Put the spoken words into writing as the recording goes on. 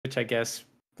which I guess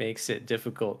makes it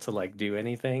difficult to like do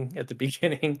anything at the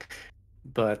beginning.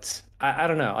 But I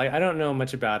don't know. I don't know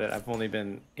much about it. I've only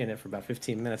been in it for about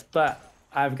 15 minutes, but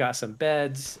I've got some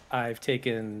beds. I've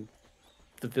taken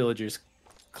the villagers'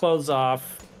 clothes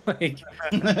off. Like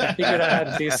I figured out how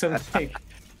to do some like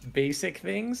basic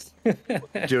things.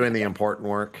 Doing the important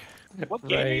work. What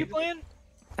game are you Right, playing?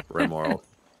 Rimworld.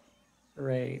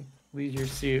 right. Leisure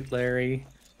Suit, Larry.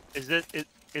 Is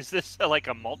this like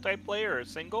a multiplayer or a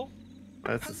single?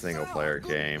 That's a single player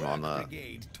game on the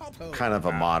kind of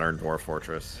a modern Dwarf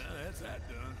Fortress.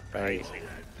 Right.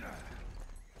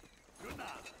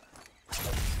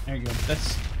 There you go.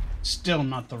 That's still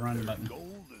not the run button.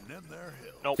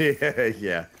 Nope. Yeah,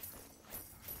 yeah.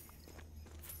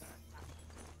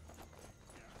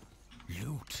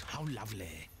 Loot, how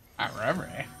lovely.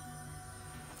 Alright.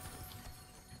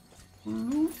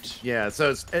 Loot. Yeah,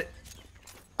 so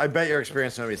I bet your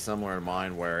experience is going to be similar to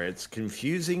mine, where it's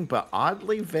confusing but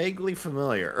oddly vaguely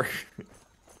familiar.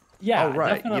 Yeah, Oh,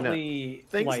 right. definitely.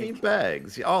 Things like, need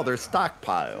bags. Oh, there's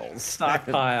stockpiles.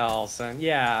 stockpiles and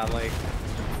yeah, like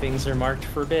things are marked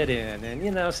forbidden,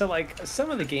 and so like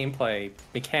some of the gameplay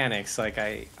mechanics like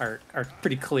are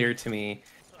pretty clear to me.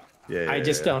 Yeah, I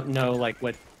just don't know like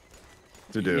what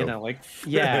to do. like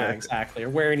yeah, exactly, or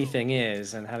where anything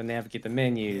is and how to navigate the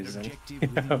menus and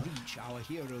Reach, our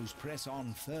heroes press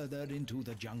on further into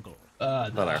the jungle.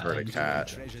 Thought I heard a cat.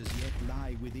 Treasures yet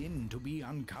lie within to be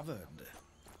uncovered.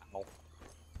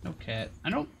 No cat.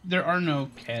 I don't. There are no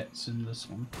cats in this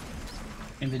one.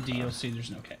 In the DLC,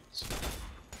 there's no cats.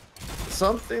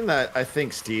 Something that I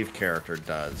think Steve character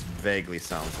does vaguely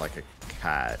sounds like a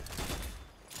cat.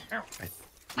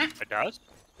 It does?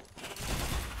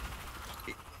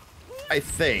 I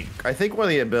think one of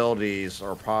the abilities,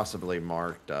 or possibly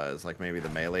Mark does, like maybe the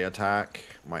melee attack,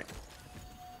 might.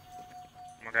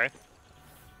 Okay.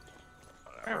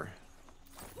 Whatever.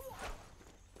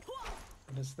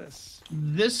 what is this?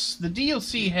 The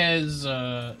DLC has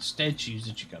statues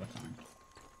that you gotta find.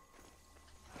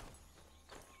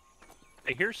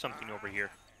 I hear something over here.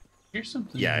 Here's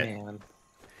something. Yeah. Man.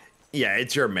 Yeah,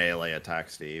 it's your melee attack,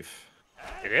 Steve.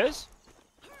 It is?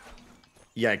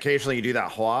 Yeah, occasionally you do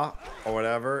that hua or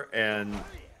whatever, and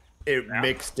it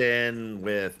mixed in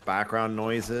with background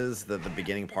noises. That the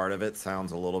beginning part of it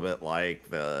sounds a little bit like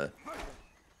the.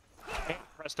 I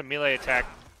pressed a melee attack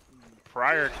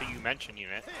prior to you mentioning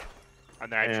it, and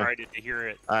then I tried it to hear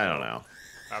it. I don't know.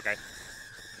 Okay.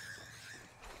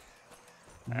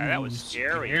 That was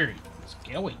scary.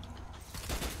 Scary.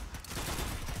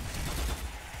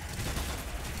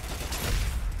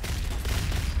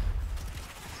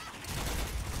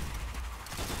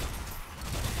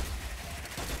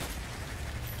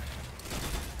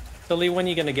 So Lee, when are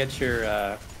you gonna get your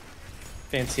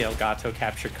fancy Elgato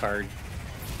capture card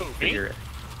Who, for me?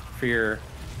 your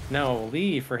no,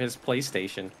 Lee, for his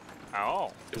PlayStation?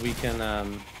 Oh. So we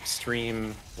can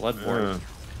stream Bloodborne.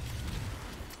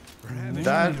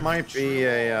 That might be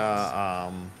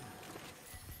a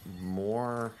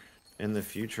more in the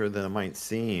future than it might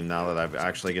seem now that I'm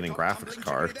actually getting graphics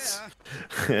cards.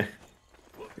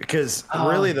 Because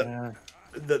really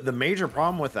the major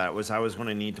problem with that was I was going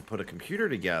to need to put a computer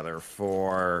together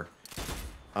for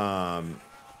for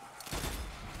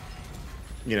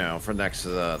next to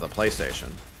the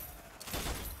PlayStation.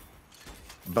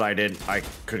 But I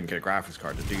couldn't get a graphics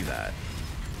card to do that.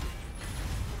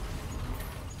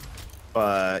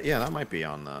 But yeah, that might be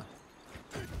on the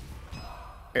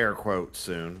air quote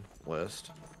soon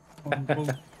list.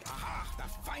 Aha, the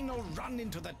final run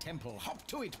into the temple. Hop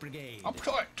to it, Brigade. Up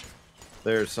to it.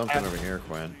 There's something over here,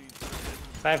 Quinn.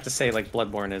 I have to say, like,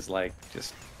 Bloodborne is like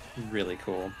just really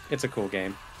cool. It's a cool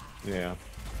game. Yeah.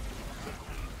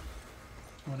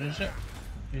 What is it?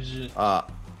 Is it?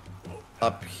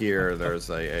 Up here, there's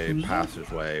a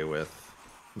passageway with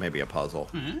maybe a puzzle.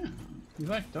 You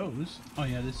like those? Oh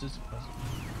yeah, this is a puzzle.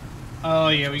 Oh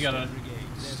yeah, we gotta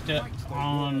step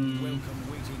on.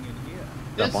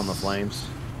 Step on the flames.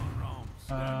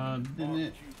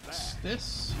 Then it's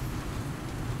this.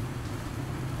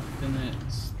 Then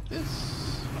it's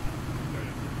this.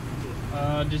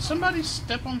 Did somebody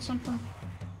step on something?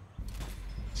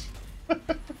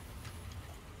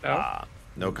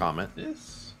 No comment.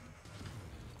 This.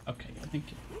 Okay, I think.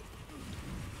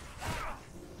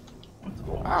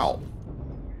 Wow.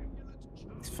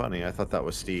 It's funny. I thought that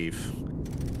was Steve.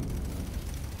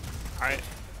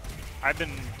 I've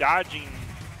been dodging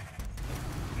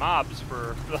mobs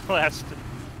for the last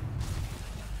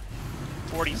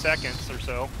 40 seconds or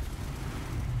so.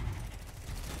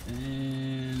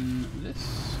 And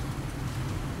this.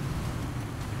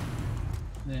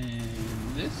 Then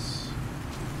this.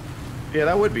 Yeah,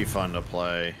 that would be fun to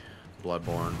play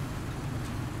Bloodborne.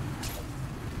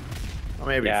 Well,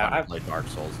 maybe Yeah, fun to play Dark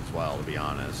Souls as well, to be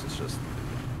honest. It's just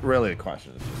really the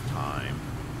question is just time.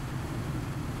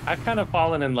 I've kind of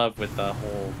fallen in love with the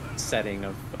whole setting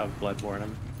of Bloodborne.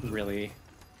 I'm really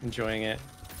enjoying it.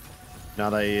 Now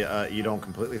that you don't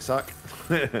completely suck.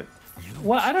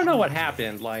 Well, I don't know what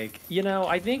happened. Like, you know,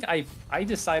 I think I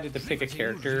decided to pick a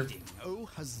character Oh,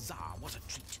 huzzah, what a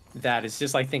treat. that is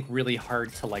just, I think, really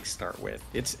hard to like start with.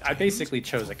 I basically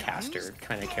chose a caster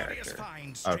kind of character.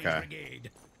 Okay.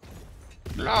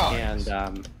 And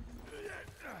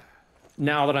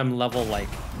now that I'm level like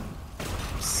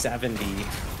 70,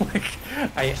 like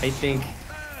I think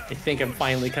I'm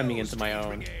finally coming into my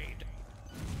own.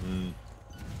 Mm.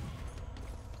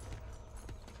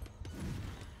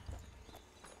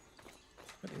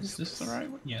 Is this the right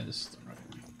one? Yeah, this is the right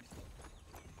one.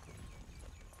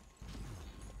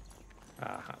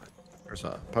 There's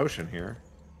a potion here.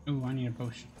 Ooh, I need a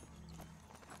potion.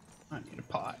 I need a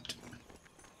pot.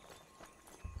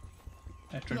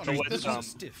 After I So drink what's, this one.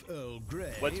 Stiff Earl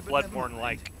Grey, what's but never Bloodborne mind.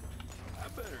 like?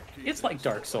 It's like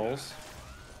Dark Souls.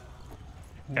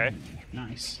 Okay. Ooh,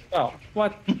 nice. Oh,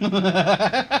 what?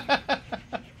 That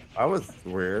was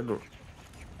weird.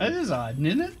 That is odd,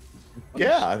 isn't it?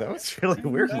 Yeah, that was really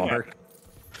weird, Mark.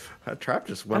 That trap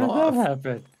just How went did off. that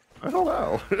happen? I don't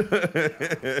know.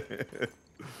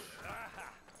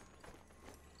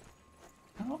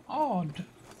 How odd.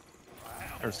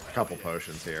 There's a couple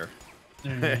potions here.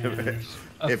 There's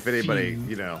a If anybody, few.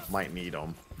 you know, might need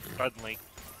them. Suddenly.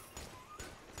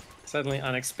 Suddenly,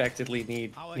 unexpectedly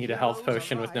need Our a health heroes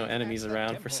potion with no arrive enemies at the around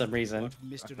for temple. some reason. What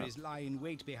mysteries lie in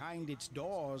wait behind its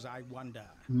doors, I wonder.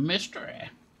 Mystery.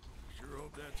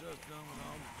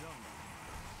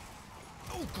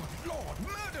 Oh, good lord!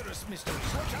 Murderous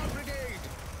mysteries! Watch out, Brigade!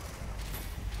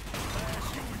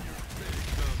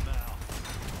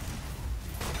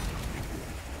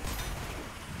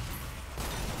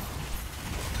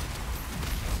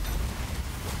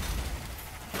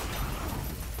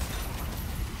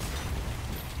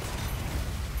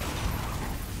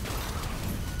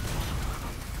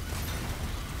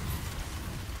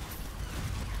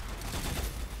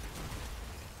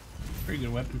 Pretty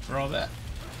good weapon for all that.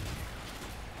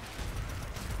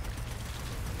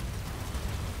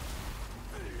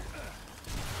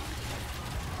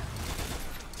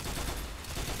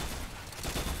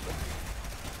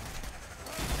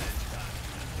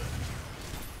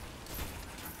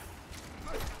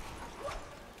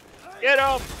 Get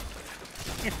him!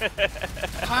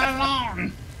 Pile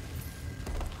on!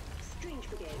 Strange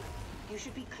Brigade, you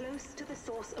should be close to the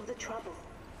source of the trouble.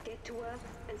 Get to work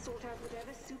and sort out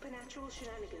whatever supernatural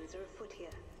shenanigans are afoot here.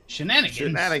 Shenanigans.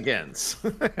 Shenanigans.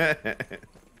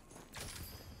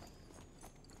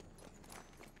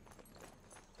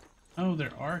 Oh,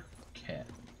 there are cat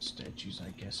statues, I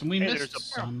guess. And we Hey, missed there's a-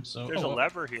 some, so... There's oh, a well,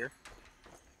 lever here.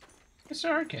 Yes,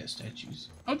 there are cat statues.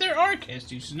 Oh, there are cat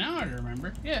statues. Now I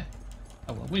remember. Yeah.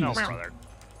 Oh, well, we No, missed them. brother.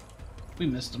 We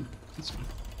missed them. That's fine.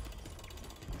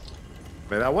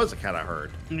 Man, that was a cat I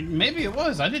heard. Maybe it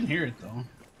was. I didn't hear it, though.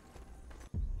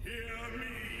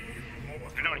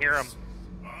 I don't hear him.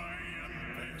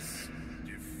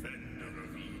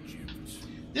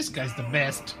 This guy's the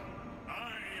best.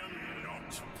 I am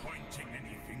not pointing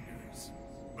any fingers,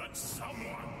 but someone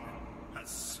has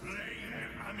slain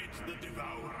Amit the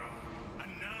Devourer, and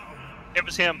now It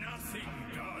was him. nothing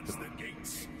guards the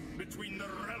gates between the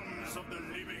realms of the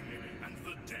living and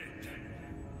the dead.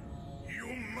 You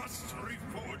must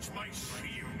reforge my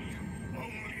shield.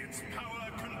 Only its power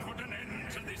can put an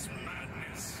end to this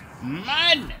madness.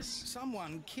 Madness!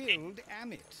 Someone killed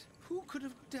Amit. Who could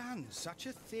have done such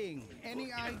a thing?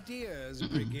 Any ideas,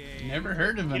 Brigade? Never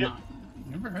heard of an...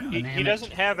 Never heard of an He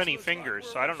doesn't have any fingers,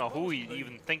 so I don't know who he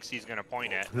even thinks he's gonna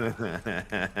point at.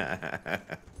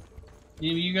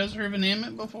 You guys heard of an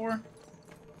Amit before?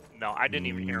 No, I didn't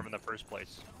even hear him in the first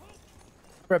place.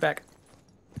 Right back.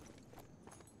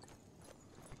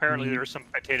 Apparently, there's some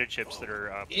potato chips that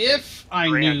are. If I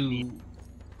Grand knew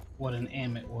what an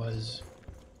Amit was,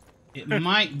 it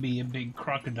might be a big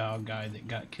crocodile guy that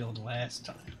got killed last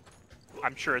time.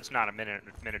 I'm sure it's not a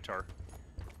minotaur.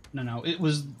 No, it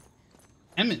was...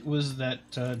 Emmet was that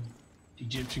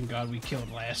Egyptian god we killed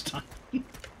last time.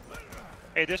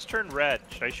 Hey, this turned red.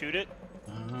 Should I shoot it?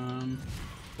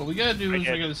 What we gotta do I is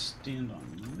I did. gotta stand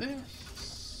on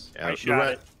this. Yeah, I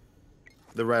shot it.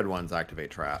 The red ones activate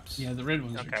traps. Yeah, the red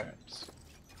ones are Okay. traps.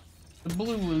 The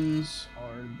blue ones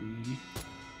are the...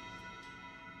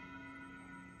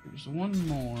 There's one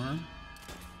more.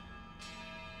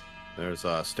 There's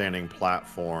a standing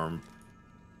platform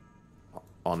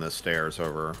on the stairs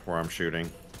over where I'm shooting.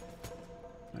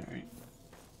 Alright.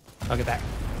 I'll get back.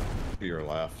 To your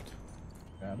left.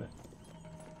 Got it.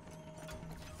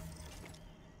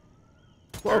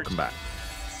 Welcome back.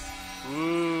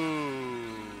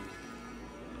 Ooh.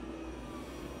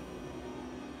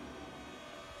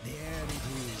 There it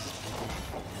is.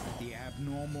 The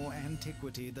abnormal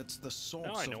antiquity that's the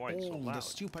source know of why it's so all the loud.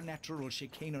 supernatural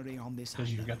chicanery on this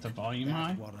Because you've island. got the volume That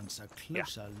high? warrants a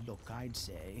closer look, I'd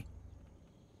say.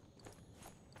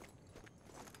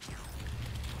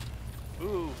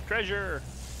 Ooh, treasure.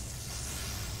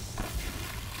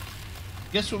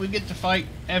 Guess what we get to fight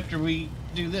after we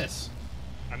do this?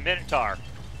 A minotaur.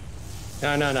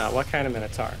 No. What kind of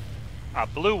minotaur? A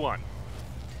blue one.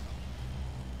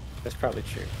 That's probably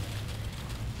true.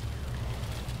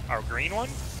 Our green one?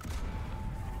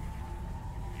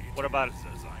 What about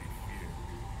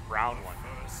brown one?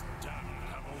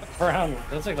 Brown.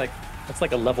 That's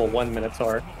like a level 1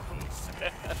 minotaur.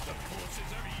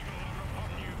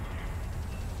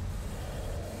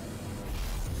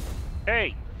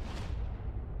 Hey!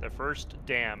 The first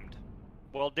damned.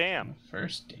 Well, damn.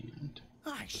 First damned.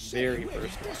 I say, Very where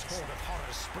did first this horde of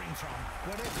horrors spring from?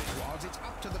 Whatever it was, it's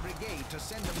up to the brigade to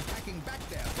send them packing back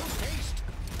there. Post haste!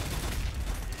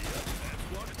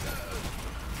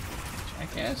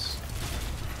 Jackass.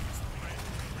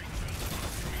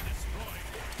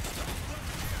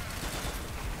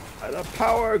 The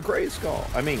power of Grayskull.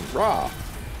 I mean, Ra.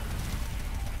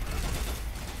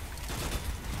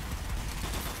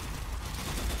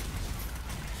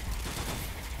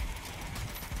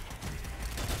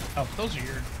 Oh, those are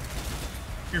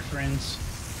your friends.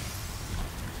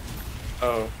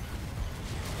 Oh.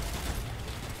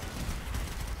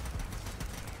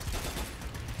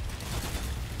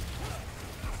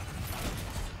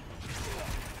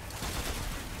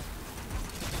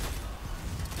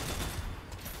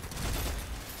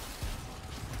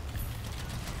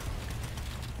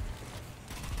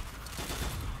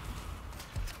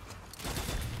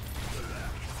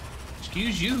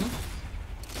 Excuse you.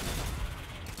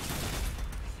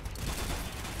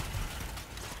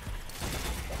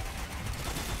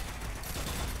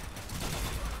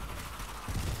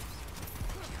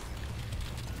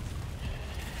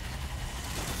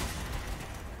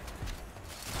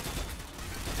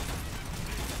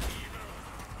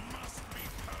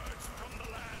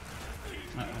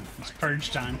 It's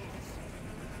purge time.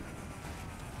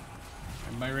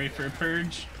 Everybody ready for a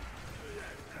purge?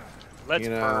 Let's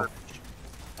purge.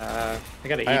 I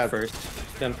gotta eat first,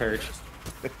 then purge.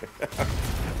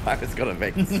 I was gonna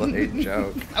make a silly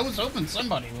joke. I was hoping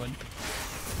somebody would.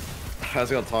 I was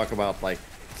gonna talk about, like,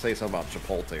 say something about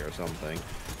Chipotle or something.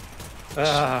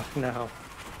 Ah, no.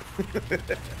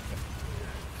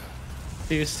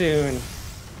 Too soon.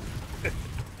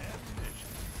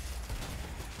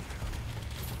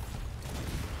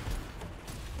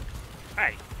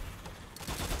 Hey.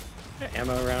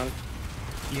 Ammo around.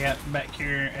 Yeah, back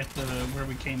here at the where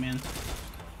we came in. Am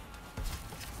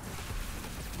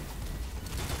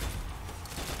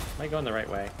I going the right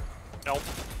way? Nope.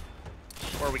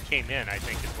 Where we came in, I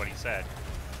think is what he said.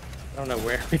 I don't know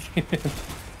where we came in.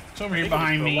 It's over I here think it was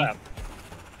behind to the me. left.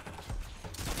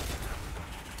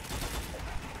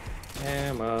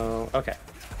 Ammo. Okay.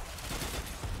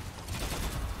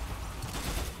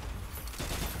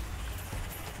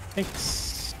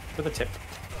 Thanks for the tip.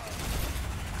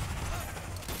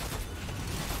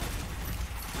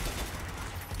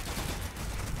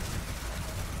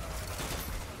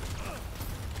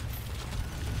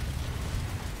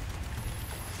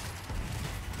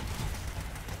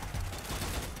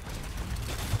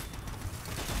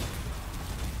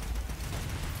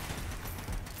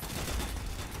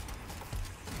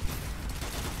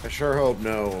 I sure hope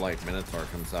no, like, Minotaur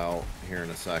comes out here in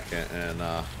a second and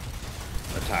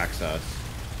attacks us.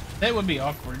 That would be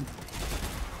awkward.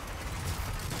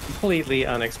 Completely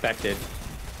unexpected.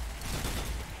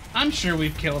 I'm sure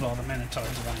we've killed all the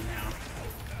Minotaurs by now.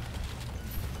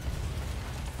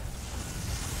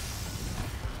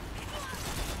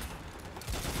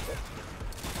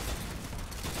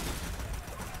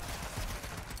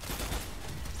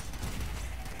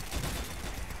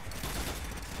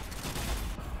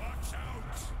 Watch out!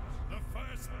 The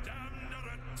first damned are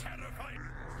a terrifying.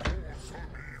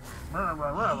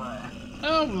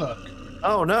 Oh, look.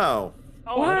 Oh no!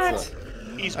 Oh, What?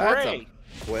 He's That's gray.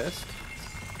 a twist.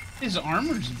 His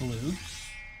armor's blue.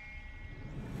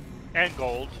 And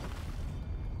gold.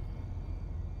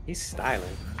 He's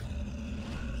styling.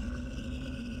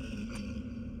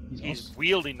 He's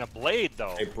wielding a blade,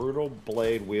 though. A brutal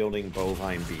blade wielding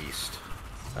bovine beast.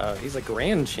 Oh, he's a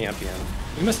grand champion.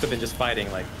 He must have been just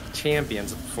fighting like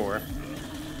champions before.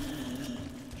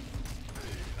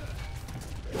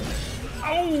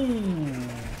 Oh!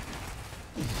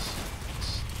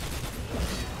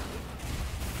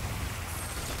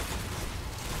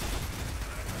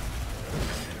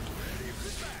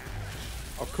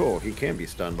 Oh, cool. He can be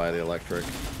stunned by the electric.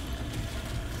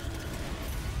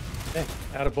 Hey,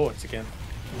 out of bullets again.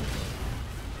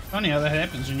 Funny how that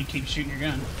happens when you keep shooting your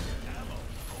gun.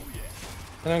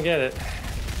 I don't get it.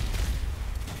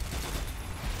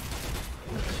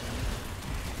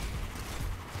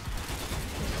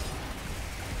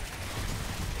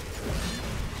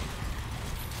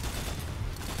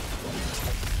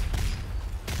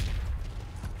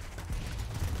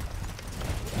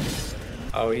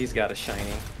 Oh, he's got a shiny.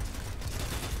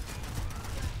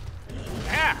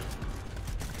 Ah!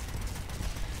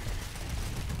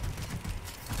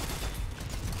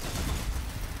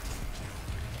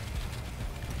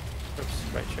 Oops,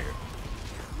 right trigger.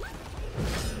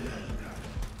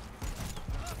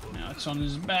 Now it's on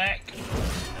his back.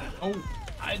 Oh,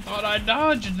 I thought I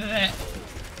dodged that.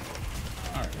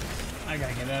 Alright, I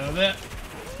gotta get out of that.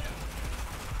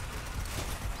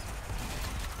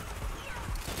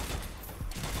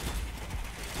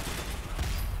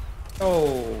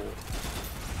 Oh.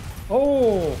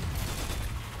 Oh.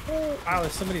 Oh. Wow,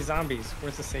 there's so many zombies.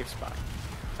 Where's the safe spot?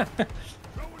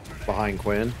 Behind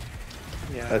Quinn.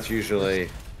 Yeah. That's usually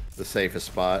the safest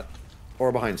spot.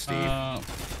 Or behind Steve. How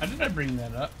did I bring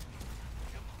that up?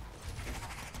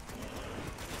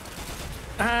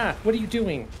 Ah, what are you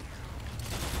doing?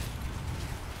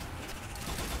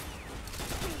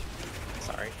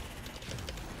 Sorry.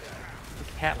 The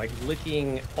cat like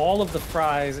licking all of the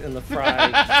fries in the fry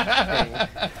thing.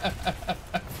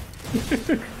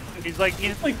 He's like,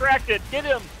 he's distracted. Get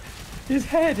him. His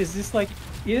head is just like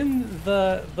in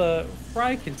the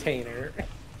fry container.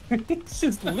 He's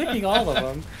just licking all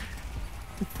of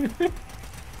them.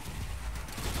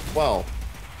 Well,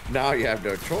 now you have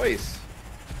no choice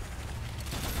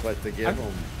but to give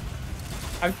him.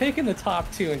 I'm taking the top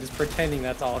two and just pretending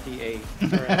that's all he ate. Or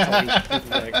that's all he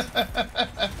licked.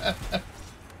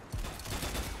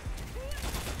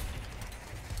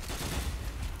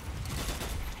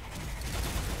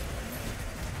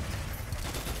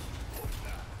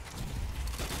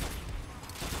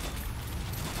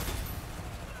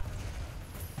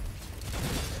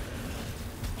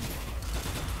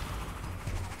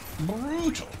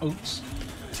 Brutal. Oops.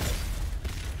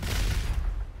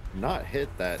 Not hit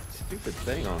that stupid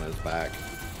thing on his back.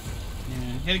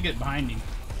 Yeah, you gotta get behind him.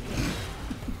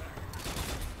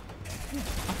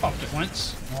 I popped it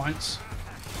once.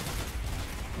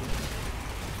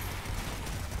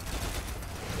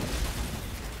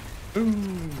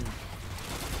 Ooh.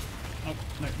 Oh,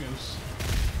 there it goes.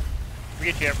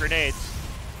 Forget you have grenades.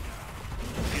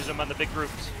 Use them on the big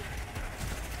groups.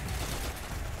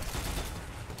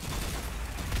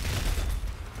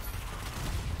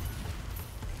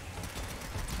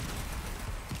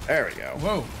 There we go.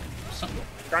 Whoa. Something.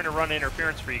 Trying to run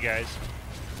interference for you guys.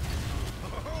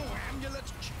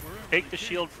 Take the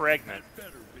shield fragment.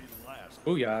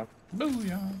 Booyah.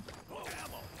 Booyah. Well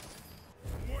fought.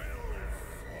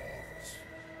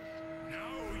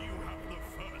 Now you have the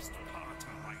first part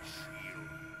of my shield.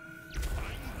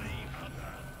 Find the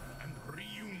other and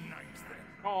reunite them.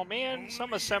 Oh man,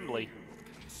 some assembly.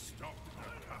 Stop the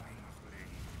coming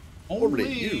plague.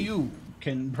 Only you. you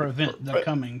can prevent the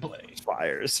coming plague.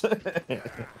 Fires.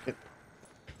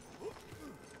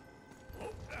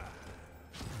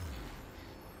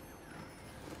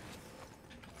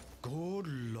 Good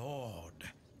Lord.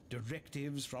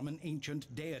 Directives from an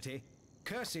ancient deity.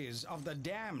 Curses of the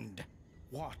damned.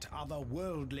 What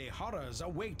otherworldly horrors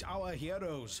await our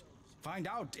heroes? Find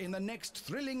out in the next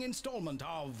thrilling installment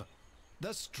of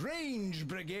The Strange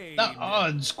Brigade. The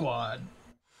Odd Squad.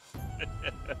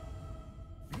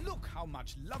 Look how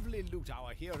much lovely loot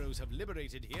our heroes have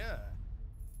liberated here.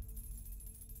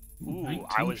 Ooh,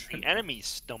 I was the enemy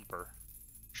stumper.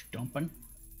 Stumping.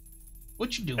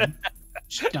 What you doing?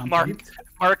 Stumping.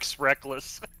 Mark's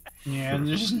reckless. Yeah,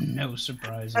 there's no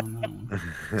surprise on that one.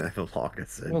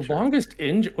 Longest The intro. longest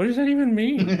injury? What does that even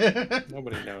mean?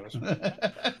 Nobody knows.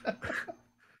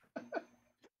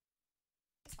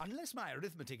 Unless my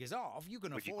arithmetic is off, you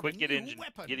can Would you afford quit a new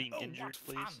weapon. getting Oh, injured, what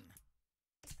please? fun.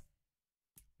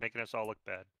 Making us all look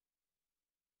bad.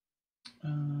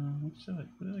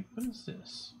 What is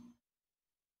this?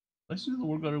 Listen to the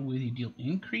War God with you deal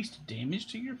increased damage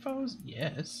to your foes?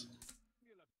 Yes.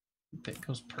 That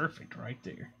goes perfect right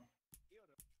there.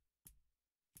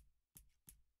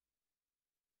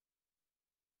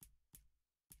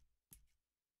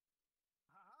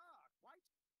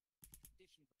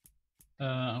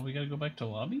 We gotta go back to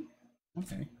lobby?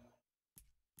 Okay.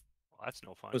 that's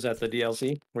no fun. Was that the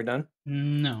DLC? We're done?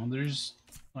 No, there's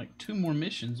like 2 more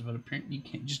missions, but apparently you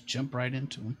can't just jump right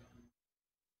into them.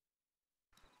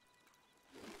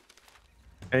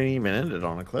 And even ended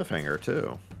on a cliffhanger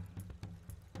too.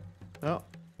 Oh,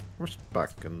 we're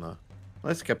stuck in the.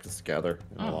 Let's keep this together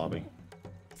in the lobby.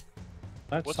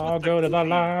 Let's What's all with the go to the goofy-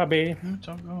 lobby. What's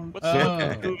all going? What's Oh.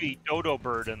 the goofy dodo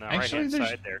bird on the Actually, right-hand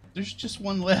side there? there's just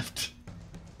one left.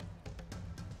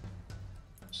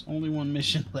 There's only one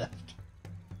mission left.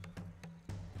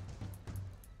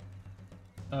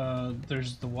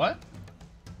 There's the what?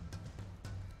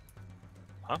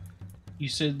 Huh? You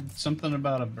said something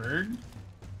about a bird?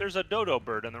 There's a dodo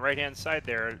bird on the right-hand side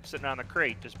there, sitting on the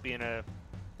crate, just being a...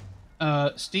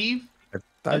 Steve?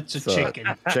 That's a chicken.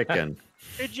 Chicken.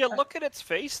 Did you look at its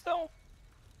face, though?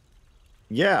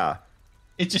 Yeah.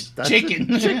 It's just That's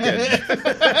chicken. a chicken.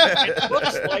 It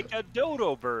looks like a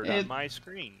dodo bird on my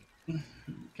screen.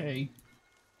 Okay.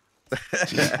 Look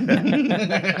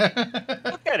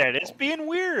at it. It's being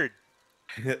weird.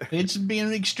 It's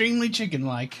being extremely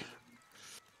chicken-like.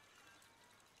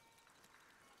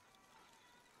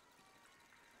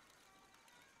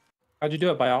 How'd you do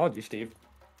at biology, Steve?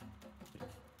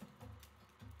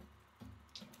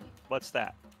 What's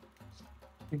that?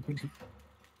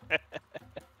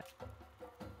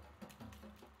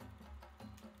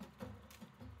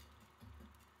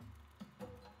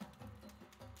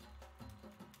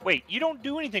 Wait, you don't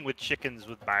do anything with chickens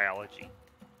with biology.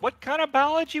 What kind of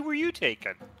biology were you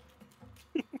taking?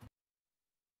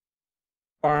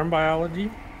 Farm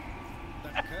biology? The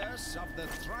curse of the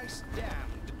thrice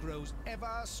damned grows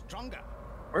ever stronger.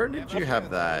 Where did you have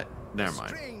that? Never mind.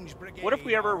 Strange Brigade What if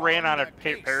we ever are ran on out of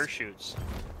their case. parachutes?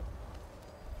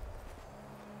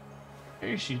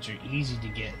 Parachutes are easy to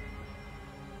get.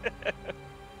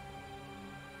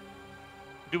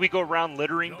 Do we go around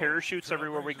littering No, parachutes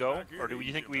everywhere we go? Or do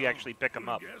you think we actually pick them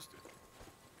up?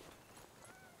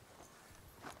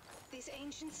 This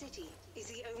ancient city is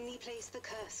the only place the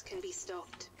curse can be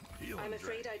stopped. I'm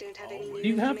afraid I don't have any new Do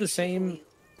you have the information for same- you.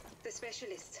 The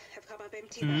specialists have come up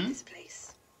empty about this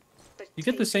place. But You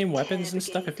get the take same care, weapons and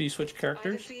stuff Brigade. if you switch I have a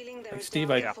characters? feeling there Like are Steve,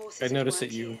 dark I forces at noticed work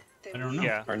that you here that I don't we know.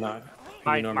 Yeah. are not who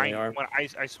My, you normally my, are. when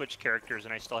I switched characters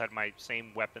and I still had my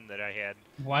same weapon that I had.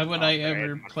 Why would Oh, I okay.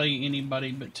 ever play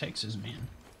anybody but Texas Man?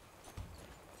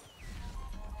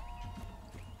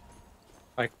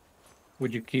 Like,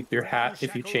 would you keep your hat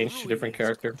if you changed to a different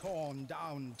character? Torn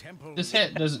down temples. This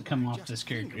hat doesn't come off Just this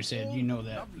think character's of head, all you know the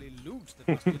that. Lovely loot that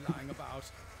must be lying about.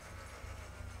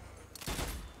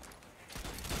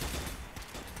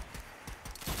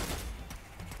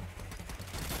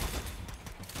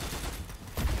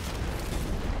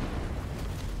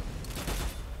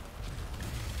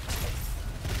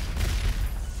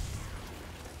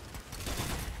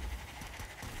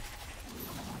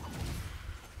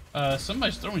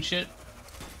 Somebody's throwing shit.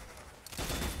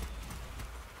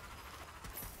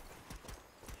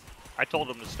 I told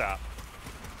him to stop.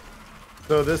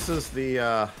 So this is the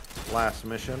last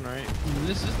mission, right?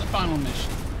 This is the final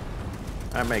mission.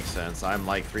 That makes sense. I'm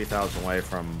like 3,000 away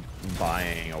from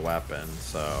buying a weapon,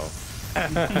 so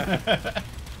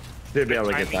should be able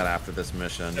to get timing. that after this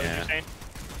mission. Is that what Yeah. you're saying?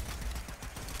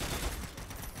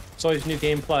 It's always new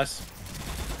game plus.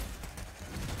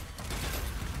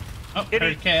 Oh, Kitty.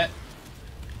 heard a cat.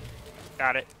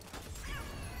 Got it.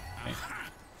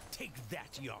 Take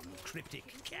that, young cryptic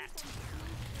cat.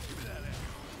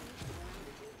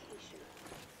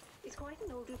 It's quite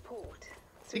an old report.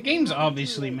 The game's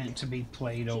obviously meant to be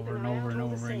played over and over and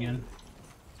over again.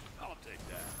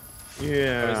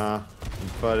 Yeah,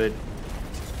 but it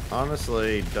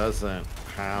honestly doesn't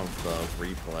have the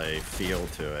replay feel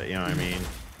to it. You know what I mean?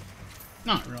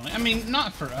 Not really. I mean,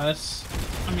 not for us.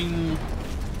 I mean,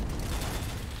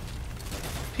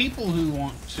 people who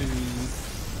want to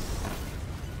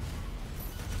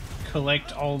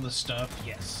collect all the stuff,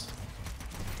 yes.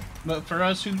 But for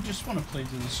us who just want to play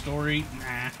through the story,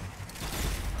 nah.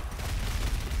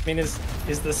 I mean, is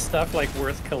the stuff like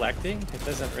worth collecting? It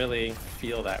doesn't really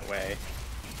feel that way.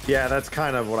 Yeah, that's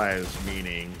kind of what I was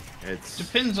meaning. It's,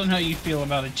 Depends on how you feel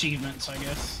about achievements, I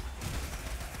guess.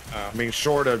 I mean,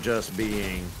 short of just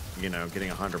being, you know, getting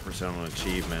 100% on an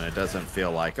achievement, it doesn't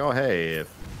feel like, oh, hey,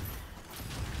 if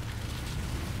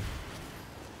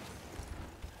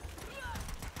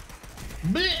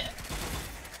Blech!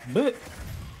 But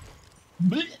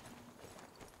Blech!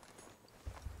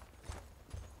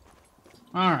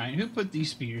 Alright, who put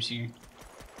these spears here?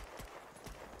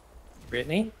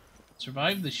 Brittany,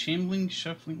 Survive the shambling,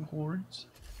 shuffling hordes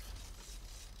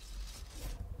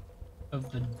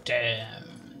of the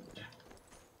damned.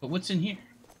 But what's in here?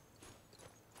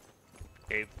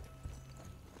 Dave.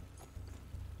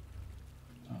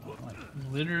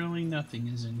 Literally nothing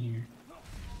is in here.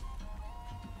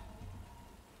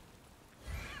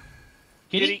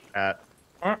 Kitty, At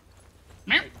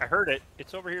meow. I heard it.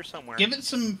 It's over here somewhere. Give it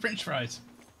some French fries.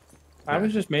 I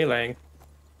was just meleeing.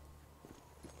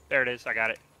 There it is. I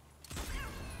got it.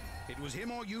 It was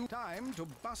him or you. Time to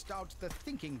bust out the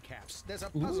thinking caps. There's a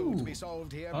puzzle to be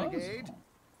solved here, Brigade.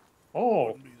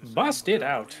 Oh, bust it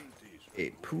out.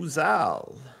 a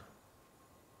Puzal.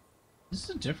 This is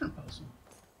a different puzzle.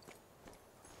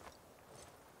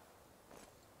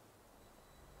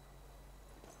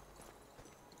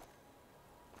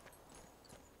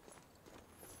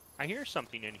 I hear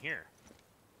something in here.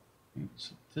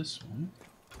 So this one.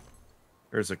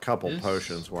 There's a couple This-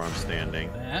 potions where I'm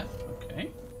standing. That,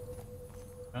 okay.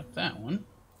 Got that one.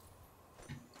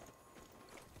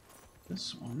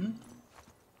 This one.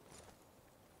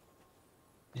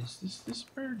 Is this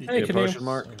bird? Hey, a Canoe. potion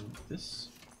mark? So this.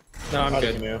 No, I'm Howdy,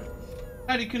 good. Canoe.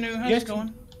 Howdy, Canoe. How's Yes. it going?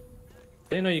 I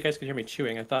didn't know you guys could hear me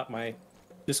chewing. I thought my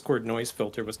Discord noise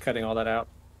filter was cutting all that out.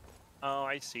 Oh,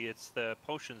 I see. It's the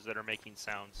potions that are making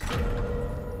sounds.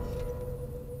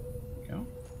 Go.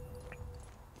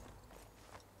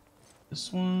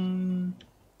 This one.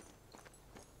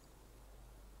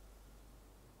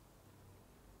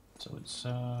 So it's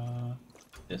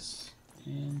this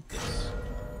and this.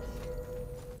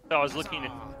 So I was looking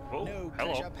at. Oh, No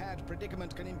hello. pressure pad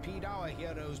predicament can impede our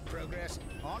hero's progress.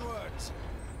 Onwards.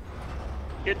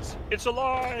 It's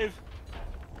alive.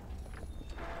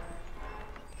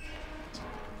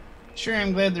 Sure,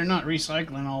 I'm glad they're not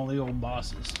recycling all the old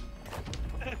bosses.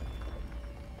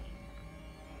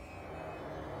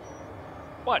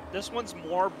 What? This one's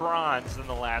more bronze than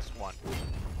the last one.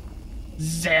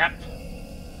 Zap!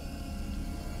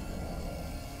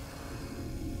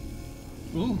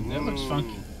 Ooh, that looks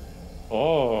funky.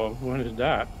 Oh, what is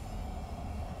that?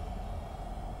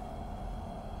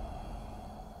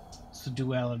 It's the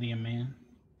duality of man.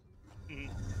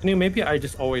 Canoe, maybe I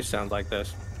just always sound like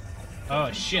this.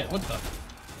 Oh shit, what the?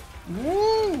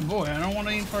 Woo, boy, I don't want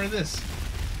any part of this.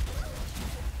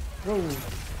 Whoa.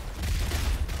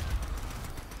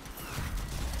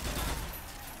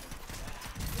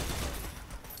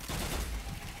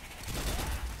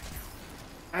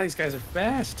 Ah, these guys are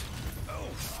fast. Oh,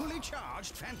 fully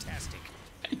charged. Fantastic.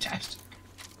 Fantastic.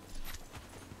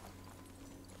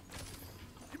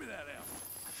 Give me that out.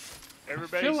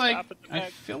 Everybody I stop at the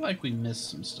back. feel like we missed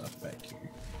some stuff back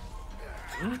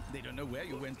here. They don't know where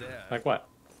you went there. Like what?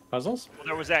 Puzzles? Well,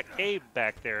 there was that cave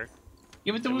back there.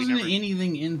 Yeah, but there And we wasn't never-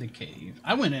 anything in the cave.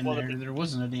 I went in Well, there, there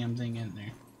wasn't a damn thing in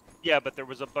there. Yeah, but there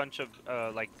was a bunch of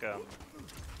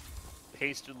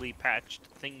hastily patched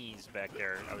thingies back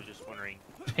there. I was just wondering.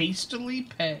 Pastily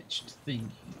patched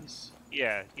thingies.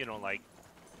 Yeah, you know, like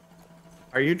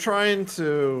Are you trying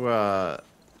to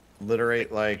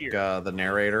literate like Here. the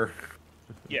narrator?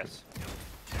 yes.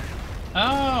 Oh,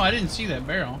 I didn't see that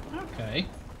barrel. Okay.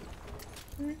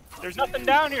 There's nothing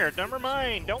down here. Never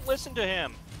mind. Don't listen to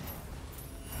him.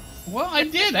 Well, I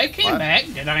did. I came What? back.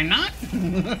 Did I not?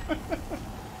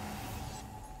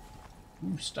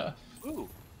 Ooh, stuff. Ooh.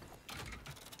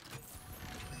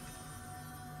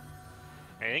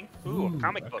 Anything? Ooh, a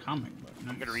comic book. Comic book.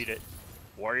 I'm gonna read it.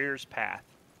 Warrior's Path.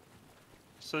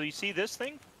 So you see this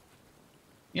thing?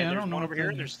 Yeah, And I there's don't know one what over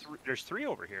here. that There's is. there's three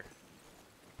over here.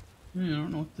 Yeah, I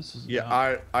don't know what this is Yeah,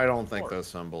 about. I don't think those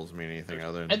symbols mean anything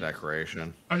other than I-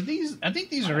 decoration Are these? I think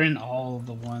these are in all of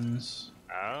the ones.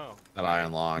 Oh, that I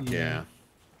unlock. Yeah.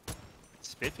 Yeah.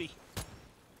 spiffy.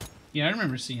 Yeah, I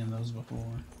remember seeing those before.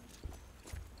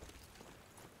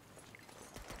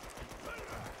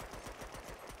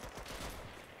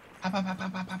 Pow, pow, pow, pow,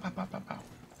 pow, pow, pow, pow, pow, pow.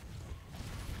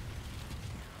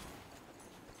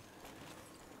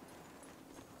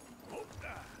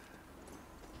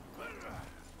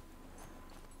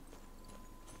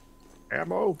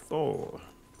 Ammo Thor.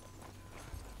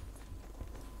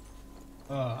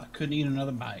 Oh, I couldn't eat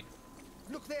another bite.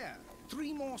 Look there.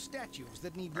 3 more statues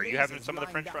that need. Are you having lasers some of the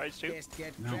lined french up. fries too? Best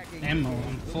get No, cracking. ammo.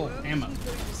 I'm full The world ammo. is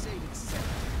going to save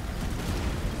itself.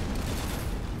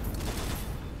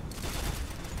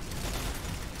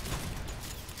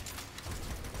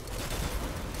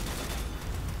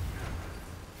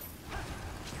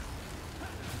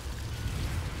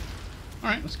 All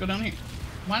right, let's go down here.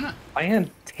 Why not?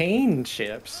 Plantain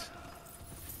chips.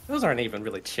 Those aren't even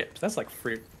really chips. That's like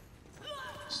fruit.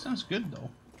 Sounds good though.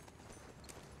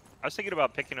 I was thinking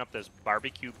about picking up this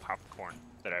barbecue popcorn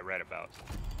that I read about.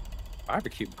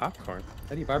 Barbecue popcorn.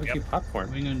 How do you barbecue Yep. popcorn?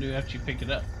 What are you gonna do after you pick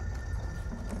it up?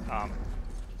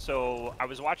 So I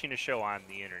was watching a show on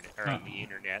the internet, or on Uh-oh. the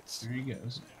internets, There he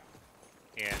goes.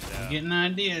 and Getting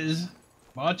ideas.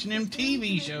 Watching them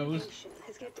TV shows.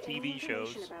 Has Get TV any information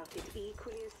shows. about it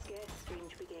equally as scarce,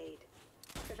 Strange Brigade.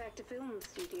 The fact a film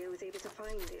studio was able to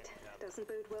find it doesn't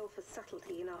bode well for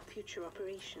subtlety in our future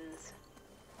operations.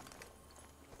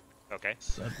 Okay.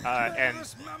 And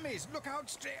Murderous mummies, look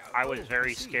out straight. I was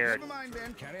very see. scared. Never mind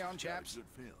then, carry on, chaps.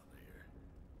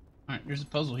 Alright, there's a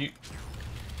puzzle here.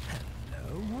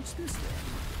 Oh, what's this then?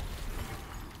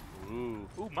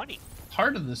 Ooh, money.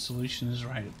 Part of the solution is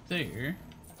right up there.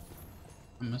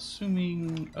 I'm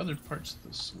assuming other parts of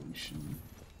the solution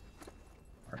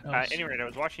are elsewhere. Anyway, I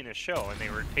was watching this show and they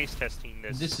were taste testing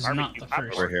this. This is not the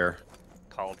first. Over here.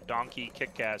 Called Donkey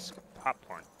Kick-Ass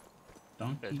Popcorn.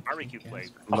 Donkey There's barbecue Kick-Ass.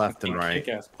 flavor. Left and right.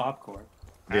 Kick-ass popcorn.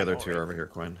 The other two are over here,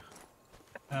 Quinn.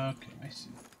 Okay, I see.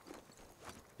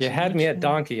 You had me at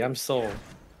donkey. I'm sold.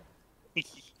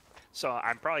 So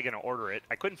I'm probably gonna order it.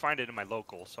 I couldn't find it in my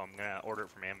local, so I'm gonna order it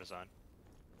from Amazon.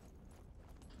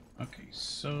 Okay,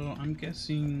 so I'm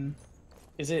guessing.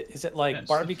 Is it like That's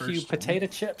the barbecue first potato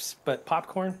chips but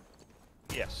popcorn?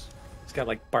 Yes, It's got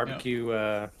like barbecue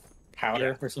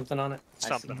powder or something on it. I see.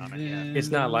 something on it. Yeah. Then- It's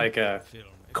not like a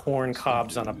corn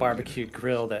cobs on a barbecue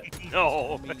grill that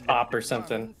No, pop or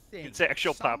something. it's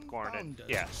actual Some popcorn. And founders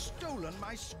yeah, have stolen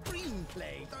my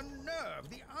screenplay. The nerve,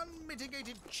 the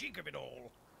unmitigated cheek of it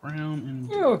all. brown and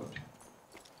Ew.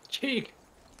 Cheek.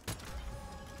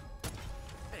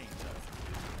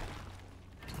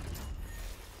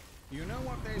 You know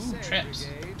what they Ooh, say, traps.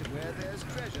 Brigade? Where there's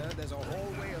treasure, there's a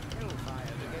hallway of hellfire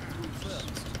to get through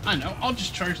first. I know. I'll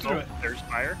just charge through oh, it. there's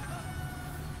fire.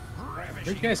 Where'd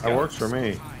you guys That go? works for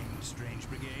me. Strange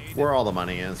Brigade. Where all the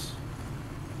money is.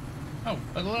 Oh,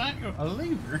 a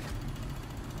lever.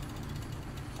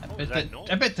 is that noise?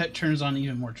 I bet that turns on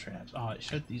even more traps. Oh, it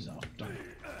shut these off. Darn.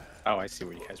 Oh, I see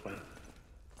where you guys went.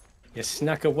 You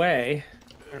snuck away.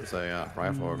 There's a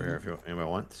rifle over here if anybody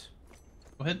wants.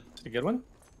 Go ahead. It's a good one.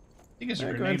 I think it's a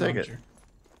Yeah, go grenade ahead and take it. launcher.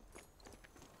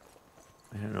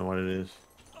 I don't know what it is.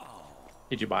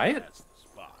 Did you buy it?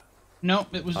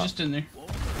 Nope, it was just in there.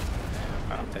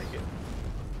 I'll take it.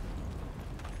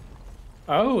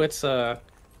 Oh, it's a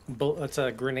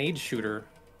grenade shooter.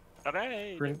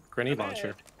 Hooray! Grenade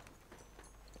launcher.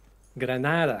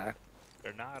 Granada.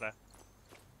 Granada.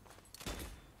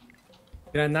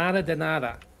 Granada de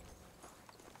nada.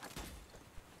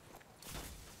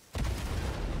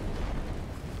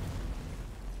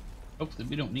 Hopefully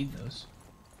we don't need those.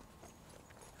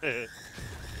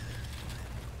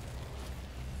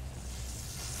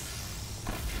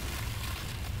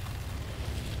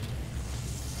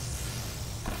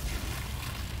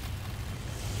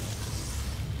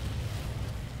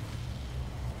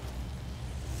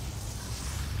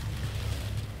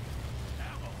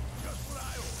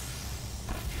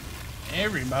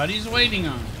 Everybody's waiting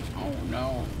on it. Oh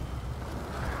no.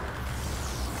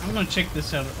 I'm gonna check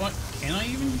this out. What? Can I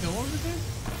even go over there?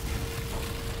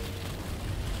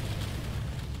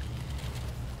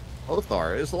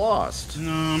 Lothar is lost.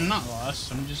 No, I'm not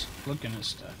lost. I'm just looking at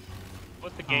stuff.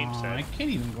 What the game Aw, said. I can't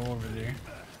even go over there.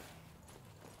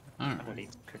 I would Alright. eat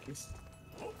cookies.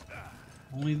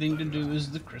 Only thing to do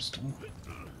is the crystal.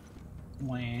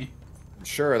 Wah.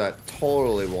 Sure, that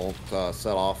totally won't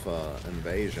set off an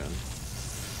invasion.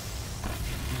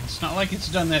 It's not like it's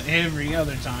done that every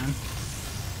other time.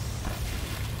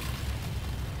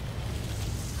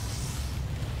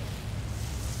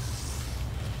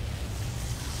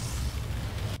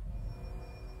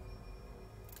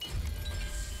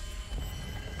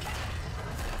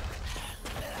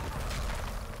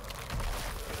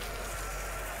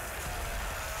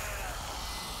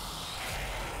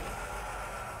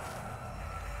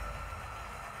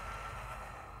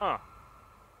 Huh.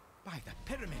 By the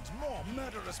pyramids, more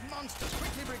murderous monsters.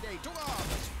 Quickly, Brigade, to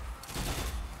arms!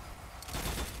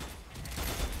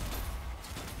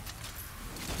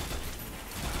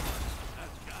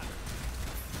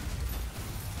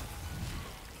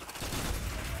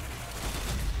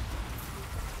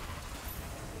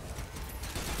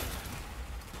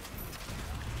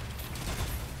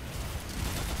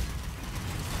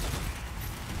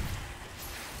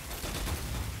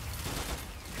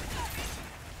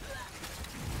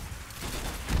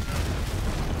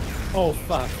 Oh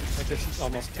fuck! I just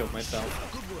almost killed myself.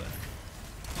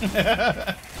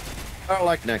 I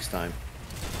like next time.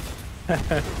 I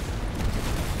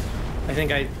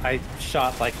think I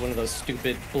shot like one of those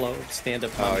stupid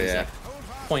stand-up Oh, mummies yeah. at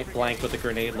point blank with a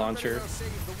grenade launcher. Nobody will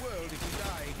save the world if you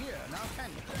die here, now can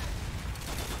you?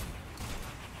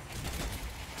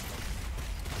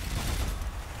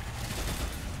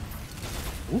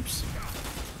 Oops.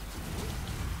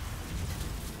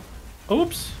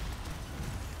 Oops.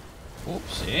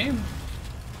 Oops, eh?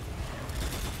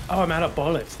 Oh, I'm out of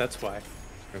bullets. That's why.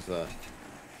 There's a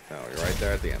No, you're right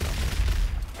there at the end.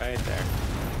 Right there.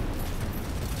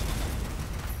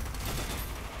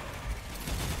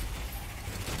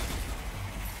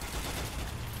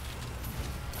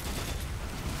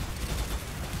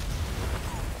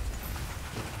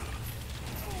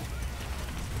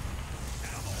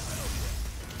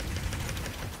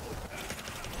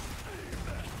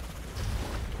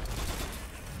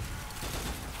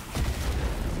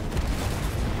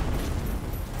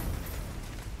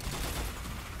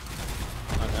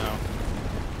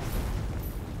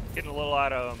 Getting a little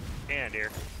out of hand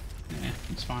here. Yeah,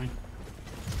 it's fine.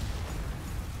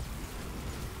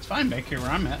 It's fine back here where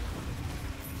I'm at.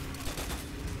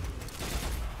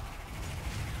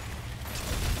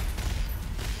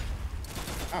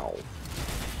 Ow.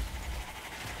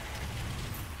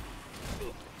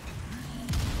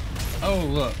 Oh,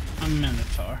 look. I'm a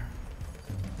Minotaur.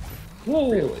 Whoa!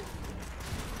 Really?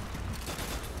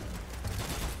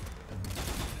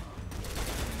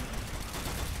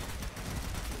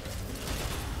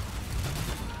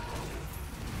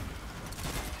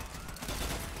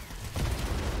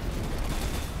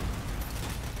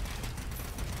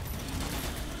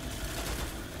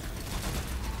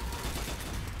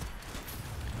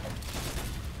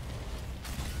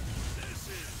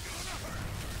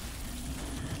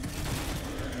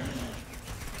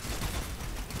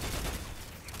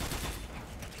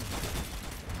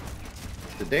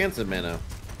 The dancing minnow.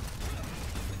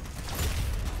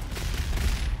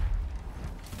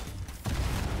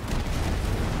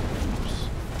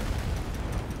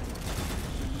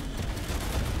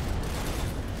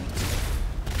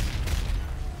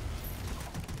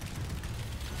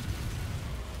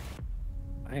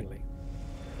 Finally.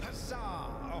 Huzzah!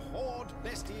 A horde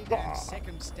bested and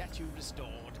second statue restored.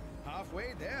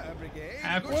 Halfway there, Brigade.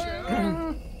 Halfway. Good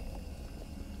show.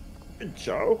 Good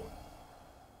show.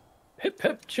 Hip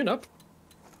hip, chin up.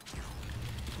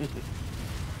 Is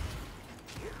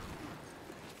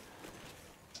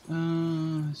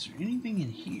there anything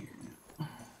in here?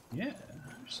 Yeah,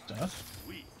 stuff.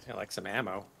 Yeah, like some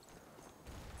ammo.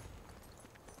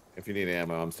 If you need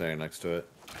ammo, I'm standing next to it.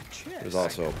 Chest. There's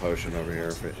also a potion over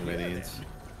here for anybody needs.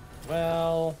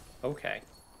 Well, okay.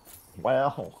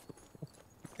 Well.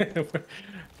 Where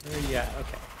you at?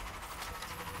 Okay.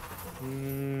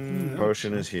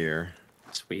 Potion is here.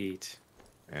 Sweet.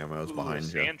 Ammo's Ooh, behind you.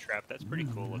 sand trap. That's pretty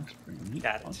cool looking.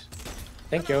 Got it.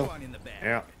 Thank Another you. one in the bag.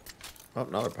 Yeah. Oh,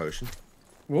 another potion.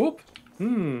 Whoop.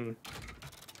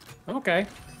 Okay.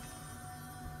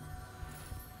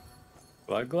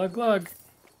 Glug, glug, glug.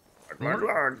 Glug,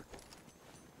 glug.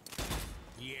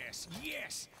 Yes,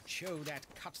 yes. Show that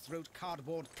cutthroat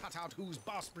cardboard cutout who's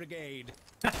boss, Brigade.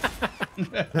 That's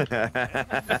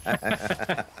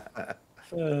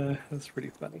pretty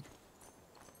funny.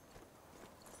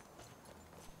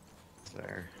 Is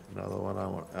there another one I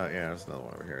want? Oh, yeah, there's another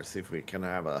one over here. Let's see if we can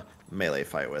have a melee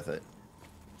fight with it.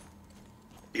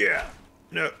 Yeah.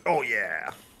 No. Oh,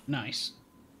 yeah. Nice.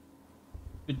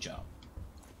 Good job.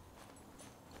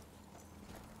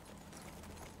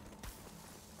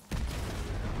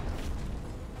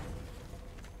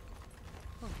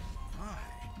 My,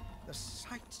 the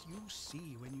sights you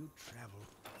see when you travel.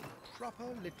 A proper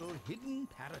little hidden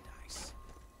paradise.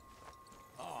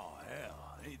 Oh,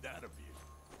 hell, ain't that a view?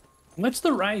 What's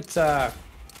the right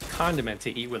condiment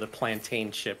to eat with a plantain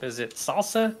chip? Is it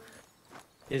salsa?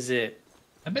 Is it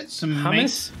I bet some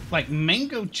hummus? like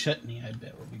mango chutney, I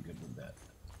bet would be good with that.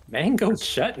 Mango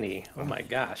chutney? Oh my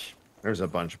gosh. There's a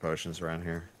bunch of potions around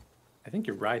here. I think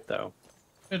you're right, though.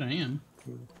 Bet I am.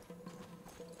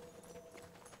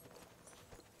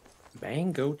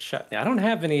 Mango chutney. I don't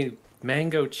have any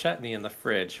mango chutney in the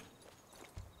fridge.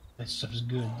 That stuff's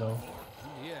good, though.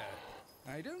 Yeah.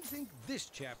 I don't think this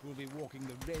chap will be walking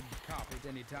the red carpet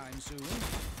anytime soon.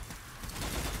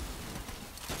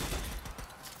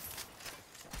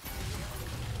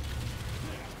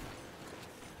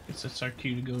 Guess that's our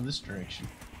cue to go this direction.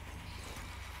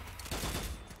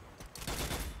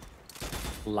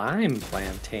 Lime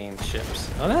plantain chips.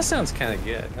 Oh, that sounds kind of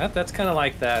good. That's kind of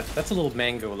like that. That's a little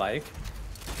mango-like.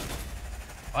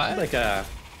 What? Like a...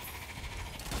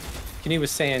 Kenny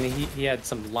was saying he had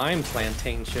some lime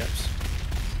plantain chips,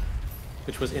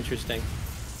 which was interesting.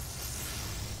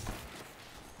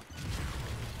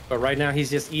 But right now he's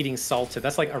just eating salted.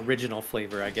 That's like original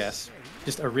flavor, I guess.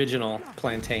 Just original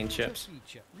plantain chips.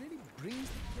 Feature really brings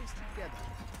the place together.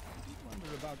 I do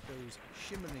wonder about those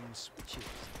shimmering switches.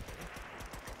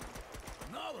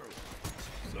 Another one.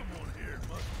 Someone here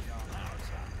must be on our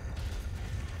side.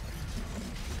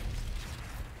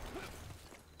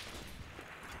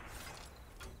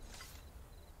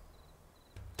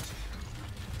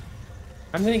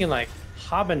 I'm thinking like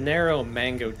habanero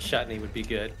mango chutney would be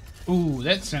good. Ooh,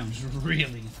 that sounds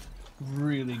really,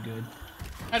 really good.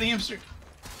 Howdy, hamster.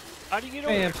 How do you get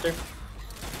over Hey, there? hamster.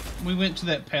 We went to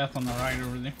that path on the right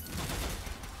over there.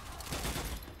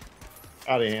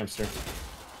 Howdy, hamster.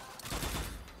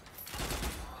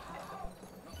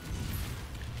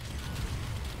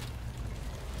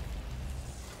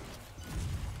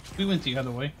 We went the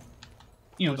other way.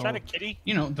 You know, Was that a kitty?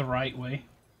 You know, the right way.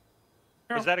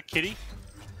 Was that a kitty?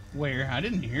 Where? I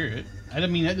didn't hear it. I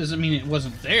mean, that doesn't mean it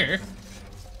wasn't there.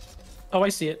 Oh, I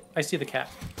see it. I see the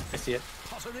cat. I see it.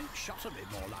 Tottering shot a bit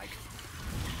more like.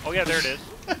 Oh yeah, there it is.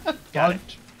 Got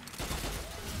it.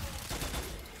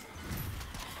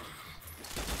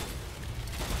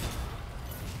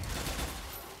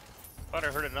 Thought I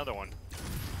heard another one.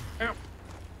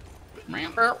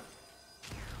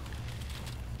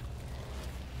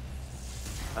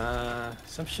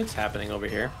 Some shit's happening over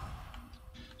here.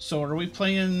 So, are we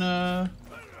playing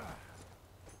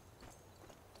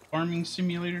Farming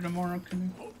Simulator tomorrow, Canoe?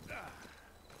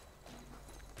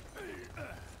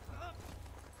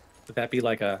 Would that be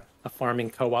like a farming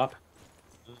co-op?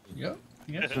 Yep.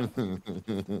 Yep.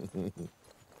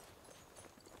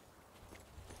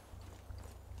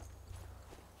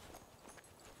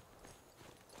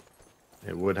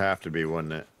 It would have to be,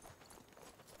 wouldn't it?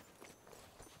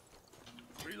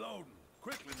 Reloading.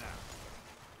 Quickly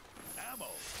now. Ammo.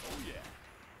 Oh yeah.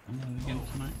 I'm gonna get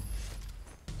it tonight.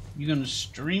 You gonna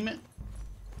stream it?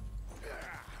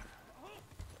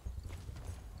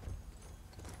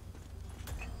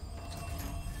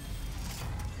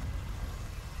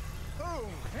 Oh,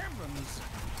 heavens!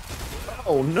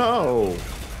 Oh no!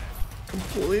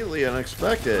 Completely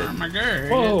unexpected. Oh my god!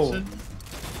 Whoa.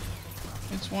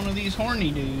 It's one of these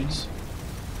horny dudes.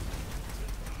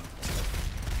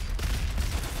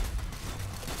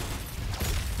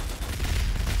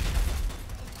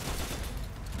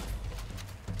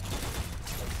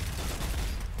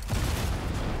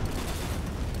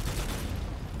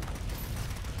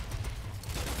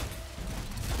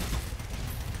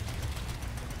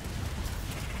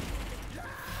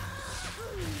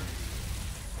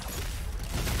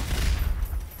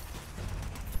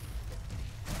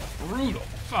 Brutal.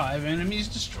 5 enemies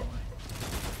destroyed.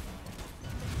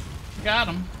 Got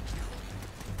him.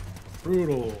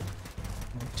 Brutal.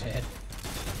 Oh, Ted.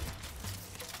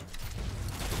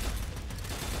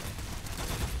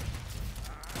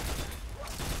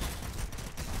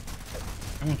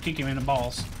 I'm gonna kick him in the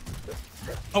balls.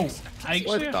 Oh, I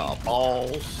What actually the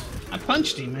balls? I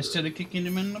punched him instead of kicking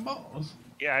him in the balls.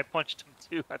 Yeah, I punched him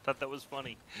too. I thought that was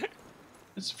funny.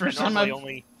 It's the first I time normally I've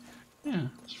only. yeah,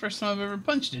 it's the first time I've ever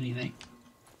punched anything.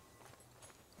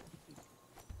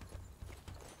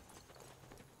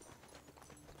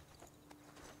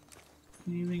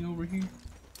 Anything over here?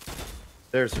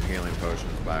 There's some healing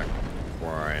potions back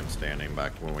where I am standing,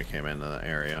 back when we came into the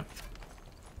area.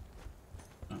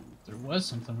 Oh, there was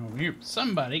something over here, but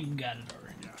somebody got it already.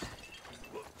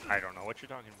 I don't know what you're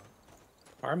talking about.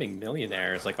 Farming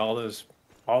millionaires, like all those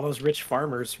rich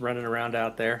farmers running around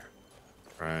out there.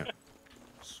 Right.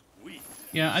 Sweet.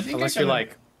 Yeah, I think Unless I you're got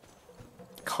like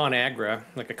ConAgra,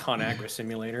 like a ConAgra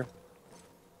simulator.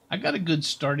 I got a good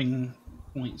starting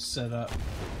point set up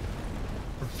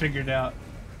or figured out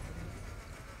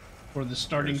for the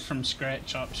starting from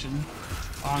scratch option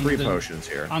on 3 the potions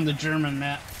here. on the German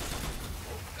map.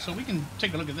 So we can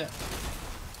take a look at that.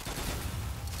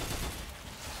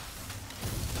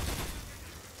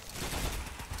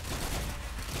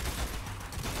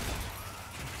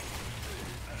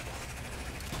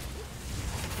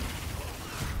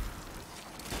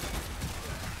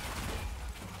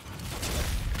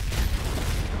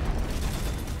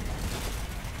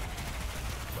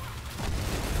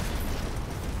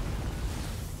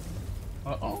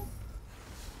 Uh-oh.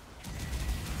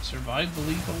 Survive the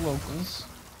lethal locals.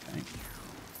 Okay.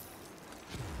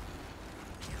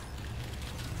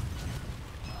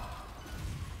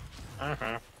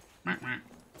 Uh-huh. Meh, meh.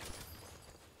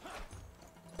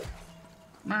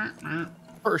 Meh, meh.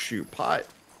 Horseshoe pot.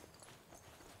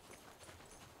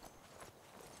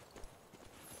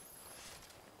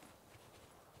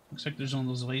 Looks like there's one of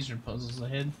those laser puzzles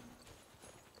ahead.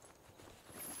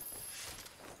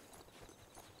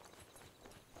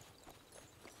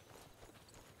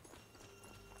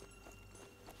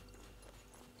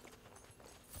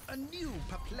 A new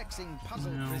perplexing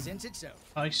puzzle No. presents itself.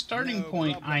 By starting No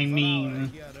point, problem I for our mean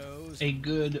heroes. a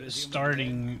good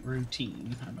starting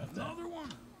routine. How about that? Another one.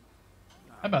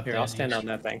 How about Here, that? I'll stand hamster?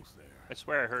 on that thing. I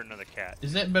swear I heard another cat.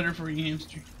 Is that better for you,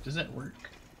 hamster? Does that work?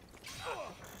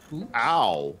 Ooh.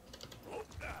 Ow.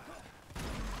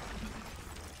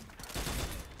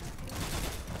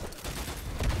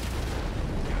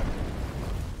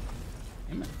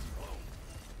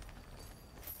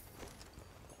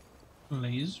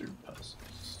 Laser puzzles.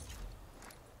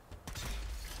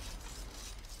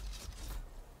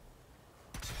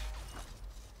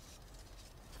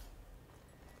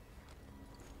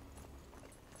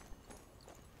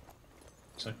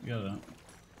 Looks like we gotta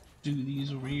do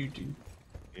these over here too.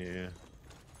 Yeah.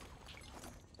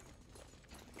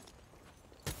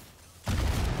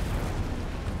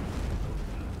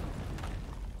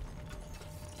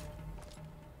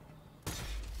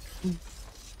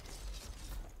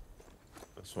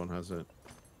 This one has it.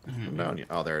 Down.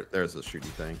 Oh, there's the shooty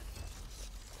thing.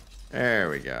 There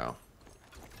we go.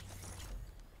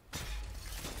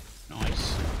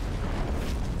 Nice.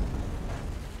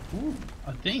 Ooh,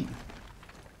 a thing.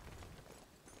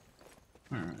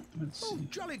 Alright, let's see.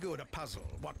 Jolly good a puzzle.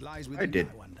 What lies I within, did.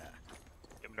 I wonder. You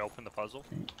want me to open the puzzle?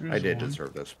 Okay, I did one.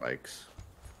 deserve those spikes.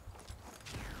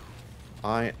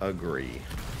 I agree.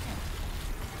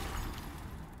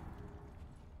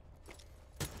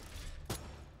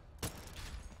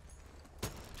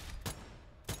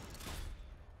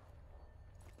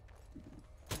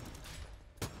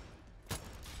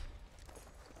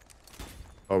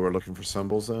 Oh, we're looking for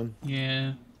symbols then?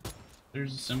 Yeah.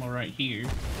 There's a symbol right here.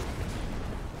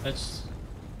 That's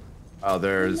Oh,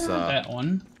 there's that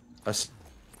one.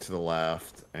 to the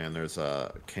left, and there's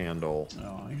a candle.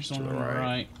 Oh, here's to one the on the right.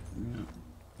 right. Yeah.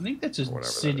 I think that's a Whatever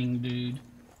that sitting dude.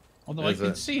 Although I Is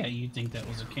could it? see how you'd think that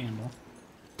was a candle.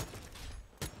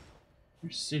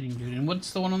 You're sitting dude. And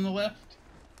what's the one on the left?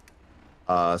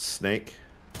 Snake.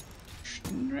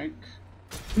 Snake.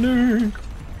 Snake.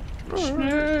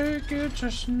 Snake, it's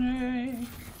a snake.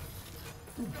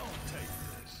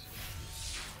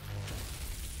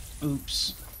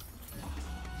 Oops.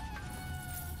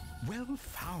 Well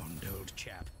found, old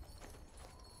chap.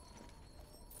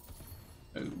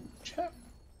 Oh, chap.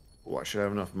 Well, I should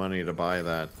have enough money to buy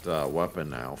that weapon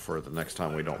now for the next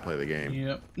time we don't play the game.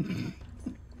 Yep.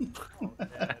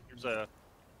 There's a...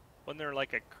 Wasn't there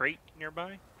like a crate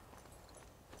nearby?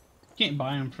 Can't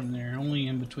buy them from there, only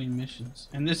in between missions.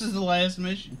 And this is the last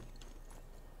mission.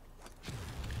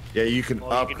 Yeah, you can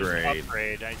Well, you can just upgrade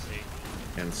upgrade, I see.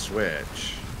 and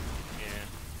switch.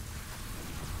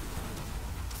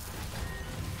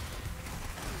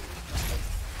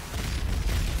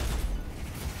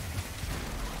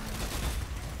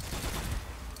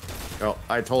 Yeah. Oh,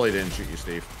 I totally didn't shoot you,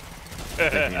 Steve.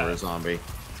 Thinking you were a zombie.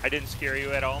 I didn't scare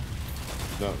you at all?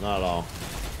 No, not at all.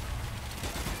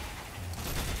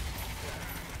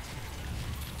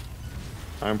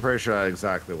 I'm pretty sure that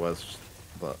exactly was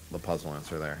the puzzle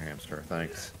answer there, hamster.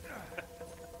 Thanks.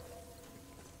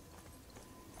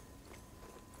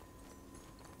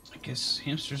 I guess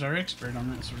hamsters are expert on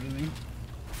that sort of thing.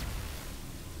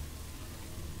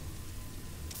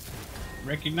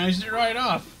 Recognized it right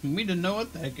off. We didn't know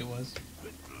what the heck it was.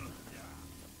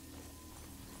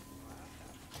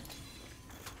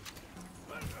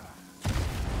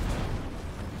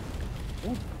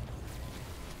 Ooh.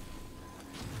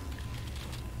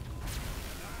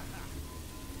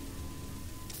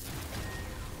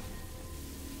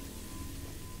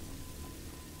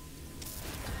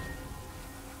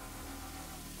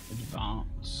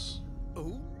 Advance.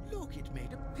 Oh, look, it made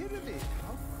a pyramid.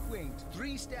 How quaint.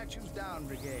 3 statues down,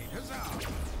 Brigade. Huzzah!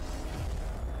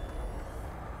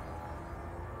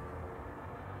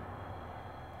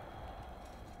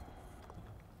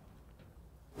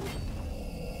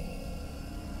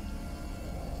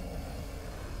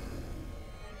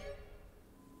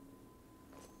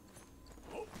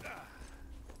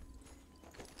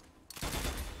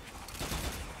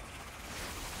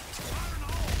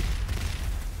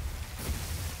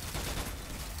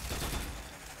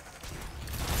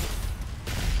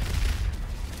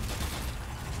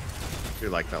 You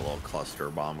like that little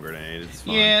cluster bomb grenade? It's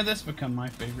fun. Yeah, that's become my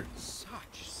favorite.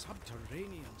 Such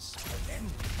subterranean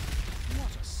splendor.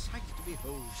 What a sight to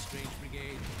behold, strange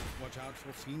Brigade. Watch out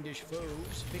for fiendish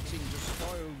foes fixing to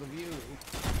spoil the view.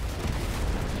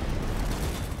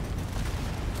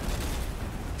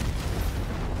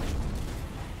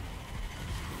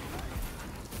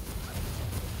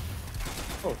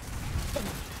 Oh.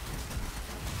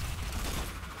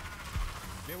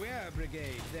 Beware,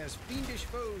 Brigade. There's fiendish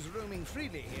foes roaming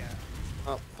freely here.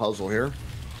 Oh, puzzle here.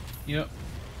 Yep.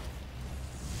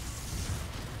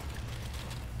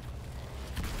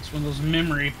 It's one of those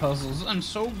memory puzzles. I'm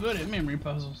so good at memory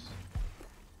puzzles.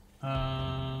 Okay.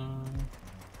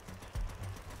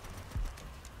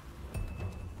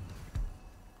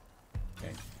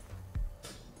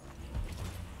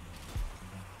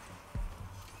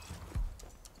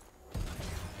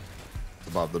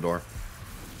 Above the door.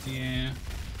 Yeah.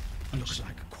 Looks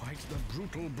like quite the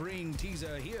brutal brain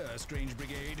teaser here, strange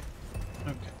Brigade.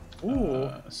 Okay. Ooh,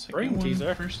 Second brain one,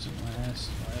 teaser. first and last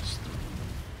three.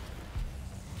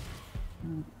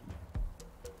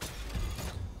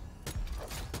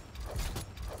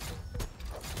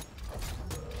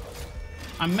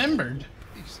 I remembered.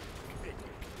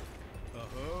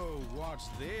 Oh, what's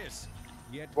this?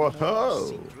 Yet Whoa. more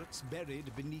secrets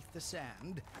buried beneath the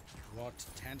sand. What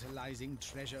tantalizing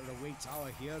treasure awaits our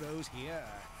heroes here?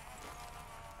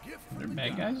 Are there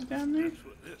bad guys down there?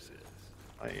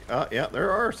 Yeah,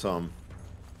 there are some.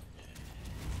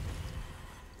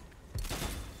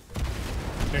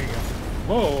 There you go.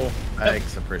 Whoa.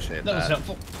 Thanks, appreciate That that. was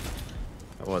helpful.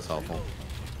 That was helpful.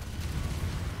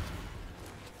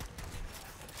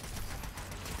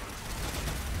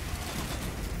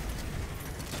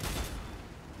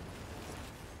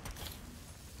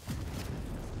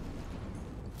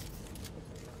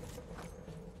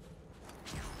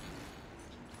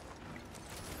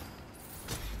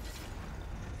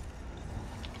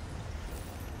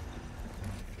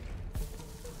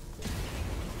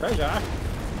 Treasure.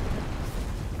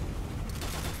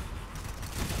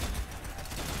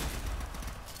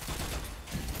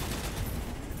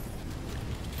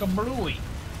 Kablooey.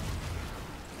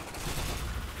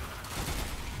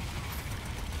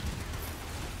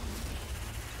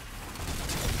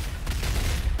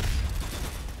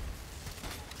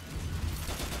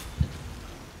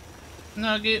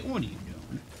 Nugget, what are you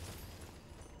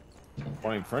doing?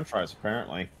 Wanting French fries,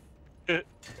 apparently. I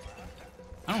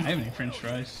don't have any French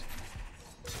fries.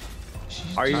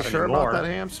 She's Are you Not sure anymore. about that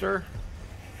hamster?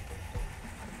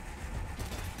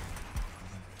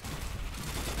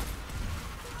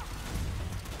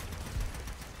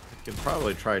 You could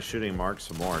probably try shooting Mark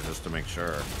some more just to make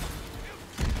sure.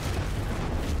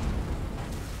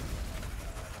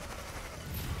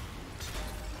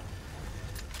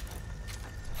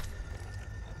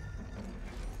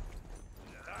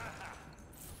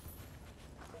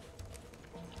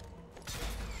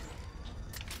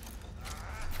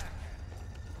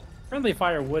 Friendly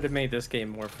fire would have made this game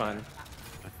more fun.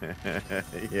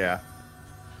 Yeah.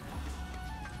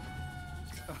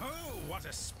 Oh, what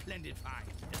a splendid find!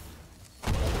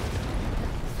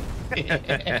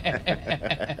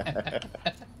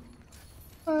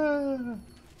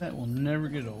 That will never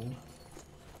get old.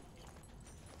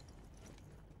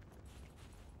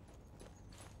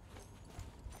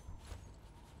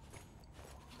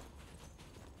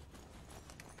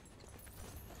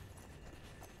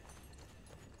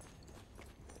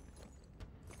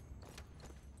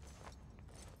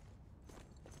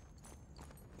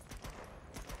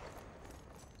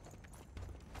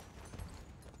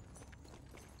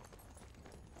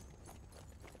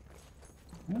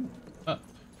 Ooh, up.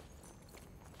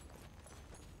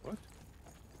 What?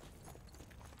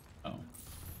 Oh,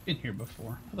 been here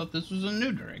before. I thought this was a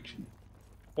new direction.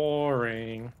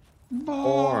 Boring.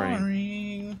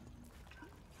 Boring.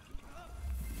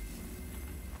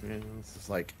 Man, this is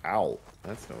like out.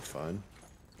 That's no fun.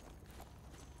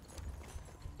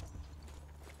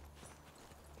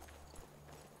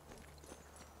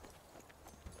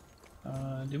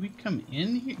 Did we come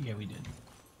in here? Yeah, we did.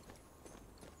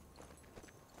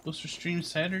 Supposed to stream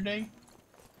Saturday.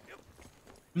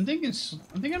 I'm thinking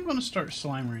I'm gonna start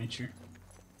Slime Rancher.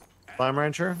 Slime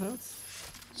Rancher? That's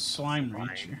Slime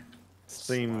Rancher.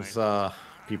 seems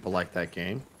people like that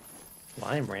game.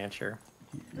 Lime Rancher.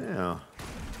 Yeah.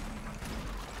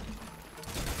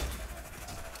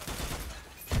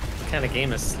 What kind of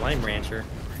game is Slime Rancher?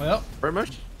 Well, Pretty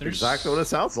much There's- exactly what it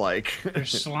sounds like.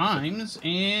 there's slimes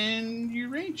and you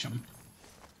ranch them.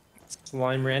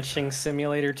 Slime Ranching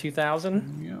Simulator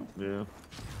 2000? Yep. Yeah.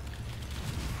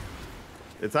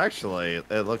 It's actually,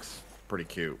 it looks pretty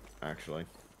cute, actually.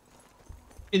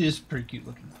 It is pretty cute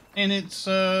looking, and it's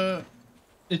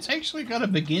actually got a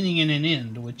beginning and an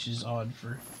end, which is odd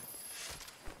for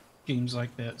games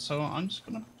like that. So I'm just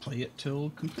gonna play it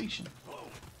till completion.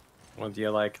 Well, do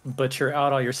you like butcher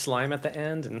out all your slime at the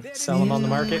end and sell them on the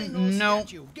market? No,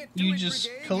 you just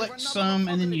collect some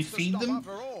and then you feed them,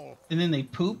 and then they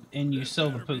poop and you sell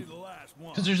the poop.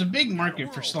 Because there's a big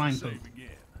market for slime poop.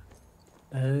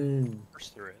 Oh. Of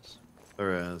course there is.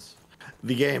 There is.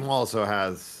 The game also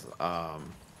has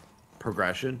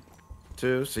progression,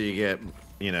 too, so you get,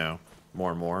 you know,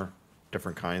 more and more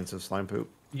different kinds of slime poop.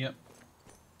 Yep.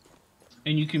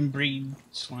 And you can breed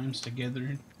slimes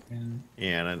together. And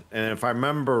Yeah, and if I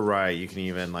remember right, you can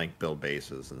even, like, build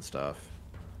bases and stuff.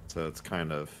 So it's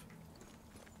kind of,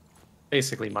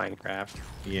 Basically Minecraft.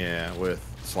 yeah, with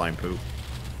slime poop.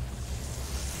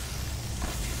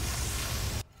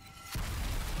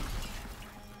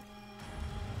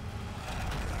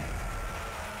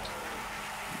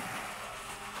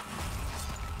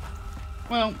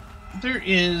 Well, there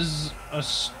is a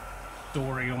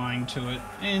storyline to it,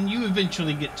 and you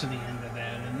eventually get to the end of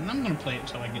that, and I'm going to play it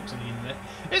till I get to the end of that.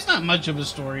 It's not much of a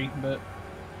story, but...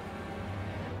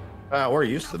 We're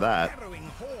used to that. Harrowing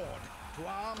horde. To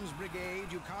arms, Brigade.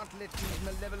 You can't let these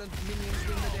malevolent minions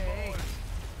win the day.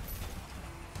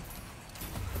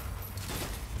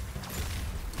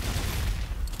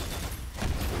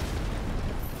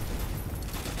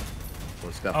 Well,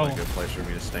 it's definitely a good place for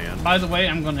me to stand. By the way,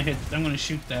 I'm gonna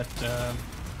shoot that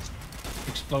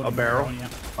exploding A barrel? on you.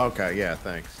 Okay, yeah,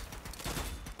 thanks.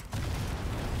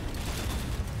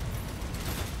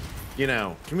 You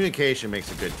know, communication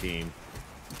makes a good team.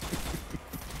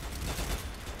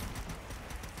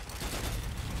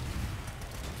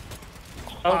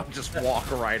 Oh, I'll just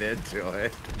walk right into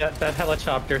it. that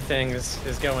helicopter thing is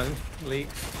going leak.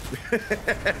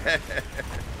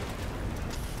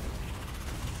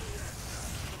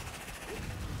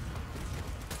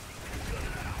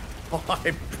 Oh,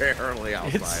 I'm barely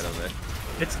outside of it.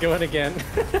 It's going again.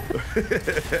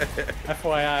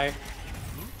 FYI.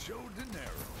 Mucho dinero.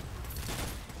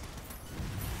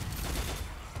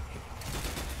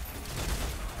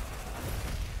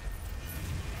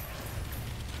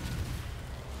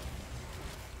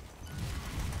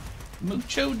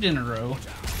 Mucho dinero.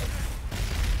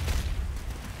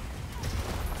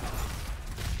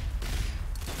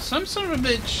 Some son of a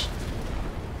bitch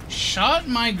shot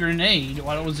my grenade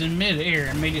while it was in midair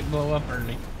and made it blow up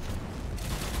early.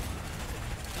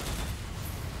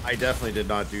 I definitely did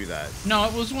not do that. No,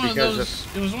 it was one Because of those.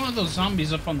 It was one of those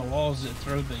zombies up on the walls that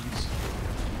throw things.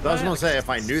 I was gonna say, if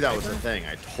I knew that was a thing,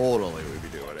 I totally would be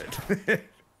doing it.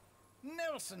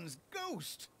 Nelson's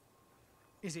ghost.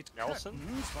 Is it Nelson?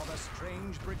 curtains for the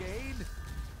strange brigade?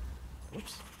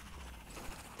 Whoops.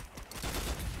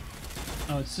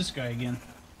 Oh, it's this guy again.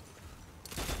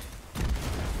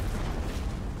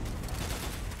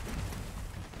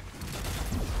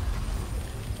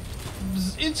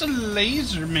 It's a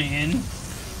laser man.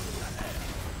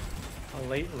 A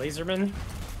laserman?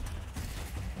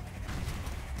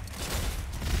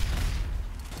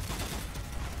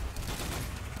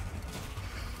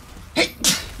 Hey!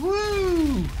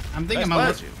 Woo! I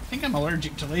Bless you. think I'm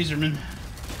allergic to lasermen.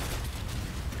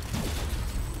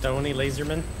 Stony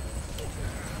laserman?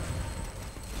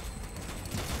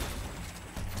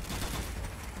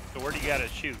 So where do you gotta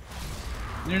shoot?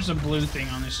 There's a blue thing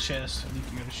on his chest. I think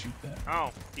you gotta shoot that.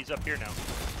 Oh, he's up here now.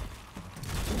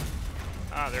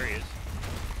 Ah, there he is.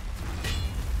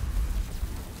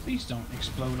 Please don't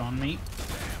explode on me.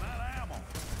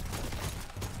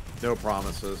 No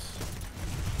promises.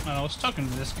 I was talking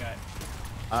to this guy.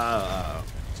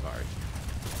 Sorry.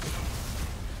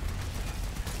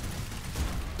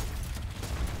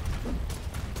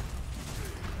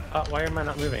 Why am I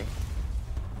not moving?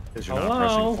 Because you're not Hello?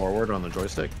 pressing forward on the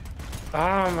joystick.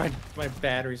 Oh, my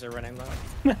batteries are running low.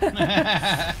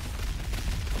 Ah,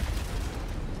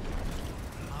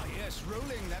 yes,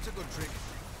 rolling. That's a good trick.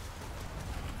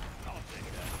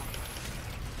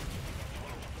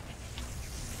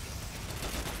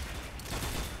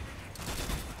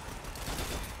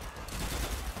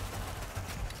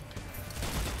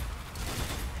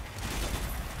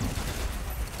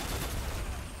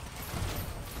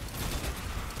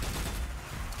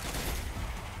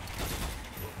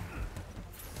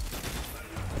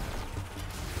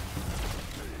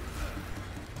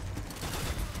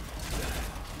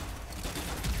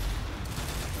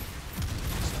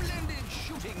 Splendid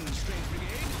shooting, strange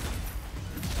brigade.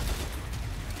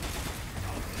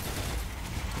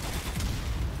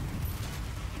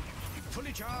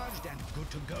 Fully charged and good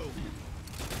to go.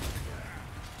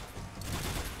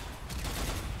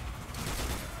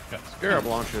 Scarab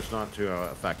launcher's not too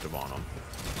effective on them.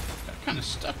 Got kind of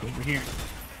stuck over here.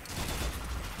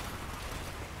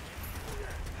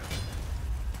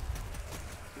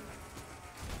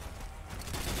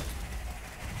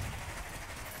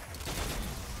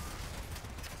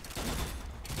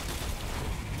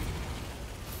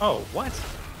 Oh, what?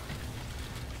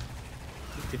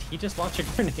 Did he just launch a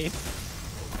grenade?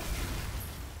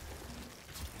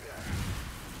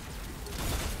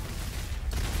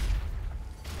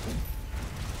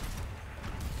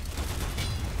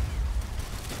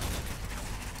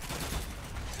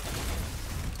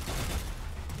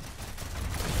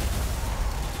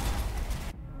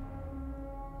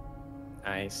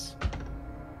 Nice.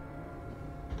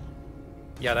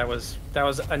 Yeah, that was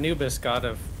Anubis, god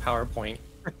of PowerPoint.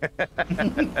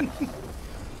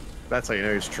 That's how you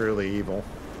know he's truly evil.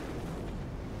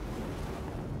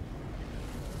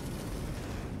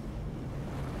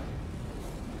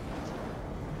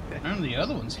 None of the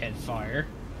other ones had fire.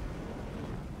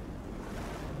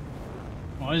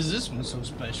 Why is this one so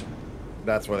special?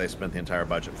 That's where they spent the entire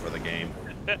budget for the game.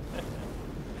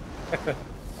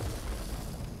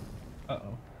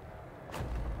 Uh-oh.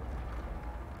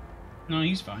 No,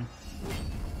 he's fine.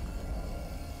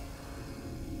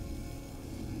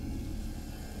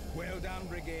 Well done,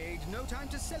 Brigade. No time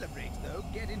to celebrate, though.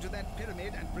 Get into that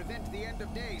pyramid and prevent the end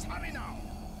of days. Hurry now!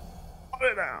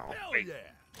 Hurry now! Wait,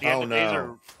 the end Oh, of days no.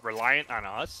 are reliant on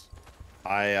us?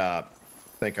 I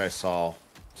think I saw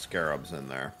scarabs in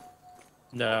there.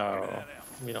 No,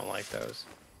 we don't like those.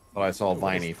 But I saw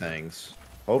viney things.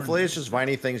 Hopefully it's just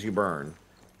viney things you burn.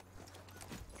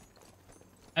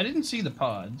 I didn't see the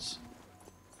pods.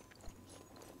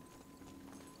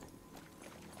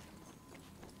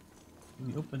 Can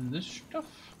we open this stuff?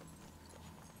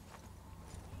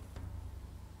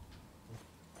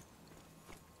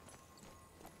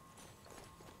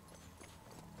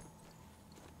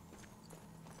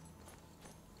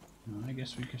 No, I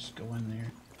guess we could just go in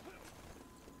there.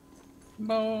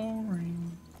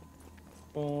 Boring.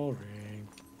 Boring.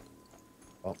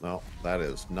 Oh, no. That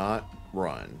is not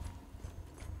run.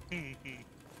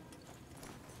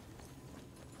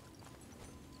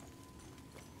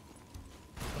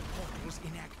 The portal's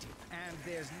inactive, and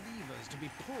there's levers to be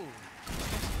pulled.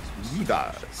 Levers.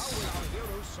 How will our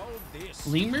heroes solve this?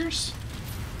 Lemurs?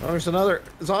 Oh, there's another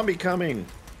zombie coming.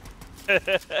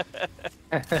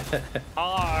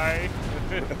 Hi!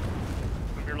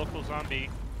 I'm your local zombie.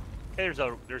 Hey,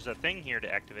 there's a thing here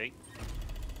to activate.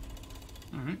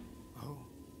 Alright. Oh.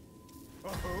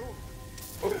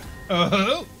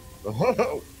 Oh!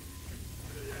 Oh,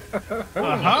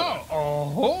 Aha!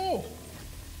 Oh!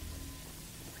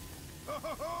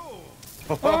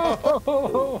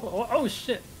 Oh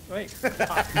shit! Wait. Trousers.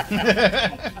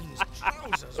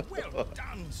 Well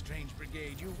done, Strange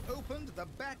Brigade. You've opened the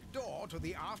back door to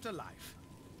the afterlife.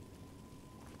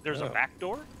 There's a back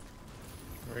door?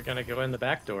 We're gonna go in the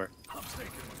back door. I'm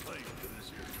sticking the blade to this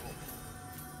here door.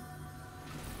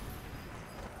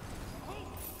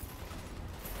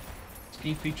 This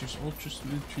game features ultra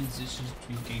smooth transitions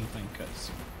between gameplay and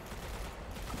cuts.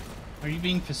 Are you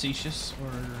being facetious, or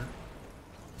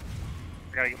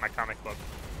I gotta get my comic book.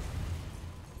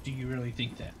 do you really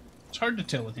think that? It's hard to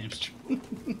tell with Hamster.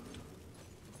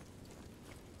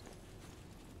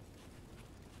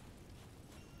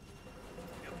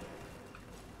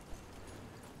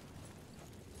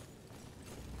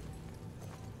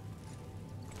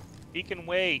 He can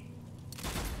wait.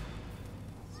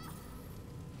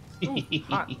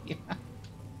 hot.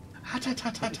 Hot, hot,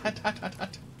 hot, hot, hot, hot, hot,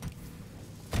 hot.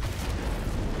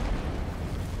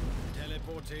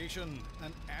 Teleportation,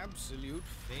 an absolute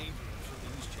favorite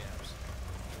for these chaps.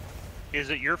 Is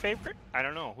it your favorite? I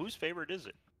don't know. Whose favorite is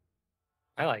it?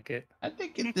 I like it. I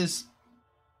think get this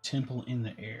temple in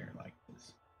the air like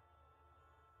this.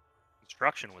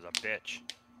 Construction was a bitch.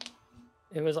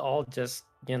 It was all just,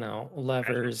 you know,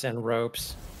 levers and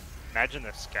ropes. Imagine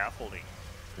the scaffolding.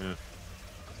 yeah.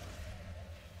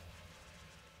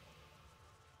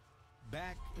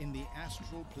 Back in the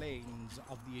astral planes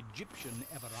of the Egyptian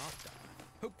ever after.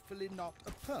 Hopefully not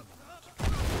a permanent.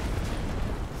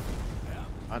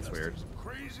 That's weird.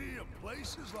 Crazy a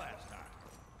place as last time.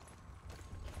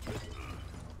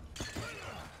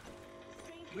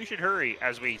 We should hurry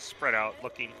as we spread out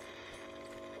looking.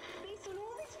 Based on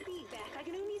all this feedback, I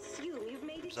can only assume you've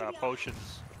made it There's to the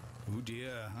potions. Oh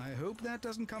dear, I hope that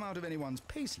doesn't come out of anyone's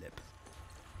payslip.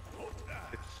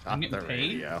 I'm Not getting the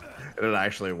paid? radio. It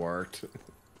actually worked.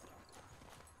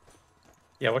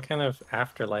 Yeah, what kind of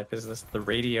afterlife is this? The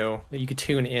radio that you could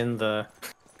tune in the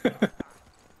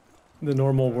the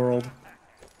normal world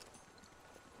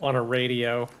on a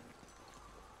radio.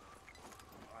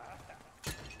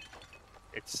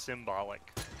 It's symbolic.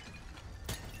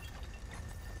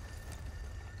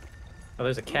 Oh,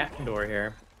 there's a cat door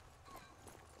here.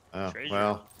 Oh, Treasure.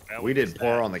 well, Well, we we did missed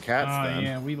pour that. on the cats then.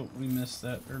 Yeah, we missed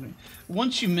that early.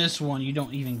 Once you miss one, you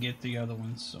don't even get the other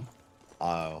ones. So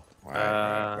Oh,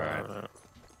 right.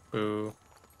 Boo.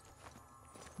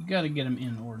 you got to get them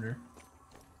in order.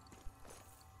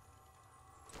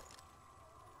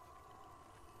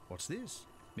 What's this?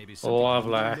 Maybe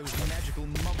Lovely. from those magical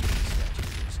monkey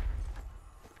statues.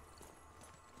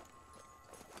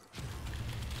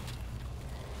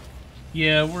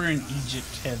 Yeah, we're in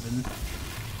Egypt heaven.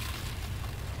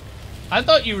 I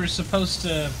thought you were supposed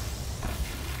to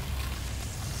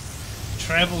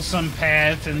travel some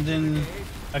path and then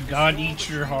a god eats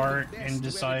your heart and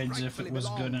decides if it was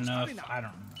good enough. I don't know.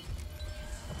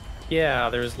 Yeah,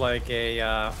 there's like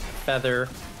a feather.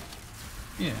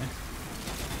 Yeah.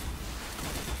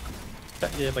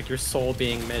 Yeah, like your soul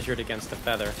being measured against a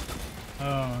feather.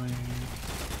 Oh, yeah.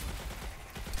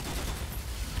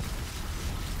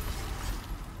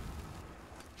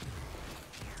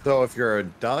 So if you're a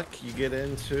duck, you get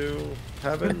into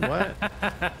heaven? What?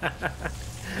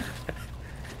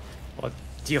 What?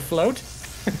 Do you float?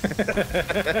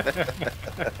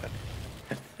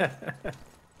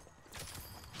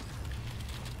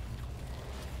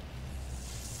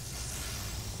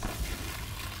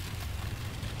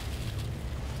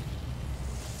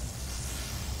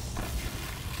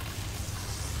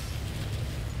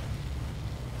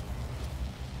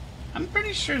 I'm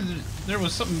pretty sure that there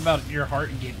was something about your heart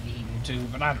getting eaten too,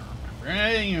 but I don't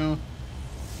remember. You know,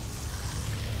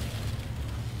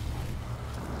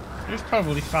 there's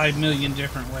probably 5 million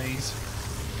different ways.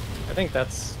 I think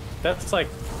that's like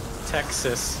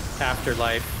Texas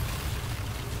afterlife.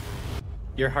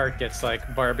 Your heart gets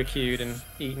like barbecued and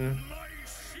eaten. My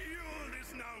shield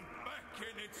is now back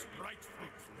in its rightful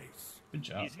place. Good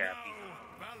job. He's happy.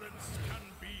 Now balance can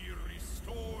be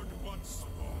restored once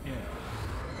more. Yeah.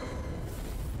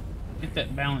 Get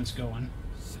that balance going.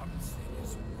 Something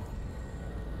is wrong.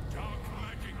 Dark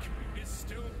magic is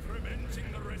still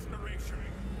preventing the restoration.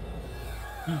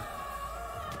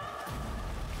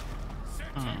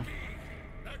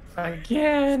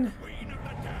 Again. Queen of the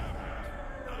Damned.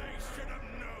 I should have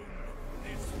known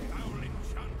this foul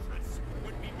enchantress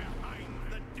would be behind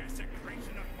the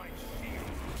desecration of my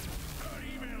shield. Her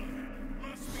evil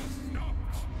must be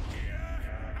stopped here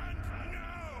and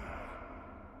now.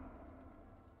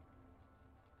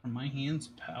 Are my hands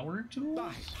power tools?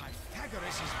 By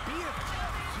Pythagoras' beard,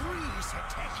 3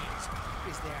 Satekis.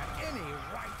 Is there any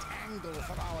right angle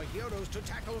for our heroes to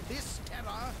tackle this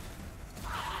terror?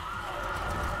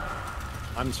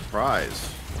 I'm surprised.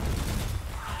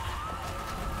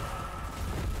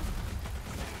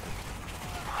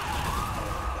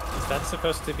 Is that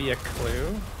supposed to be a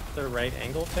clue? The right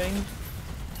angle thing?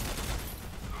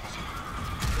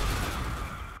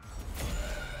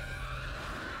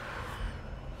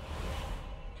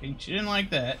 Okay, she didn't like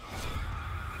that.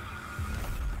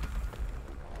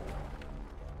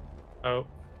 Oh,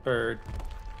 bird.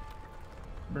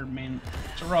 Birdman.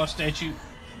 It's a raw statue.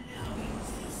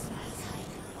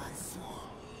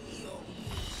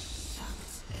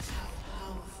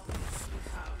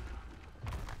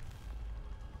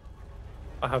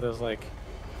 Wow, those like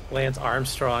Lance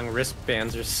Armstrong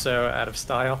wristbands are so out of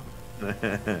style.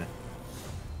 Faraday's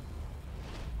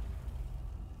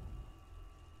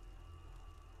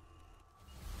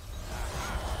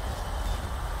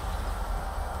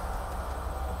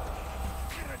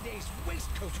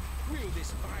waistcoat. Will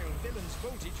this vile villain's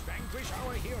voltage vanquish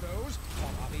our heroes, or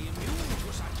are they immune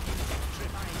to such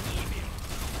electrifying evil?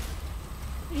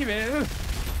 Evil.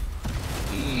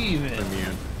 Even.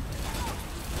 Immune.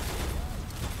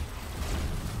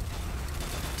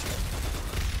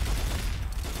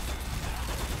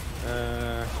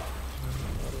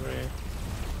 What do we...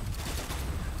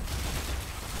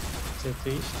 Is it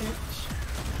these stitch?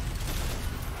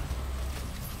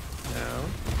 No.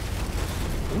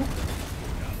 Ooh.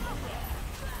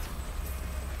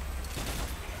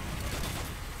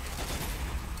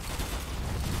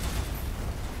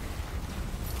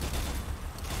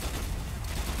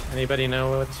 Anybody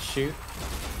know what to shoot?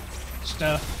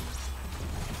 Stuff.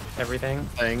 Everything?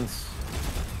 Things.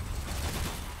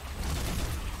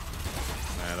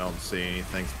 I don't see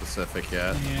anything specific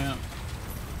yet. Yeah.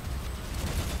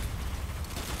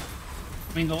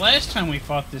 I mean, the last time we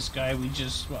fought this guy, we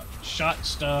just, what, shot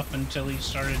stuff until he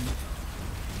started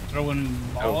throwing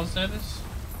balls at us?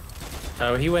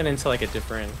 Oh, he went into like a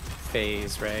different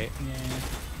phase, right? Yeah.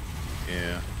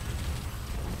 Yeah.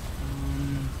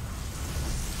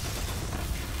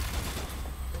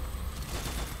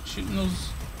 Shooting those...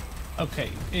 Okay,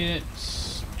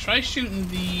 it's... Try shooting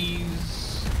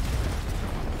these...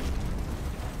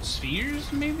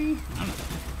 spheres, maybe? I don't know.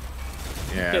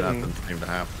 Yeah, Getting nothing seemed to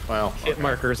happen. Well, Hit okay.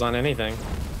 markers on anything.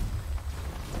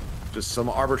 Just some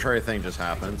arbitrary thing just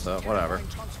happened, so whatever.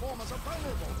 Transformers are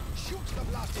vulnerable. Shoot the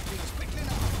blasted things quickly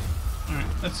now.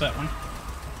 Alright, that's that one.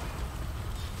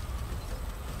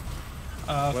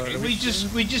 Okay,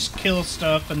 we just kill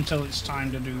stuff until it's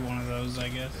time to do one of those, I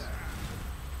guess.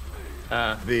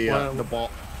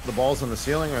 The balls in the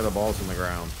ceiling or the balls in the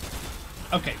ground?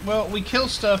 Okay, well, we kill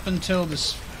stuff until the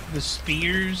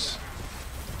spears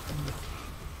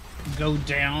go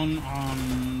down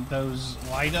on those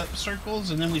light up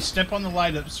circles, and then we step on the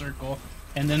light up circle,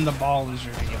 and then the ball is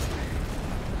revealed.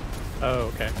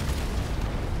 Oh, okay.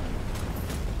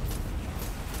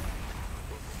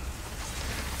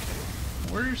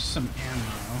 Where's some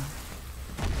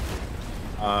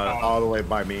ammo? All the way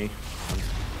by me.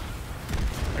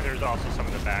 And there's also some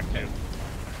in the back too.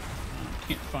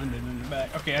 Can't find it in the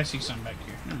back. Okay, I see some back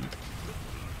here.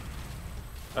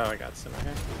 Oh, I got some.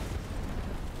 Okay.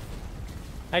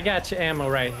 I got your ammo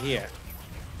right here.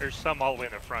 There's some all the way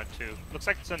in the front too. Looks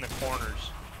like it's in the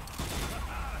corners.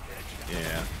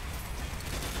 Yeah.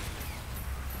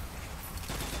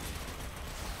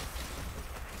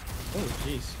 Oh,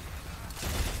 jeez.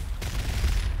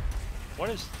 What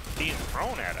is being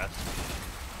thrown at us?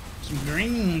 Some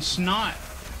green snot.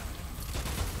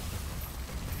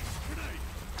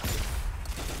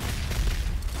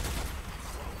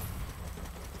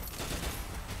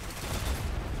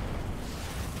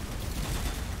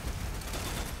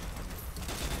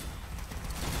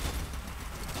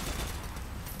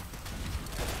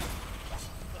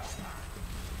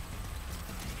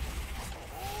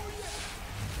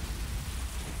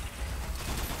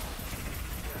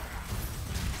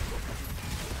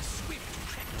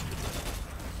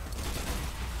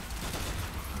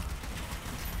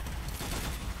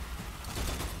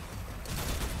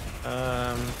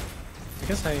 I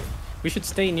guess we should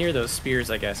stay near those spears,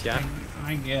 I guess, yeah?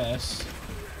 I guess.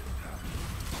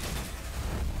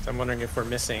 So I'm wondering if we're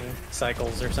missing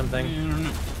cycles or something. I don't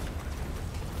know.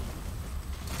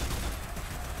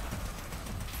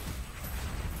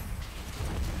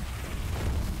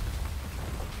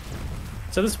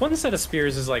 So this one set of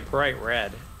spears is like bright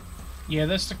red. Yeah,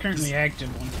 that's the currently active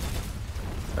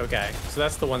one. Okay, so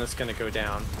that's the one that's gonna go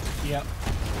down. Yep.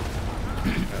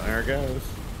 Well, there it goes.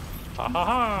 Ha ha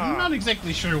ha! I'm not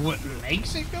exactly sure what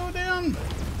makes it go down, but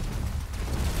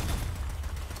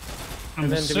I'm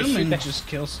And then do we shoot assuming that- just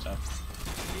kill stuff.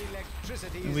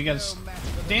 Electricity And is we gotta no match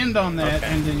for the stand on that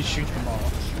Okay. and then shoot the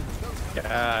ball.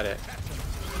 Got it.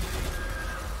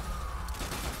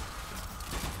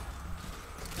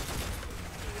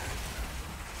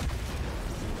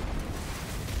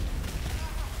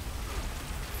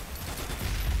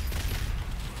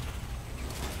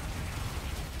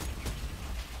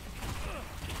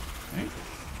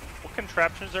 What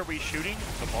contraptions are we shooting?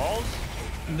 The balls?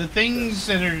 The things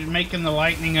that are making the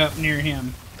lightning up near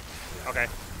him. Okay.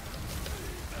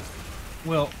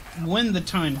 Well, when the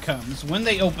time comes, when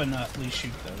they open up, we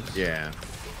shoot those. Yeah.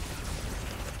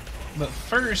 But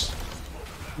first,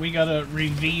 we gotta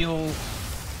reveal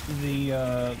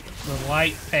the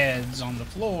light pads on the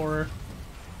floor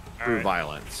Through Alright.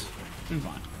 violence. through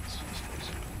violence.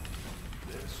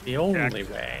 The only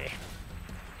way.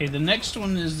 Okay, the next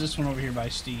one is this one over here by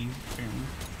Steve.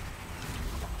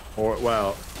 Or,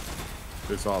 well,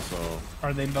 there's also...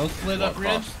 Are they both lit up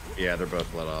red? Yeah, they're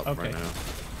both lit up Okay. right now.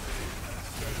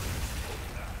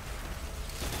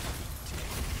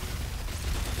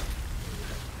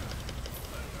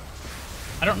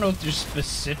 I don't know if there's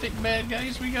specific bad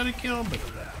guys we gotta kill, but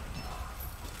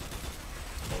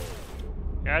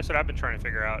Yeah, that's what I've been trying to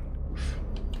figure out.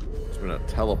 It's been a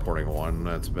teleporting one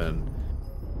that's been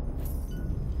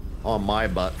on my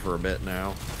butt for a bit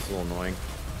now. It's a little annoying.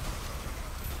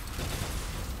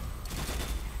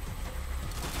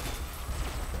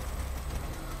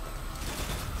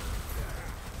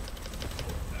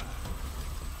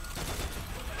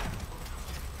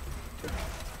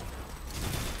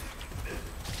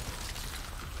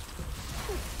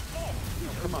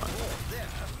 Come on.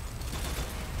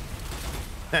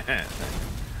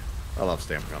 I love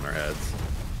stamping on their heads.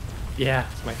 Yeah,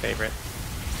 it's my favorite.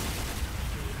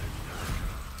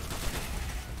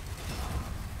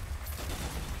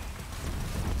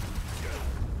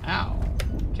 ow.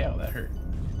 Cow, that hurt.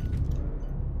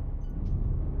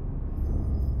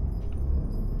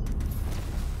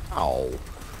 Ow.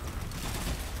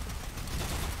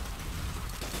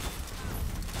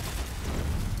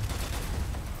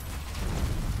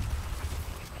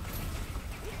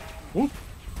 Whoop.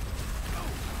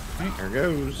 There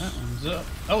goes. That one's up.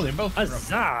 Oh, they're both broken.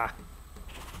 Huzzah!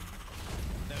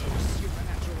 Those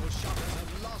supernatural shockers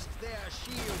have lost their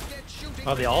shield. Get shooting.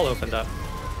 Oh, they all Brigade. opened up.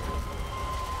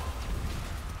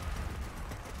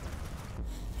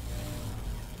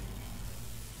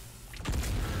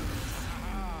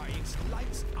 Ah, it's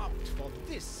lights out for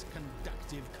this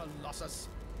conductive colossus.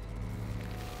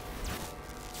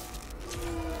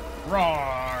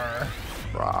 Roar!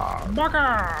 Rawr.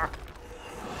 Bugger!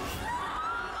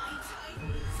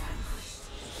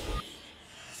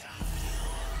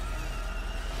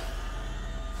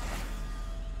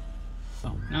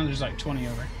 Oh, now there's like 20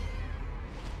 over.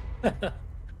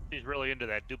 He's really into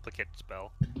that duplicate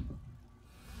spell.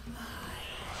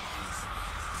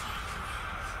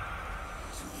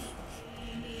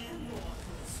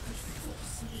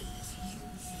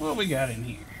 What we got in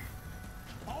here?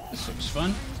 This looks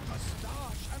fun. A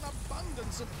stash, an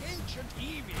abundance of ancient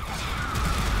evil.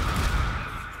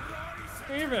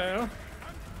 Evo.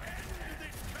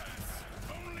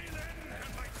 Only then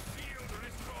can my shield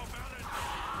restore balance.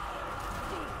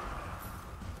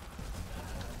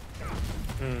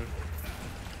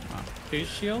 Whose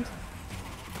shield?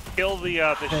 Kill the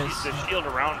shield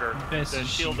around her. Best The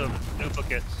shield of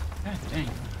duplicates. God dang.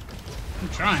 I'm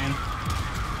trying.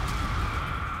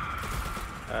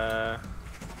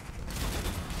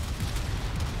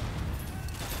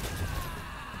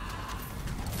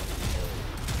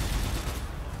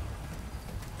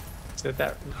 Is it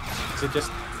that? Is it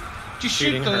just Just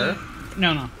shooting shoot the... her?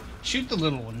 No. Shoot the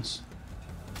little ones.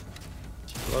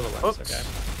 Little ones, Oops. okay.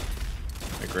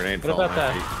 A grenade What fell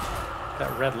about on my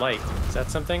that red light? Is that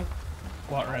something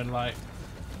What red light?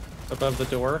 above the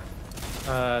door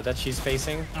that she's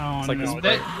facing? Oh, It's like no. this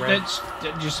bright red.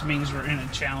 That just means we're in a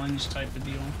challenge type of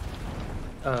deal.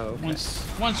 Oh, okay.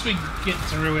 Once we get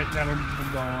through it, that'll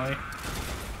go away.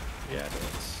 Yeah, it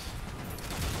is.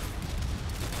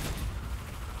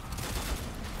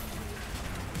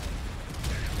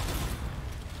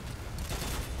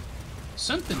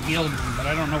 Something healed me, but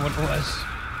I don't know what it was.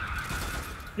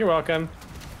 You're welcome.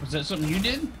 Was that something you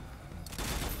did?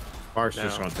 Mark's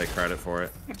just No. want to take credit for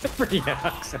it.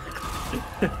 Yeah,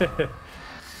 exactly.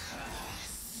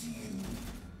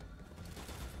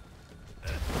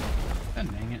 God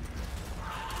dang it.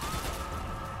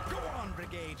 Go on,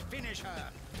 Brigade, finish her.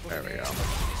 There we go.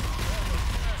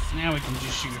 Now we can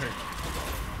just shoot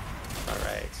her. All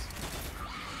right.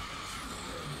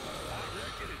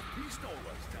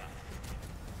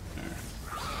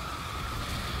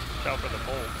 Out for the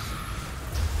bolts.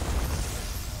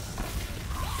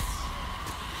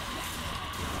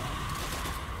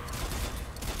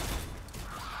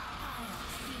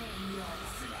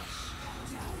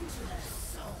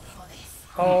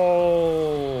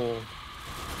 Oh,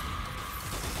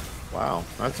 Wow,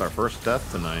 that's our first death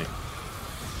tonight.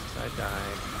 I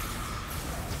died.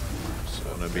 It's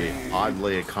going to be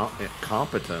oddly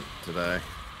competent today.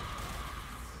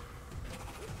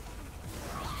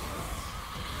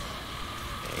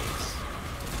 Thanks.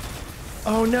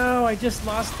 Oh no, I just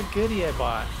lost the goodie I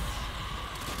bought.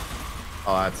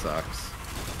 Oh, that sucks.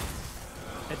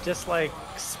 I just like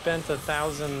spent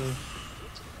 1,000.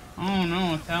 Oh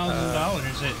no, $1,000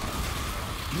 that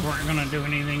you weren't gonna do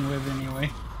anything with anyway.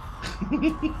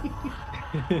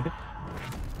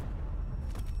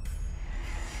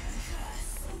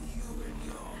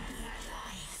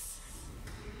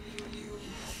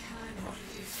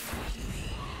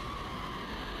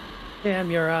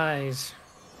 Damn your eyes.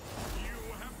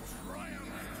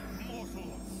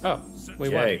 Oh, we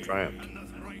Yay, won. triumphed. And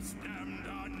the thrice damned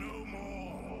are no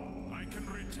more. I can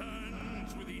return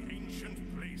to the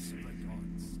ancient place of the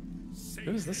gods.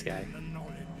 Who's this guy? The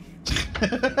knowledge.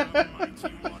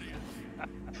 Mighty warriors.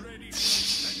 Ready to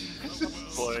defend the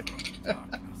world Boy. from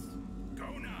darkness. Go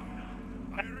now.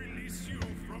 I release you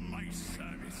from my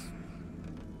service.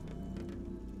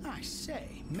 I say,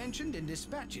 mentioned in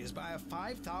dispatches by a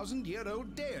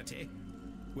 5,000-year-old deity.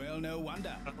 Well, no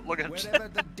wonder. Look at Wherever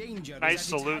the danger Nice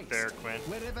is at its salute height, there, Quinn.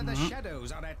 Wherever the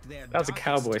shadows are at their That was a darkest,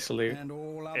 cowboy salute. and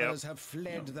all others have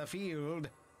fled the field,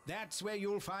 that's where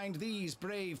you'll find these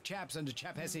brave chaps and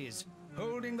chapesses,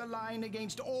 holding the line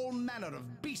against all manner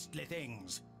of beastly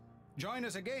things. Join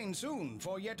us again soon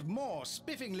for yet more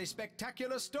spiffingly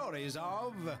spectacular stories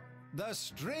of the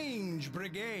Strange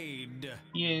Brigade.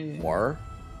 Yeah. Or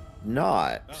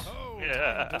not. Oh,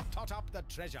 Yeah. time to tot up the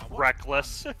treasure. What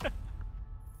Reckless.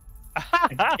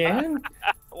 Again?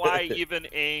 Why even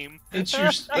aim? It's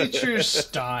your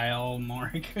style,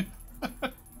 Mark.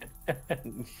 Why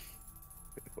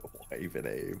even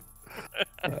aim?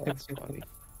 Oh, that's funny.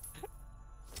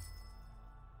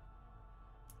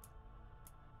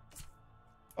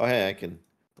 Oh, hey, I can.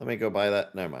 Let me go buy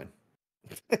that. Never mind.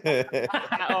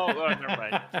 Oh, never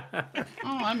mind.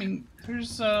 Oh, I mean,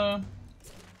 there's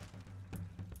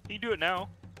You do it now.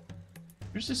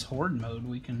 this horde mode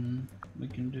we can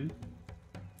do.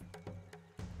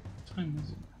 What time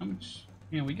is it? How much?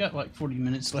 Yeah, we got like 40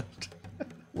 minutes left.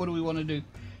 What do we want to do?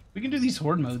 We can do these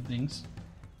horde mode things.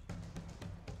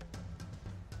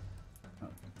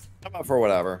 I'm up for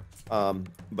whatever.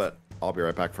 But I'll be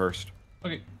right back first.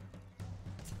 Okay.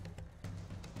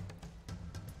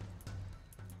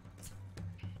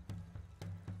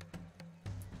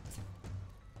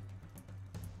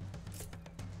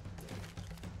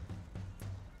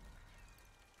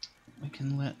 We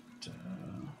can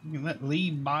let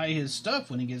Lee buy his stuff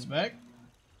when he gets back.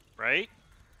 Right?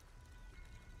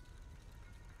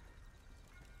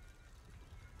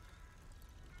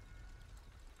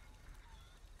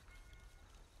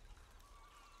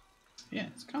 Yeah,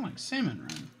 it's kind of like Salmon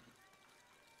Run.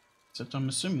 Except I'm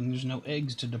assuming there's no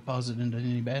eggs to deposit into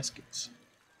any baskets.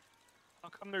 How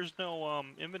come there's no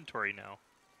inventory now?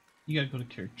 You gotta go to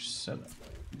character setup,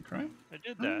 right? I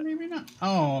did Oh, that. maybe not.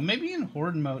 Oh, maybe in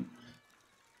horde mode.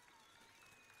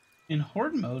 In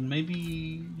horde mode, maybe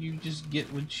you just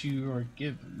get what you are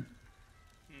given.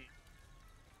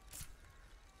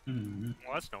 Hmm.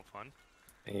 Well, that's no fun.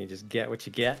 And you just get what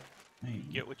you get, Maybe.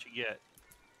 Get what you get.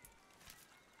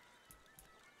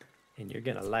 and you're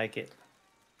gonna like it.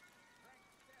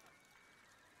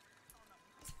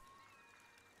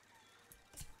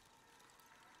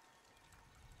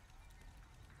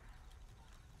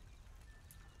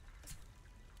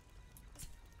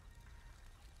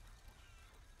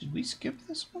 Did we skip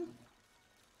this one?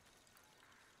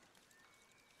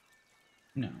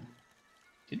 No.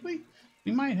 Did we?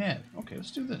 We might have. Okay,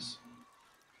 let's do this.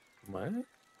 What?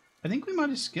 I think we might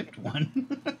have skipped one.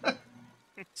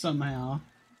 Somehow.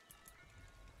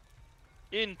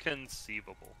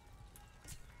 Inconceivable.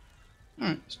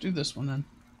 Alright, let's do this one then.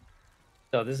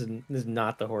 So this is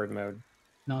not the horde mode.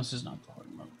 No, this is not the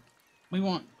horde mode. We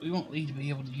want Lee to be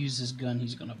able to use this gun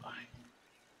he's gonna buy.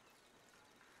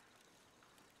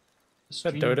 Is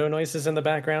that dodo noises in the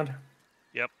background?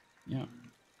 Yep. Yeah.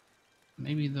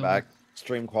 Maybe the Back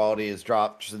stream quality has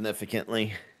dropped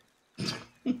significantly.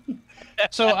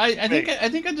 So I think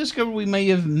I discovered we may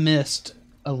have missed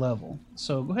a level.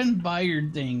 So go ahead and buy your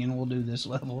thing and we'll do this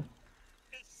level.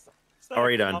 Is that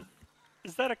Already a done.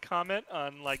 Is that a comment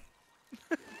on like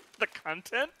the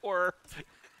content or?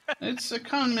 It's a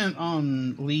comment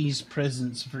on Lee's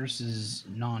presence versus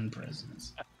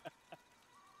non-presence.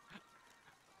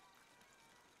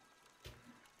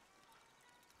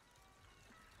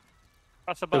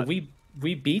 That's So about.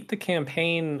 we beat the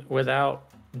campaign without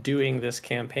doing this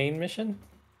campaign mission.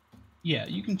 Yeah,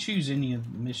 you can choose any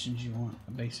of the missions you want,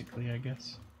 basically, I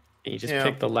guess. You just Yeah.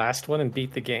 pick the last one and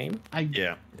beat the game.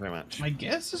 Yeah, pretty much. My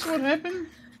guess is what happened.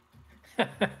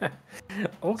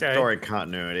 Okay. Story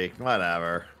continuity,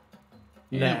 whatever.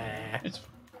 Nah.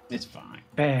 It's fine.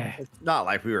 Eh. It's not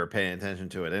like we were paying attention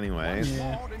to it anyways.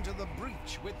 Yeah. More into the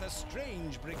breach with the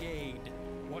strange brigade.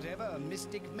 Whatever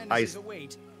mystic menaces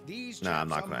await, these Nah, I'm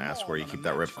chaps not gonna are ask more where you than a keep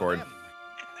that match for ripcord.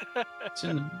 them.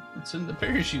 It's in the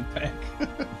parachute pack.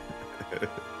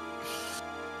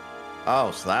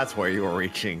 Oh, so that's where you were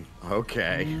reaching.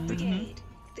 Okay. Brigade.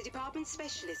 The department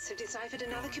specialists have deciphered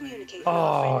another communicator.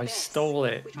 Oh, I stole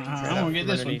it. Which means I'm it's gonna get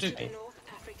this one underneath too. the North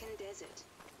African desert.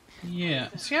 Yeah.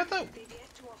 See, I thought. They've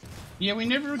yet to offer. Yeah, we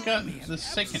never got the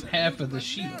second half of the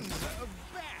shield.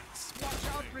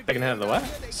 Second half of the what?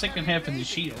 Second half of the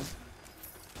shield.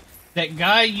 That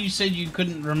guy you said you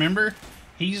couldn't remember,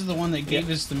 he's the one that gave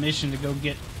us the mission to go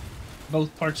get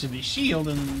both parts of his shield,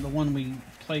 and the one we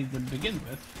played to begin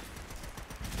with.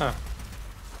 Huh.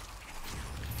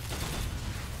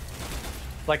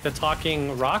 Like the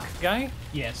talking rock guy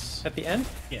Yes. at the end?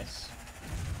 Yes.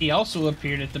 He also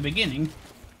appeared at the beginning.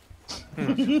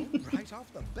 Right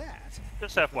off the bat,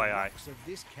 Just the FYI. rocks of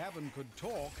this cavern could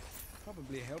talk.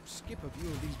 Probably helped skip a few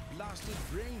of these blasted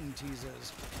brain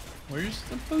teasers. Where's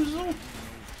the puzzle?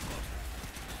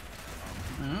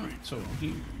 Oh, it's over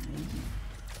here.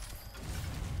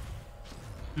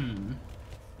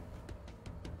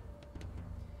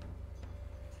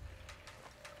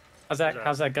 How's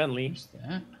that gun, Lee? Where's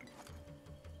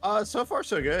that? So far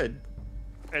so good.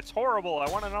 It's horrible. I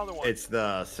want another one. It's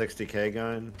the 60K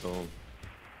gun, so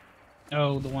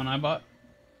Oh, the one I bought?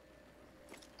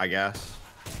 I guess.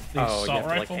 The Oh, you assault have to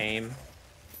like rifle? aim.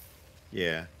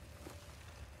 Yeah.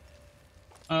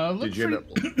 Look Did you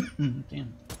for...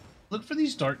 Damn. Look for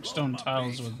these dark stone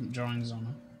tiles with drawings on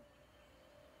them.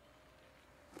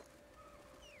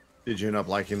 Did you end up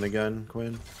liking the gun,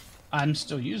 Quinn? I'm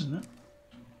still using it.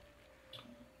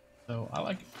 So I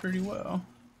like it pretty well.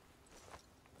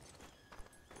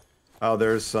 Oh,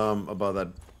 there's some above that.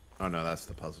 Oh no, that's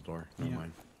the puzzle door. Never Yeah.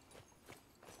 mind.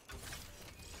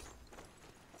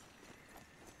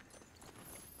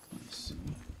 Let's see.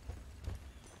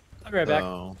 I'll be right back.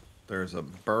 So there's a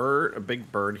bird, a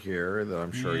big bird here that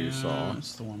I'm sure you saw.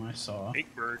 That's the one I saw.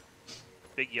 Big bird.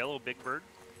 Big yellow big bird.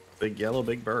 Big yellow,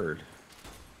 big bird.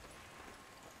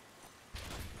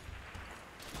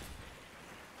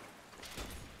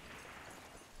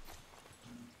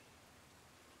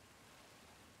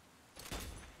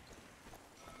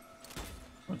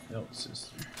 What else is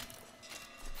there?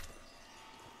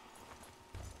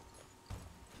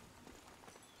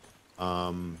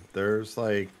 There's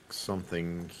like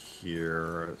something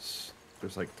here.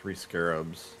 There's like 3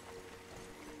 scarabs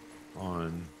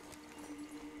on.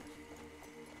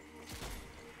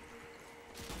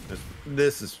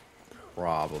 This is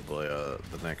probably the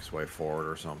next way forward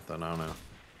or something. I don't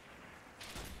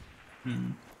know.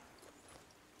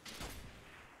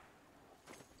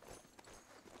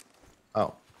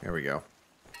 Oh, Here we go.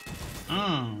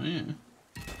 Oh, yeah.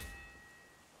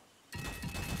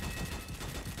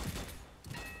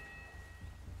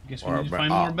 Guess we need to find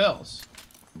more bells.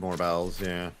 More bells,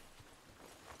 yeah.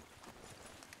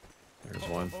 There's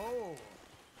one. Oh,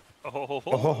 Oh ho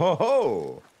ho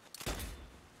ho!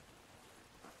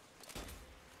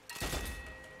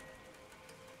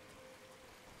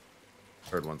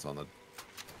 Third one's on the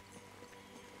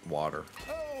water.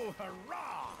 Oh,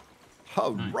 hurrah!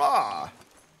 Hurrah!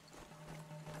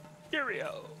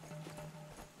 Cheerio.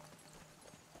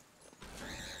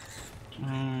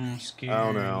 Oh, scary.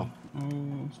 Oh no.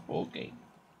 Oh, spooky.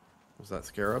 Was that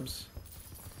scarabs?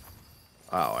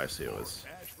 Oh, I see. It was.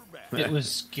 It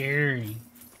was scary.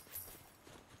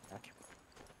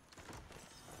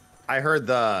 I heard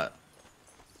the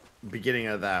beginning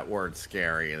of that word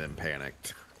 "scary" and then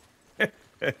panicked.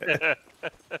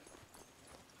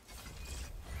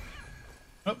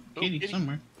 Oh, kitty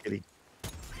somewhere. Kitty.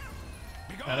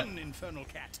 Begone, infernal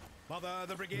cat. Bother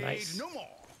the brigade Nice. no more.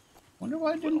 Wonder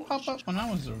why it didn't pop up when I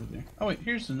was over there. Oh wait,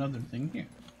 here's another thing here.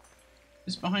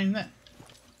 It's behind that.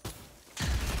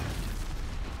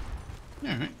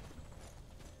 Alright.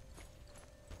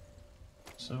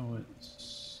 So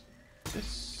it's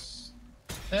this,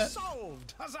 that.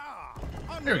 Solved! Huzzah!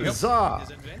 There we go. Huzzah!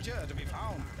 There's adventure to be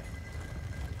found.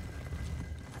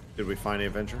 Did we find the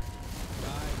adventure?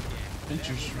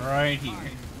 Adventure's right here.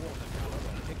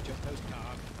 Watercolor picture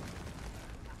postcard.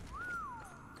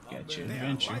 Got your There,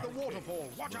 adventure. by the waterfall.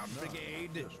 Watch out,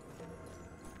 brigade.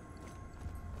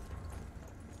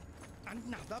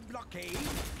 Another blockade.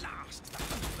 Blast the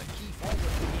hunt for the key forward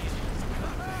begins.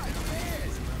 Ah,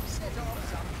 yes! Set off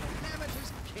some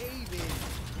calamitous cave-in.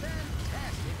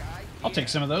 Fantastic idea. I'll take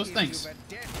some of those, If thanks. you've a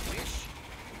death wish,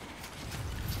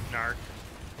 Narc.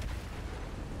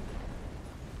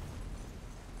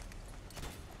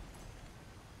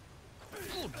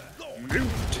 Loot! Bridge,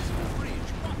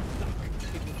 what luck?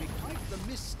 It would be quite the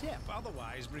misstep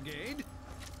otherwise, brigade.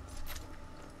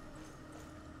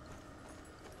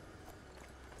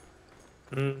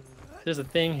 There's a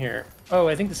thing here. Oh,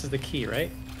 I think this is the key, right?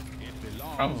 It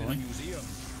belongs Probably. in a museum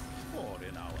or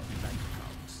in our bank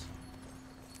accounts.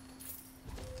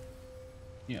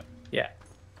 Yep. Yeah.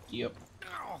 Yep.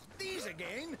 Oh, these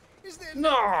again? Is there No.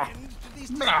 no end to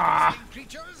these Blah. terrifying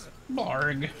creatures?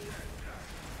 Blarg.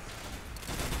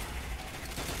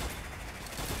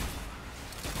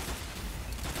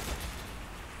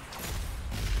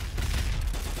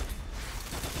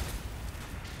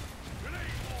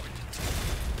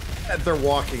 They're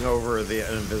walking over the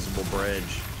invisible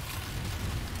bridge.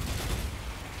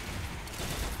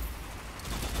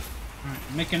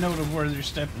 Alright, make a note of where they're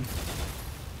stepping.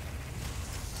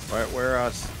 Right where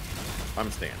us?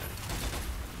 I'm standing.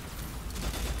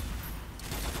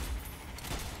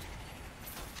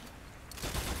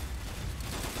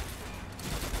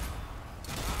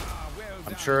 Ah, well I'm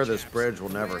done, sure this chaps. bridge will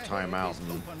The never way time ahead out is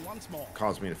and open once more.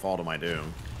 cause me to fall to my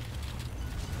doom.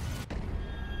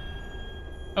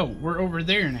 Oh, we're over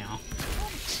there now.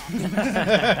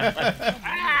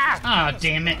 Ah,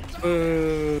 damn it.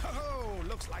 Oh,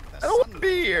 looks like the Oh, sun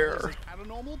dear. causes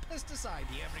paranormal pesticide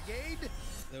here, brigade.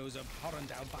 Those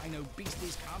abhorrent albino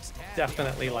beasties can't stand the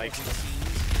Definitely, outdoors, like, it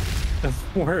seems.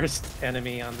 The worst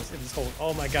enemy on this whole.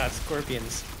 Oh my god,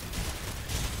 scorpions.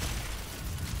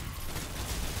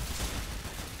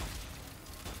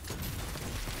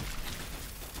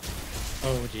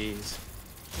 Oh jeez.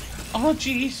 Oh,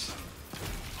 jeez.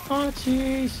 Oh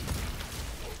jeez.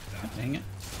 Oh, dang it.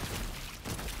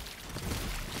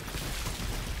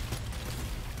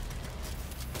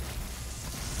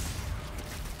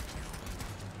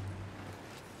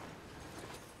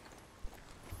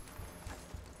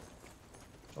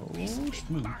 Oh,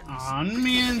 smooth on,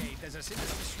 man. Hey, there's a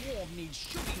sinister swarm needs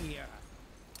shooting here.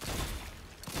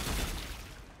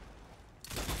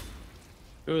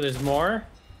 Ooh, there's more?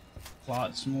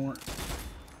 Lots more.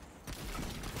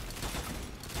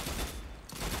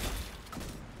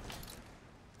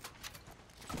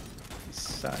 You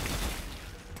suck.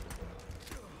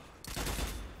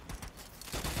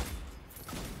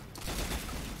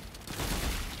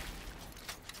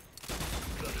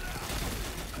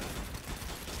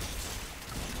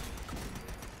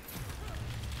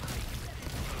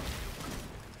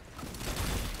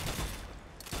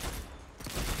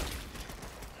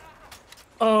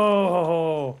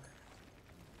 Oh,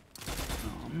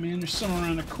 Oh, man, there's someone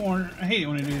around the corner. I hate it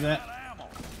when I do that.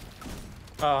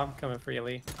 oh, I'm coming for you,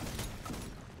 Lee.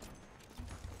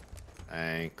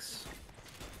 Thanks.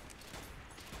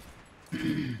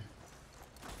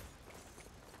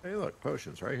 Hey, look,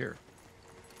 potions right here.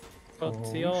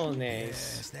 Potiones.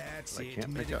 Yes, that's I it.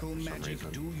 can't pick up Medical for some magic,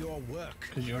 reason. do your work.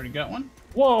 Because you already got one?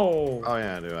 Whoa! Oh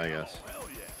yeah, I do, I guess.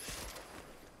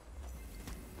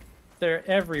 They're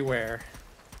everywhere.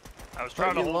 I was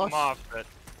trying to you hold them lost- off, but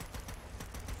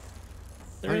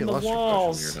They're Oh, in you the lost your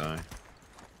walls. potion, your die.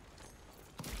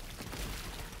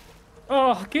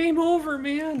 Oh, game over,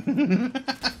 man. Good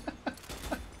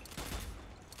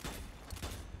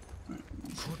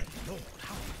Lord,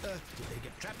 how on earth did they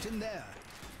get trapped in there?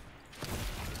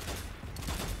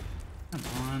 Come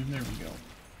on, there we go.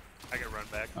 I can run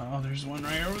back. Oh, there's one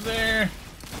right over there.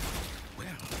 Well,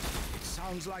 it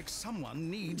sounds like someone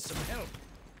needs some help.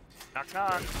 Knock,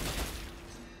 knock.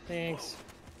 Thanks.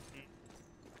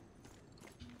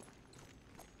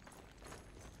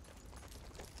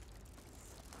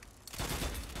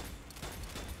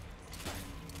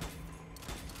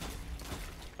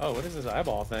 Oh, what is this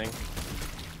eyeball thing?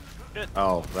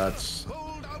 Oh, that's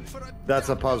Hold out for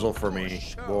a a puzzle for damn me.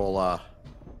 show. We'll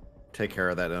take care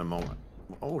of that in a moment.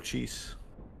 Oh, jeez.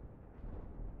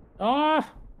 Ah!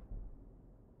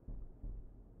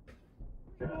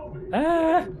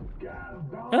 Ah!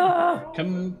 Ah!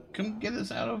 Come get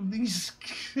us out of these.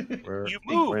 Where, You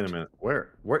moved. Wait a minute.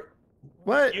 Where?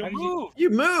 What? You did you- moved. You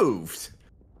moved.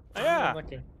 Yeah,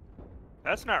 Okay.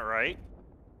 that's not right.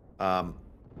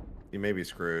 You may be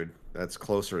screwed. That's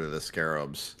closer to the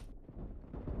scarabs.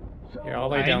 Here, I'll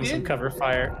lay I down some did? cover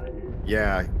fire.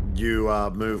 Yeah, you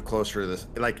move closer to this,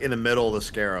 like in the middle of the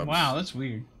scarabs. Wow, that's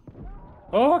weird.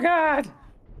 Oh, God!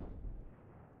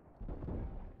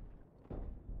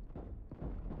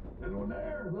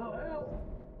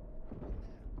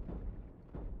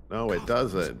 No, it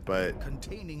doesn't. But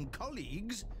Containing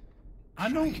colleagues. I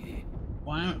don't.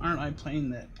 Why aren't I playing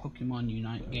that Pokemon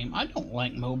Unite game? I don't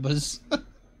like MOBAs.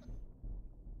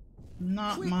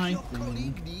 Not Quick, my your thing.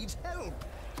 colleague needs help.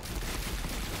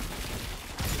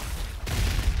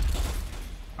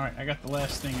 Alright, I got the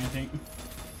last thing, I think.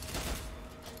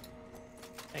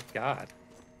 Thank God.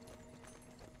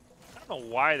 I don't know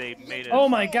why they made it. Oh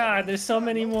my God, there's so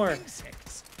many more.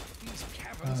 Insects. These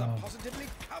caverns are Oh. positively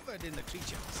covered in the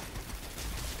creatures.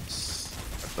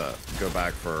 have to go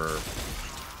back for.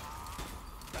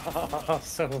 Oh,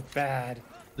 so bad.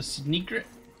 The secret?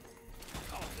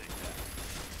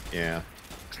 Yeah,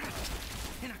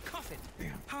 In a coffin.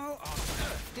 How on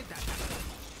earth did that happen?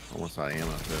 almost out of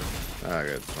ammo too. Ah,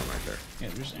 good. It's one right there. Yeah,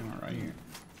 there's ammo right here.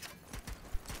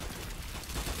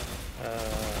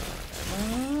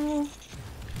 Ammo.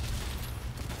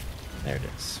 There it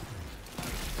is.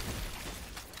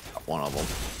 Got one of them.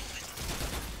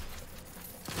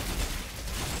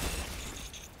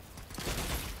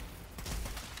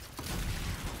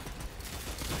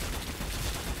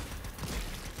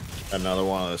 Another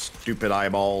one of those stupid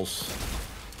eyeballs.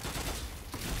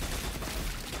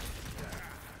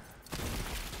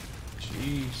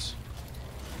 Jeez.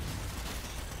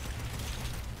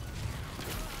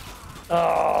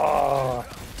 Oh,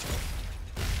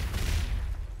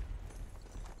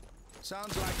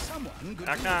 Sounds like someone could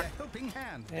Knock, use knock. a helping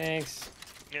hand. thanks.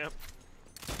 Yep.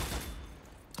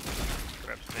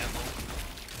 Grab some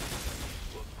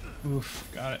ammo. Oof,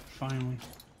 got it, finally.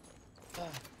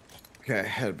 Okay,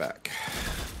 head back.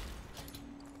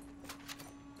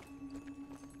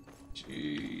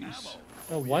 Jeez.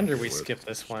 No wonder we skipped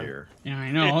this one. Here. Yeah,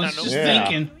 I know, I was just Yeah.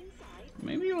 thinking.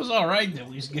 Maybe it was alright that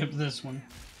we skipped this one.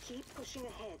 Keep pushing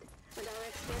ahead, and our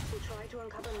experts will try to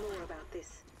uncover more about this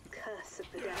curse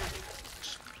of the damned.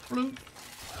 Bloop.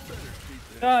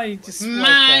 Oh, you just swiped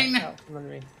Mine. that out from under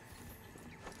me.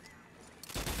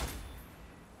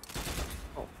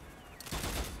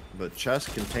 The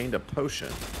chest contained a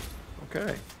potion.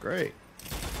 Okay, great.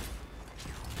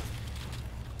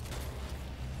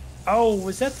 Oh,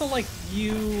 was that the like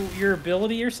your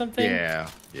ability or something? Yeah,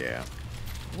 yeah,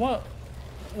 What?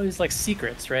 It was like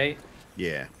secrets, right?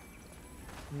 yeah.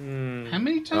 Hmm. How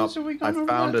many times have we I gone over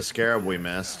found that? a scarab we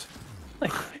missed.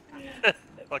 Like,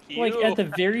 Lucky like you. at the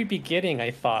very beginning,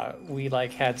 I thought we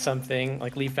like had something.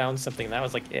 Like Lee found something. That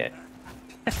was like it.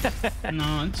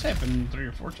 No, it's happened 3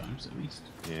 or 4 times at least.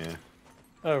 Yeah,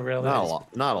 Oh, really?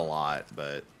 not a lot,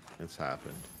 but it's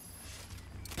happened.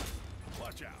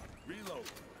 Watch out. Reload.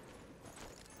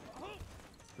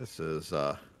 This is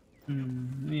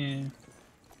Yeah.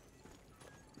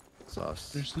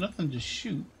 sus. There's nothing to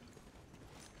shoot.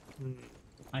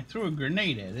 I threw a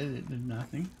grenade at it. It did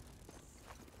nothing.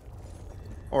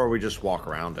 Or we just walk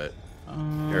around it.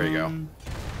 There you go.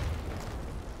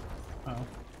 Oh.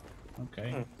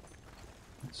 Okay.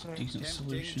 That's a decent Tempting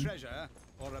solution. treasure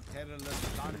or a perilous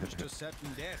plunge to certain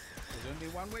death. There's only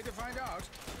one way to find out.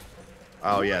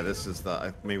 Oh yeah, this is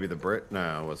the maybe the bridge.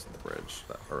 No, it wasn't the bridge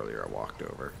that earlier I walked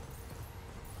over.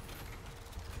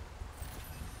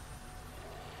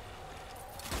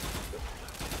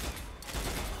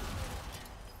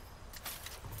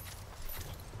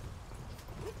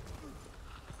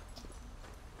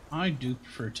 I do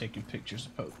prefer taking pictures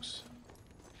of pokes.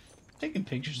 Taking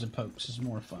pictures of pokes is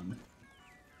more fun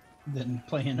than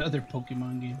playing other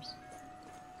Pokemon games.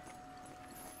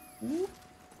 Ooh.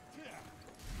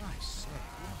 I say,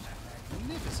 what a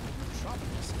magnificent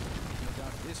metropolis. No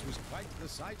doubt this was quite the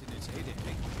sight in its heyday.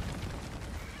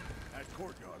 That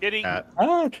courtyard Getting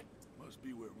must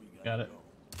be where we Got it.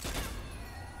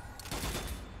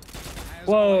 As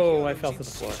Whoa, our I fell to heroes'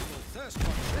 the floor. insatiable thirst for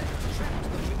treasure trapped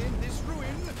them within this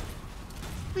ruin.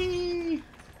 Whee!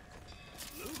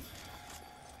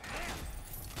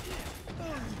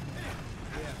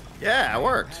 Yeah, it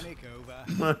worked. Panic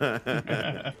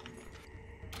over.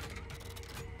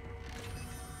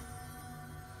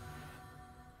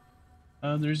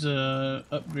 There's a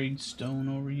upgrade stone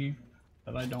over here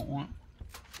that I don't want.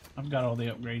 I've got all the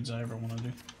upgrades I ever want to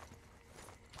do.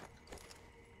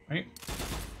 Right?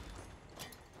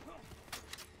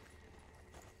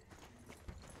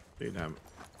 Dude,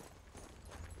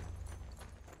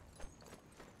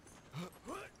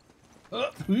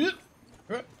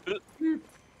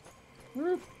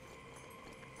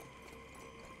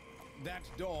 That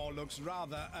door looks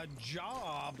rather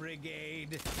ajar,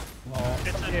 Brigade. Well,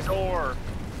 it's a door.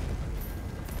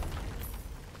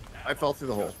 I fell through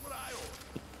the hole.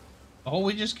 oh,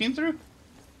 we just came through?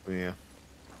 Yeah.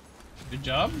 Good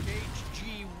job.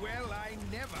 HG, well, I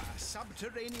never.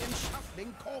 Subterranean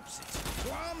shuffling corpses.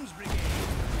 To arms, Brigade.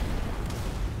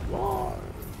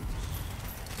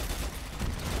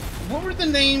 What were the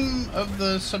name of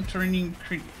the subterranean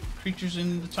creatures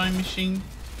in the time machine?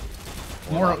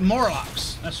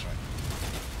 Morlocks. That's right.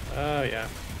 Oh yeah.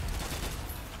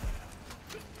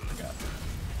 Forgot.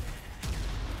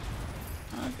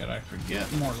 How could I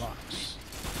forget Morlocks?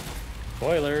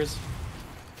 Spoilers.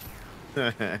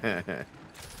 Oh,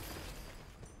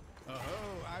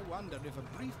 I wonder if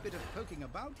a brief bit of poking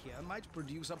about here might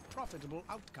produce a profitable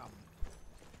outcome.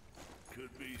 could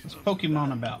be What's some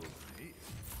Pokemon about?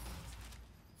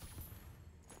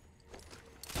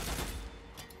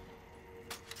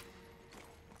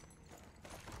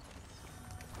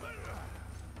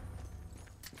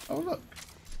 Oh look,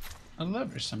 a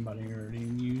lever somebody already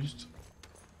used.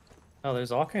 Oh,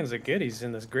 there's all kinds of goodies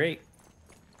in this grate.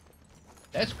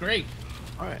 That's great.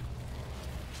 All right.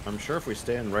 I'm sure if we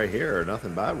stand right here,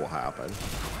 nothing bad will happen.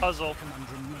 Puzzle.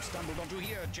 Conundrum you stumbled onto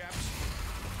here, chaps.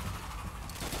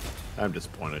 I'm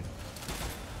disappointed.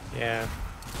 Yeah.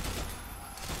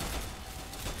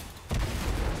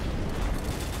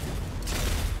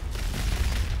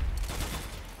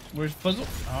 Where's puzzle?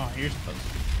 Oh, here's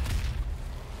puzzle.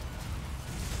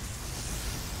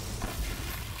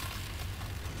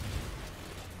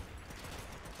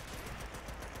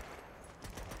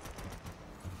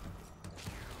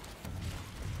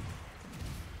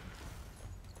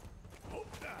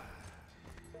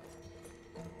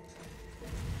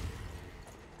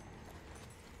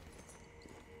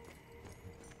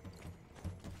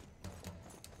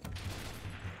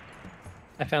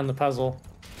 I found the puzzle.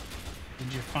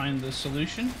 Did you find the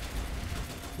solution?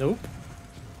 Nope.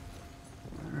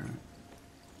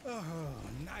 Oh,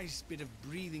 nice bit of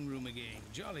breathing room again.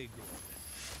 Jolly good.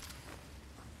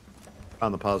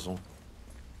 Found the puzzle.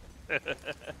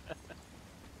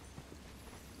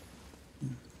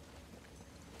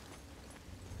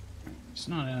 It's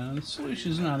not. The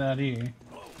solution's not out here.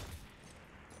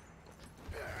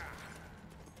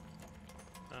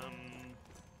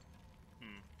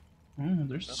 Oh,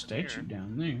 there's a statue here.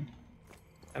 down there.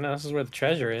 I know this is where the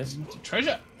treasure is. It's a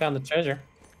treasure. Found the treasure.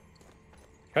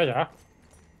 Treasure.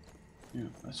 Yeah,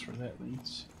 that's where that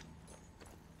leads.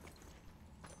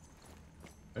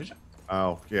 Treasure.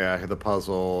 Oh, yeah, the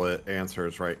puzzle it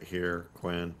answers right here,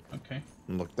 Quinn. Okay.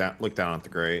 And look down at the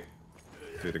grate.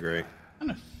 Through the grate.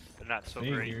 They're not so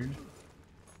great. Figured.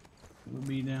 It would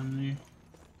be down there.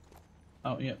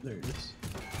 Oh, yep, there it is.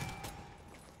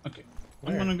 Okay.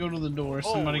 I'm Where? gonna go to the door.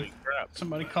 Holy crap.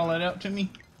 Somebody call that out to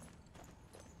me.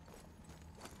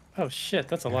 Oh shit,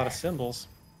 that's a lot of symbols.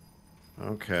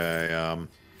 Okay,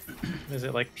 Is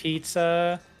it like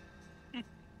pizza?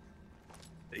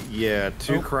 yeah,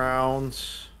 2 Oh.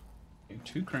 crowns, Okay,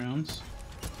 2 crowns.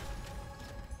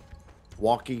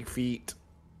 walking feet,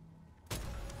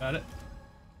 Got it.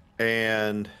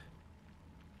 and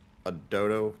a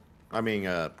dodo. I mean,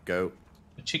 a goat.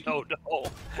 A chicken. Oh no.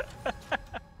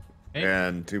 Okay.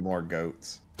 And 2 more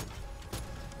goats.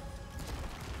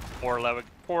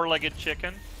 Four-legged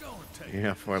chicken.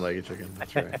 Yeah, 4-legged chicken.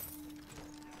 That's right.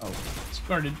 Oh, it's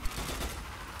guarded.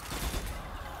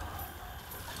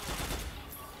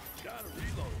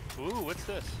 Ooh, what's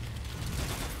this?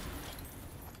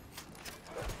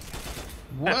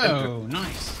 Whoa,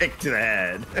 nice. Kick to the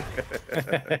head.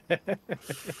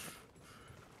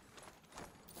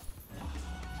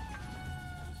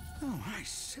 Oh, I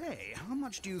say, how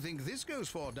much do you think this goes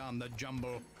for down the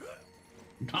jumble?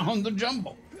 On the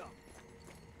jumble.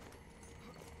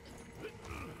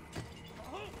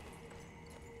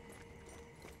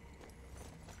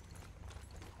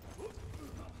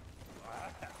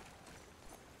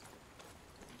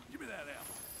 Give me that ammo.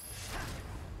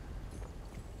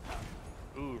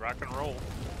 Ooh, rock and roll.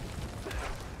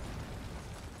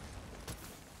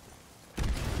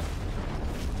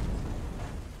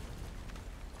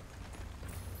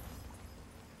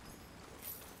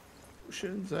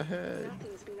 Oceans ahead.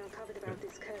 Nothing's been uncovered about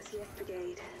this curse yet,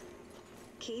 Brigade.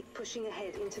 Keep pushing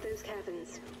ahead into those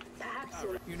caverns. Perhaps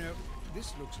you'll... You know,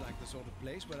 this looks like the sort of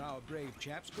place where our brave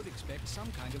chaps could expect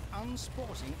some kind of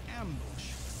unsporting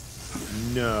ambush.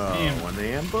 No, an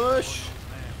ambush?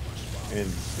 In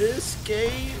this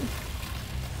game?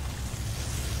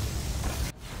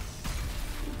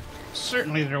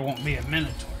 Certainly there won't be a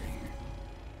Minotaur here.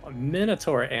 A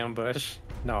Minotaur ambush?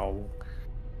 No.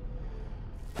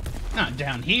 Not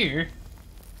down here.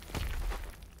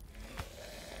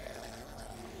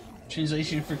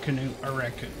 Translation for canoe, a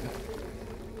raccoon.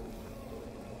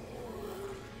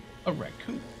 A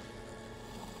raccoon.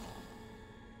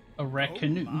 A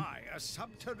raccoon. Oh my, a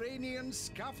subterranean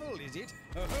scuffle, is it?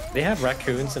 They have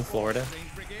raccoons in Florida.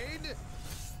 Brigade?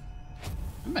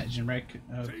 Imagine raccoon.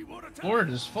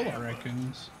 Florida's full of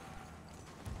raccoons.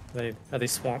 Are they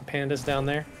swamp pandas down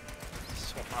there?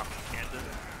 Swamp panda.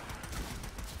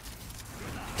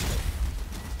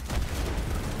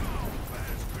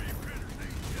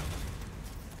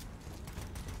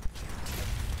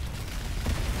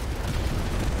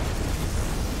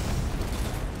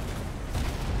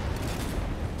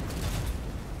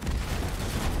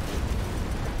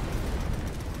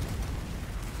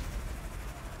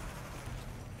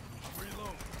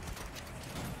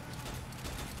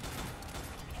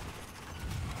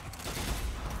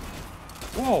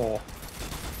 Whoa.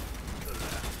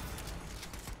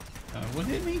 What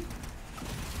hit me?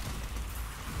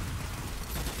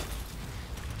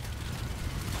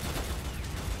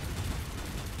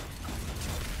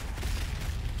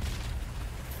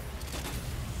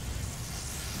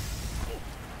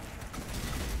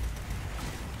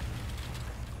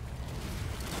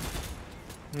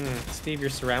 Steve, you're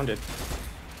surrounded.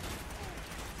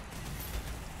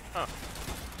 Huh.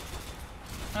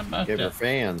 How about Give her that?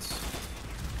 fans.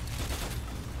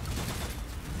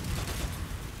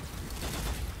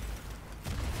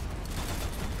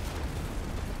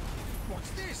 What's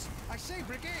this? I say,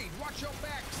 Brigade, watch your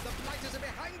backs. The blighters are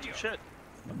behind you. Shit.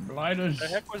 The blighters. The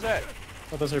heck was that?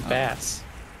 Oh, those are bats.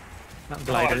 Not Oh,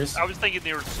 blighters. I was thinking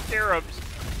they were scarabs.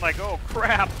 Like, oh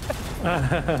crap.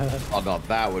 Oh no,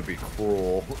 that would be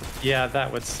cruel. Yeah,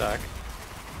 that would suck.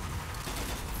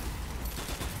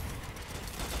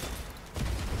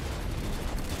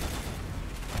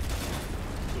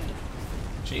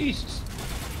 Jesus.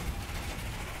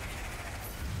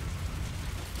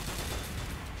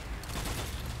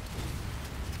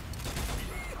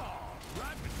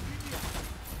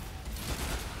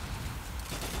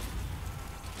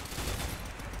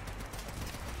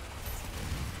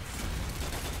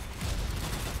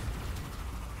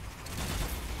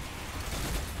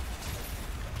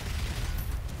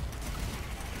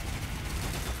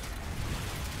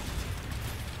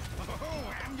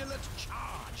 Oh, amulet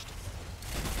charged.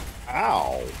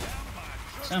 Ow.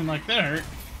 Sound like that hurt.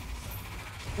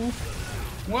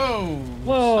 Whoa.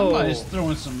 Whoa. Somebody's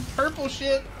throwing some purple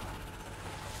shit.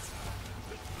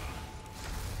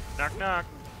 Knock knock.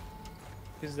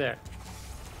 Who's there?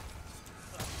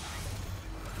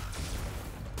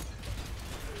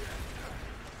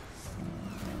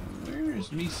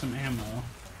 Where's me some ammo?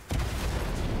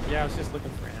 Yeah, I was just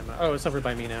looking for ammo. Oh, it's over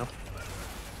by me now.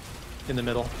 In the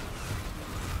middle.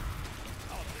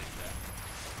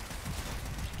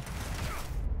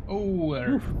 Oh,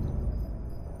 there.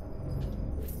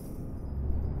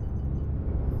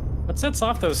 What sets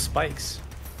off those spikes?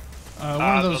 One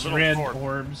of the those little red orb.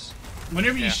 orbs.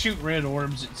 Whenever you Yeah. shoot red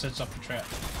orbs, it sets off the trap.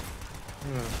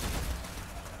 There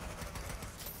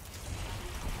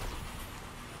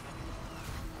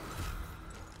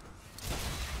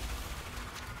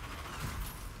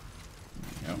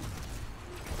you go.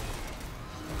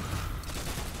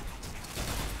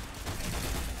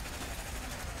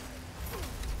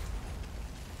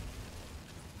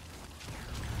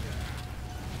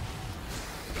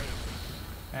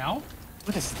 Al?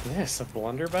 What is this? A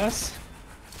blunderbuss?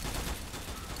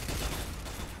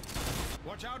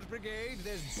 Watch out, Brigade.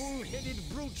 There's bull-headed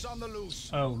brutes on the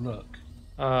loose. Oh, look.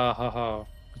 Oh,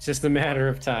 it's just a matter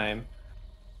of time.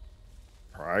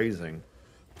 Surprising.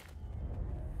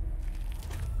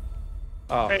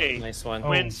 Oh, Hey, nice one.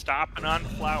 Wind stopping on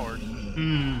flowers.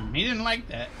 He didn't like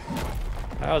that.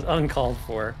 That was uncalled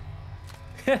for.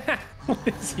 What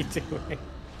is he doing?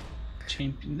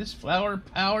 Champion, this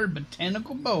flower-powered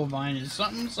botanical bovine is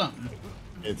something.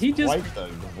 It's He just- quite the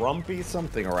grumpy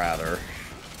something or rather.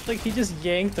 Like he just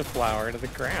yanked the flower to the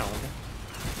ground.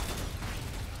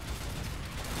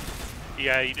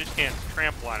 Yeah, you just can't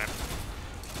trample on him.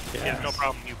 He has no Yes.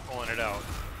 problem you pulling it out.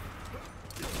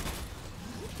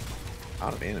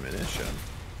 Out of ammunition.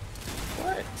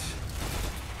 What?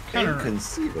 Kinda-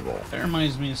 Inconceivable. That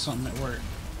reminds me of something at work.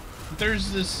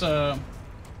 There's this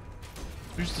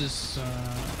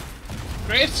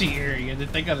grassy area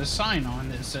that they got a sign on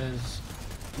that says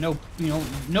no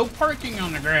parking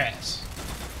on the grass.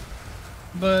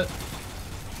 But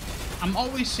I'm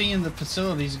always seeing the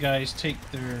facilities guys take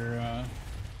their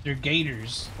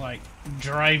gators like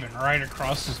driving right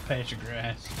across this patch of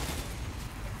grass.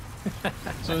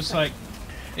 So it's like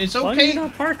it's As long as okay. you're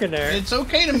not parking there. It's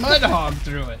okay to mud hog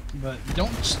through it, but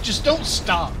just don't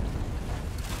stop.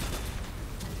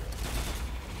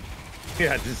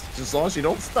 Yeah, just as long as you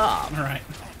don't stop. All right,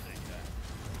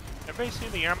 Everybody see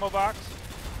the ammo box?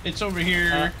 it's over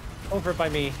here. Over by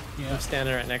me. Yeah. I'm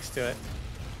standing right next to it.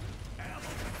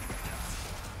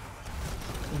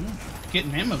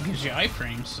 Getting ammo gives you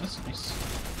iframes. That's nice.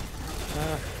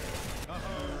 Uh, Oh,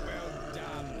 well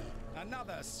done.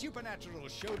 Another supernatural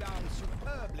showdown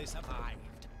superbly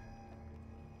survived.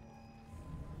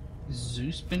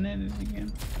 Zeus been at it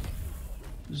again?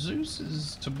 Zeus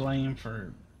is to blame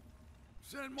for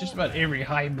just about every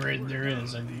hybrid there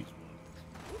is, I think.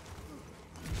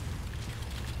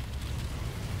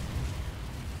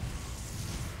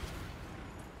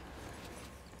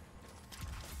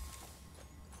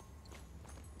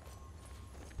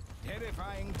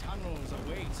 Terrifying tunnels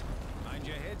await. Mind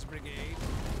your heads, Brigade.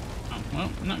 Oh,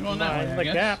 well, I'm not going that way, I like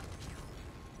guess. that.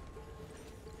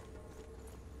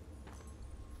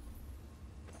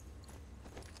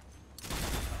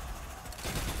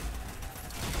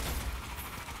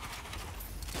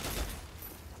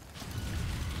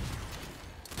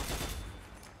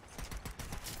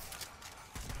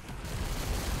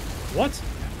 What?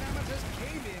 Calamitous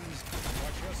cave-ins.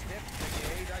 Watch your step,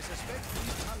 Brigade. I suspect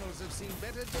these tunnels have seen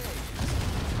better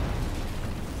days.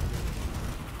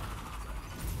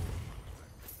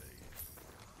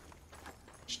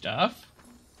 Stuff?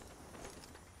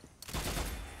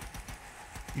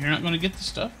 You're not going to get the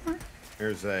stuff, Mark?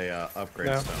 Here's a upgrade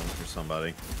No. stone for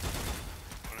somebody.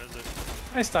 What is it?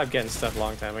 I stopped getting stuff a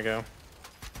long time ago.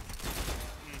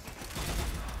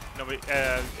 Nobody.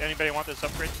 Anybody want this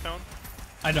upgrade stone?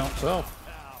 I don't. Well,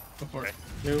 Go for it.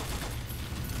 nope.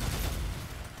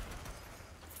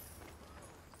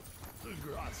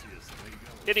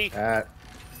 Kitty.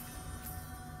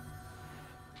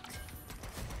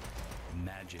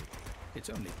 Magic. It's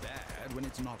only bad when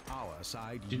it's not our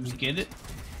side. Did we using get it?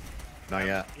 Not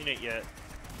yet. Seen it yet?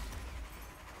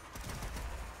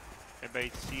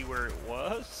 Anybody see where it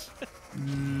was?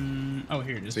 Oh,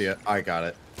 here it is. See it. I got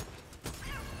it.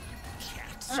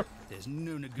 Cats. There's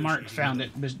no negotiating. Mark found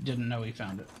it, but didn't know he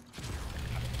found it.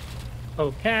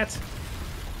 Oh, cat.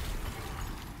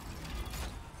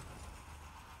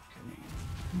 Okay.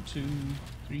 1, 2,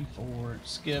 3, 4.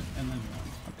 Skip, and then 1.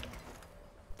 Okay.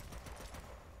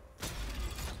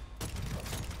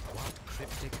 What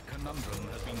cryptic conundrum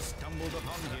has been stumbled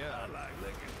upon here?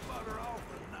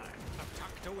 A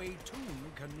tucked away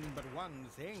tomb can mean but one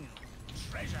thing.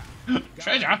 Treasure.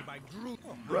 Treasure? Guarded by Groot.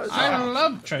 I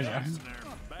love treasure.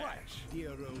 What? Dear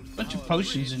old Bunch of Howard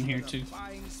potions in Wade, here, but a too.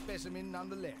 Fine specimen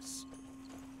nonetheless.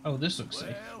 Oh, this looks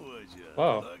safe.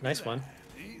 Whoa, nice one.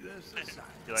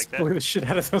 You like Blew that? the shit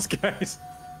out of those guys.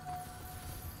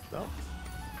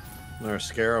 There's a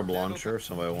scarab launcher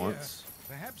somebody wants.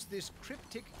 Perhaps this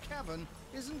cryptic cavern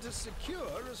isn't as secure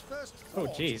as first Oh,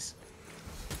 thought. jeez.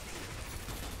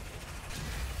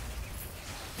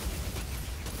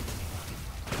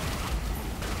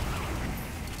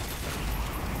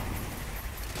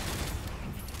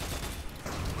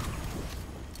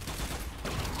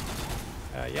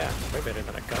 Yeah, way better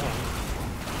than a gong.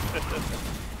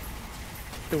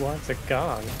 Who wants a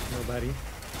gong? Nobody.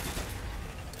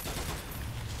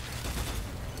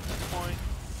 Point.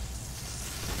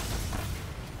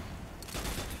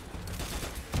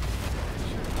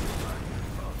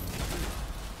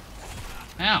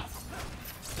 Ow.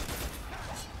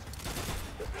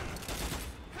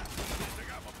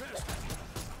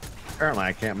 Apparently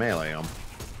I can't melee them.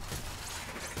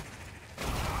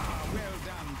 Well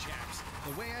done, chaps.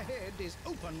 The way ahead is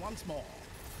open once more.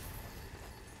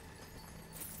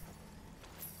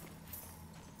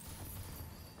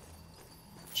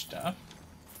 Stuff.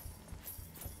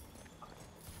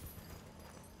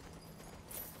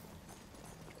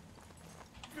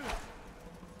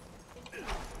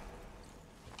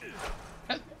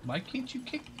 Why can't you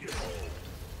kick?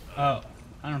 Oh,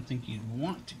 I don't think you'd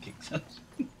want to kick those.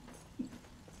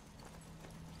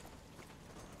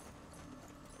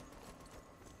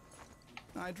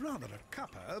 I'd rather a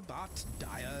cuppa, but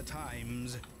dire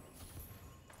times.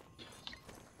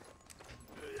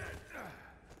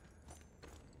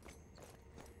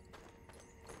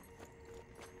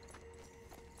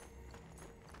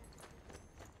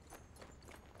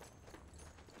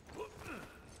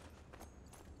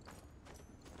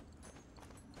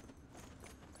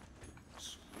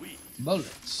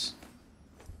 Bullets.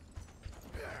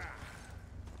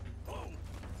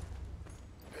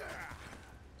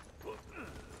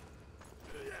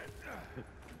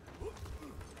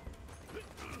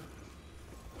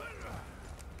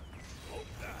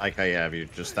 Like how you have you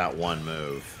just that one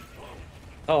move.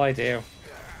 Oh, I do.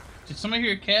 Did somebody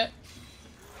hear a cat?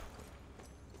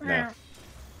 No.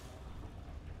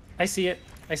 I see it.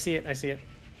 I see it. I see it.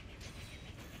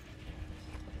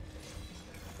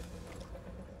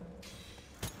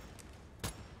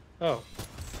 Oh.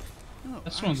 Oh,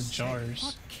 That's one of the I say, jars.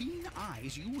 What keen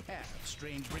eyes you have,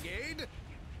 strange brigade.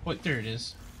 Wait, there it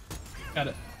is. Got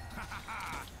it.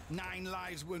 9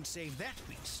 lives won't save that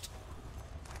beast.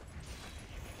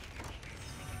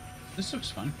 This looks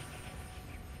fun.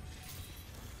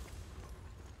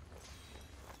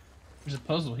 There's a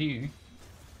puzzle here.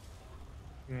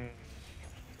 Hmm.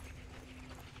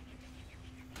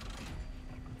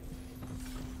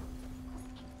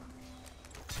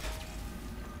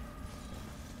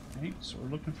 Right, so we're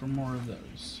looking for more of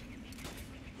those.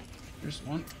 There's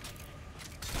one.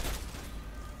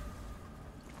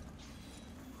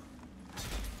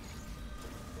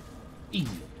 Easy.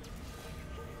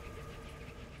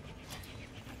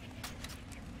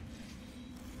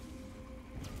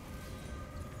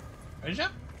 Treasure?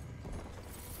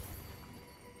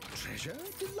 Treasure?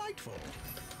 Delightful.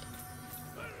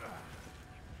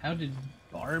 How did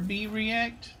Barbie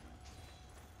react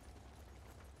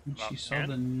when she saw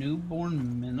the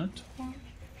newborn Minotaur?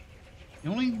 The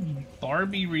only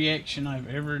Barbie reaction I've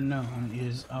ever known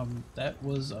is, that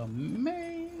was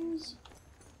amazing.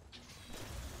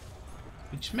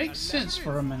 Which makes sense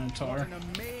for a Minotaur. What an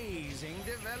amazing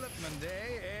development,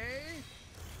 eh?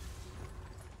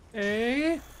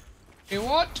 Hey. Hey,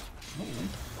 what? Oh.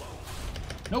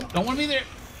 Nope, don't want to be there.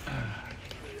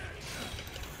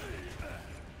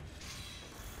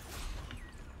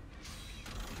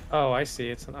 Oh, I see.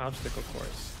 It's an obstacle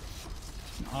course.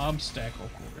 An obstacle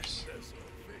course.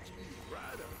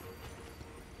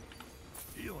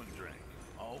 Healing drink,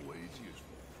 always useful.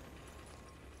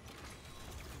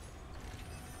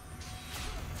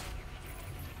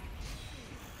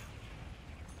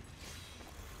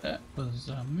 That was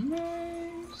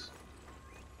amazing.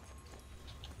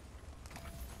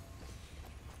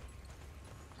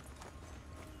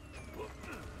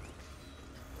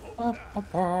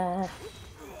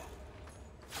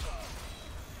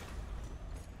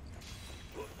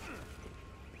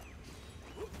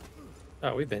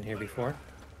 Oh, we've been here before.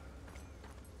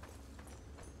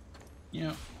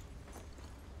 Yeah.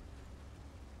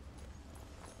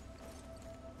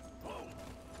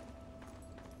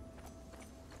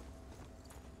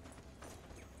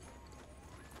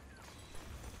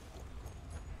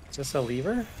 Is this a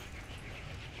lever?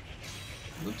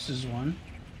 Looks as one.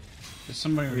 Did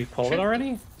somebody Did we pull it check?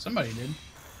 already? Somebody did.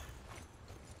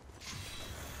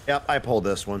 Yep, I pulled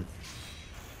this one.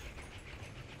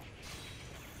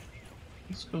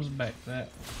 This goes back that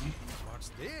way. What's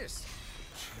this?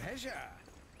 Treasure.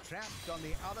 Trapped on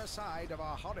the other side of a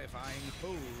horrifying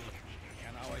pool.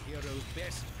 Can our heroes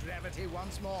best gravity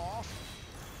once more?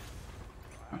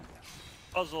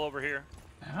 Puzzle over here.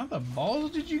 How the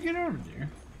balls did you get over there?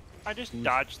 I just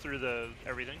dodged through the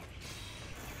everything.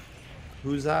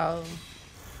 Who's out?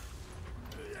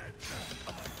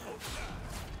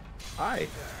 Hi.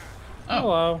 Oh,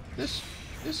 Hello. this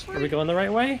way. Are we going the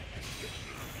right way?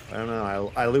 I don't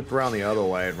know. I looped around the other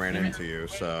way and ran Damn it. into you,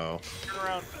 so. Turn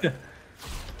around.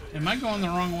 Am I going the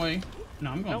wrong way?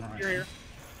 No, I'm going Nope, the right you're way. here.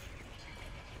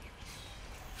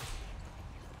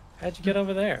 How'd you get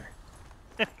over there?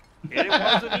 It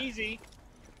wasn't easy.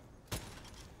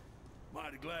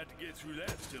 Mighty glad to get through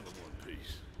that still in one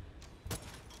piece.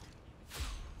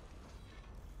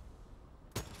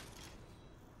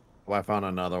 Oh, I found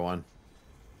another one.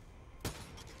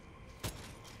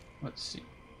 Let's see.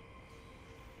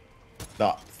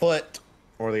 the foot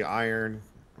or the iron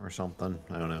or something.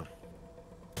 I don't know.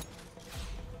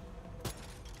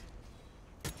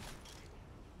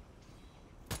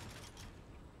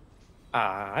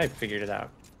 Ah, I figured it out.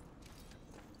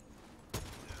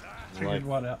 Figured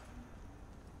what out?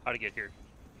 How to get here?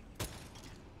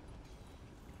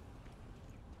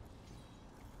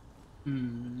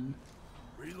 Hmm.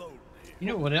 Reload. You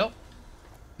know what else?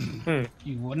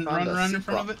 You wouldn't run around in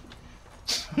front of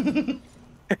it?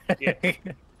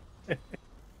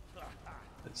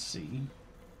 Let's see.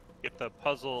 Get the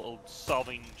puzzle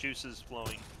solving juices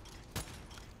flowing.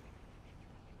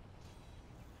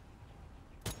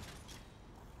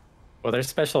 Well, there's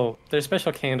special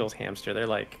candles, hamster. They're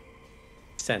like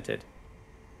scented.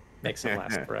 Makes them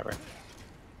last forever.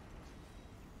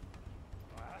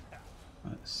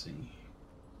 Let's see.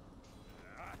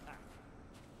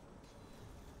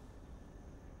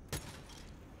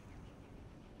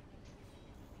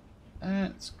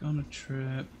 That's gonna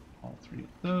trip all three of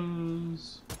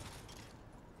those.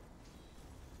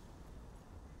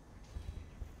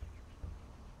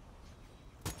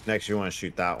 Next, you want to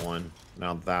shoot that one.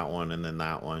 Now that one, and then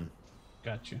that one.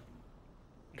 Gotcha.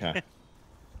 Okay.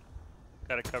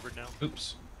 Got it covered now.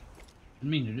 Oops.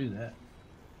 Didn't mean to do that.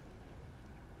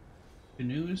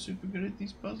 Canoe is super good at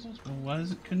these puzzles? Well, why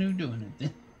isn't Canoe doing it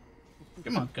then?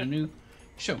 Come on, Canoe.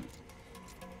 Show me.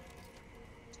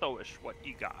 So-ish, what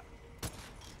you got?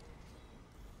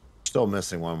 Still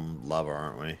missing one lever,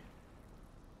 aren't we?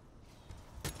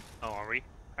 Oh, are we?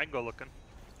 I can go looking.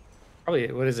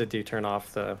 Probably, what does it do? Turn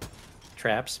off the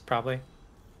traps, probably?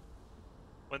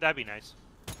 Would that be nice?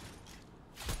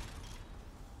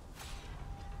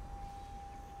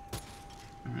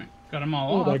 Alright, got them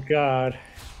all Oh off. my god.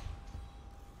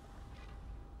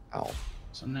 Ow.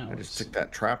 So now I let's just see. took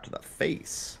that trap to the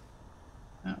face.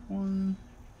 That one.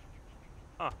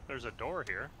 Huh, there's a door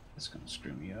here. That's gonna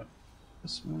screw me up.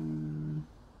 This one.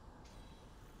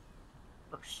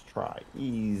 First try.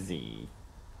 Easy.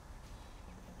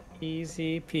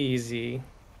 Easy peasy.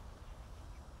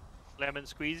 Lemon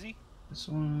squeezy? This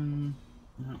one.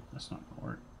 No, that's not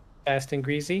gonna work. Fast and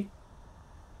greasy.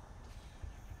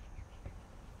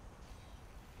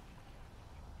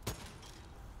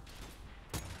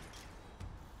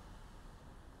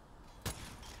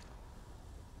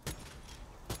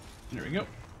 There we go.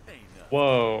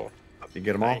 Whoa. You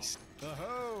get them Nice.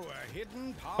 Oh, a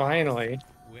hidden path. Finally.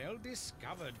 Well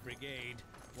discovered, Brigade.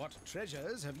 What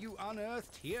treasures have you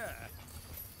unearthed here?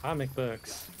 Comic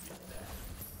books.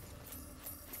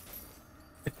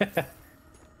 Good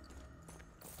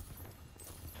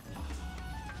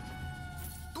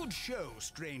show,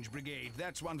 Strange Brigade.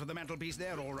 That's one for the mantelpiece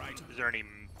there, all right. Is there any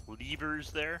levers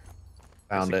there?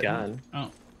 Found There's it. a gun. Oh,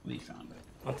 we found it.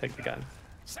 I'll take the gun.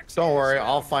 Success. Don't worry,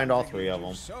 I'll find all three of them.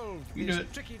 You've solved You this do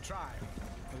it. tricky trial.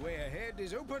 The way ahead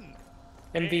is open.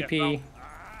 MVP.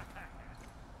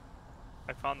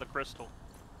 I found the crystal.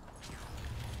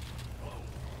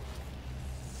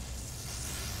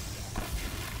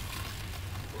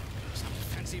 Some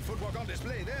fancy footwork on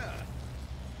display there.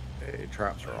 Okay,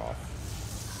 traps are off.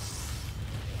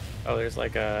 Oh, there's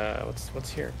like a what's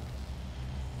here?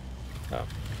 Oh,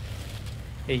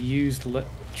 a used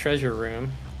treasure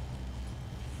room.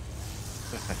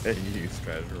 Use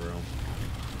treasure room.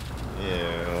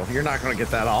 Ew, you're not gonna get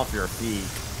that off your feet.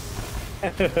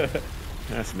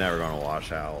 That's never gonna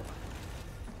wash out.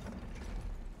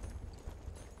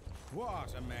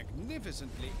 What a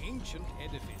magnificently ancient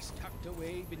edifice tucked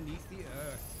away beneath the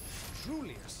earth.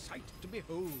 Truly a sight to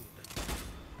behold.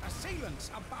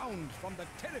 Assailants abound from the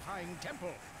terrifying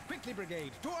temple. Quickly,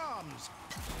 Brigade, to arms!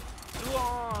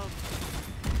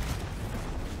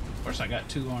 Of course I got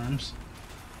 2 arms.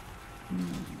 How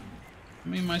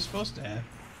many am I supposed to have?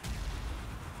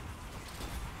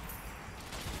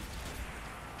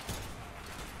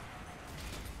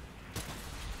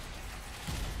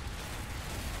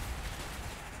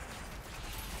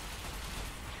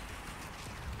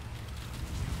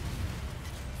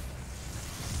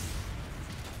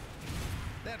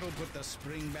 That'll put the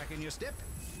spring back in your step.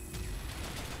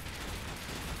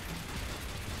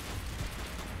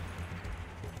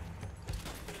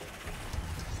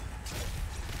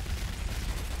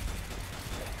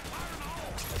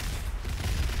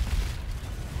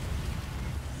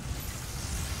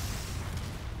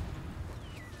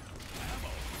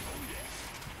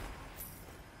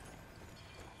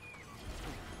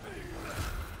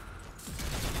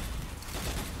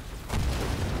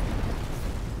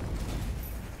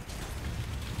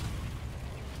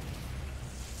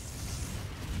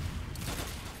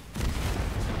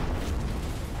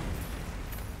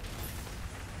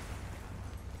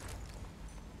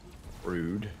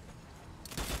 Rude.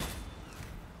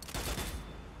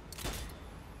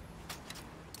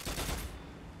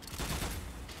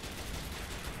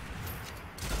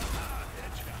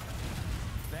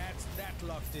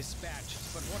 potluck dispatched,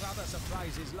 but what other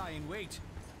surprises lie in wait?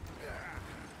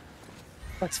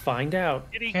 Let's find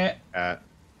out. Kitty. Cat.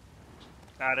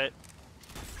 Got it.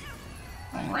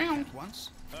 Around.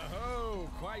 Once? Oh,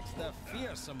 quite the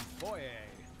fearsome foyer.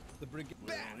 The brigade.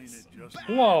 Bats!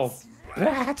 Whoa,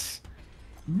 bats!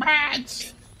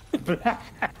 Bats.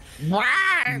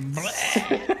 Bats!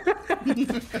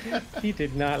 He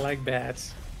did not like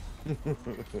bats.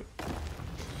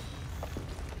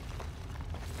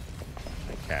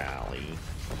 Callie.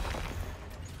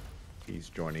 He's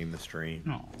joining the stream.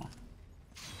 No.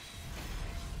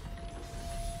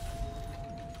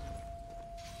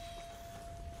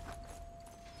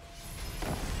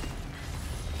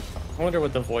 I wonder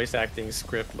what the voice acting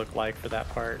script looked like for that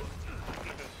part.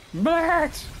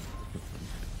 Bats!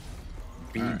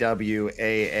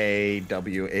 BWAAWAT.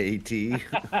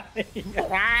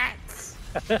 Bats!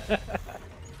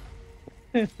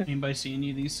 Anybody see any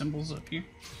of these symbols up here?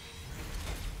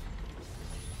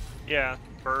 Yeah,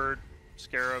 bird,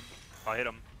 scarab. I'll hit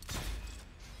him.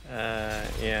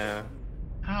 Yeah.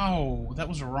 Ow, that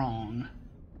was wrong.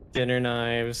 Dinner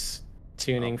knives,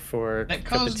 tuning for That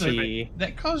cup of caused tea.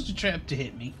 that caused a trap to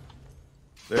hit me.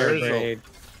 Brigade.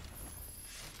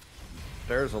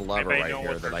 There's a lever Anybody right know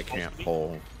here what that they're I supposed can't to be?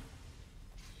 pull.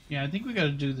 Yeah, I think we got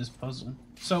to do this puzzle.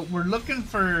 So we're looking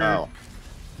for Oh.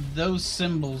 those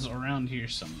symbols around here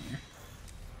somewhere.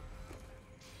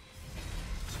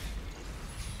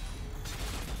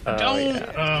 Oh, Don't!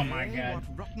 yeah. Oh my god.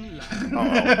 What rotten luck.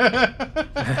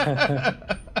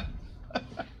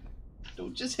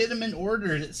 Don't just hit them in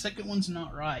order. The second one's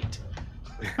not right.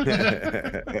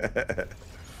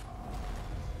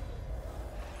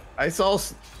 I saw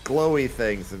glowy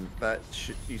things, and that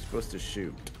you're supposed to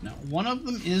shoot. Now, one of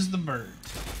them is the bird,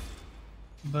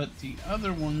 but the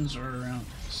other ones are around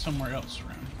somewhere else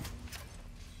around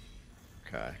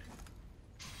here. Okay.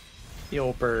 The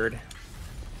old bird.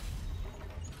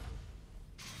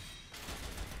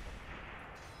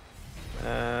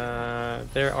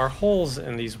 There are holes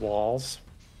in these walls.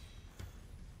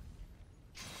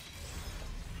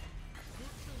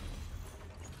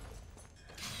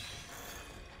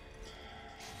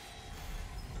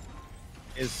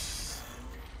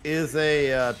 Is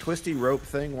a twisty rope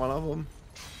thing one of them?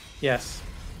 Yes.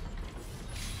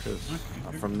 Because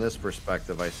from this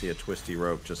perspective, I see a twisty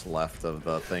rope just left of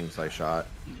the things I shot.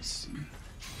 Let's see.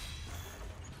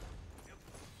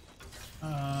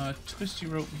 Twisty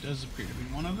rope does appear to be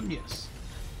one of them, yes.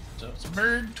 So it's a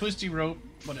bird, twisty rope,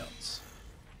 what else?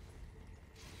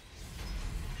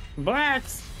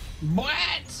 Blats!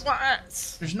 Blats!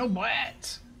 Blats! There's no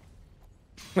blats!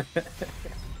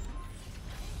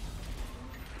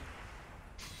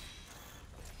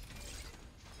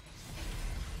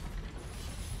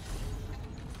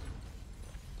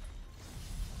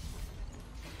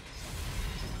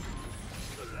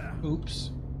 Oops.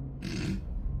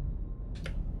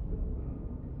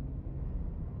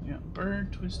 Yeah,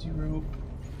 bird, twisty rope.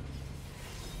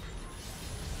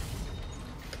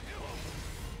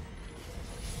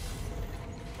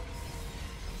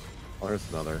 Oh, there's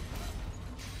another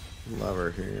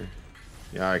lever here.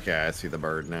 Yeah, okay, I see the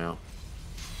bird now.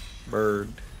 Bird.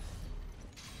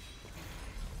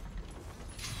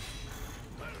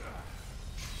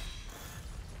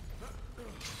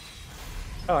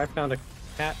 Oh, I found a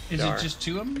cat Is jar. it just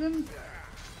two of them then?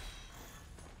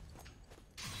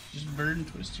 Just bird and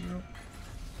twisty rope?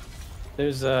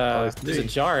 There's I there's a see.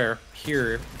 jar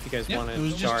here if you guys Yep, want it to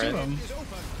was just jar two it. of them.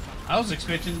 I was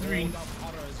expecting three. World of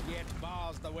horrors yet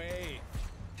bars the way.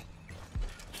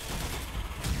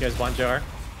 You guys want jar?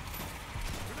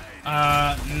 No,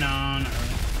 not really.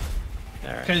 All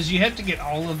right. Because you have to get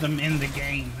all of them in the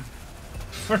game.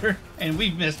 And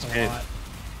we've missed a lot.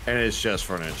 And it's just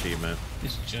for an achievement.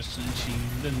 It's just an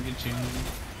achievement. Doesn't get you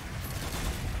anything.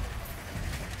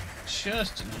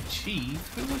 Just an achieve?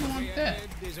 Who would want that? Head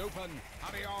is open.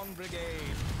 Hurry on, Brigade.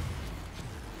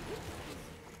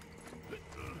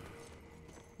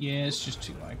 Yeah, it's just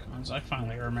two icons. I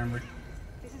finally remembered.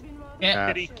 This has been rather Yeah.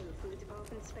 a Kitty. show from the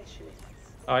department specialists.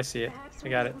 Oh, I see it. Perhaps I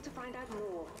we'll got be it. able to find out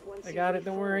more once I you've got it.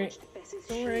 Don't worry. reforged Bess's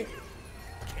Don't worry. shield.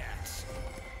 Cats.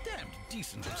 Damned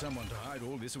decent of someone to hide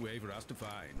all this away for us to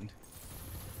find.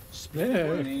 Yeah.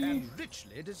 And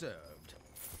richly deserved.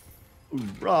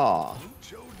 Raw.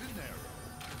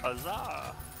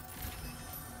 Huzzah!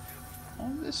 All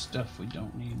this stuff we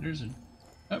don't need. There's an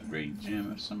upgrade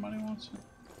gem if somebody wants it.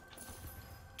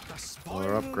 The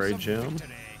Another upgrade spoils gem of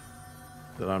victory.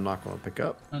 that I'm not going to pick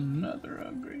up. Another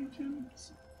upgrade gem.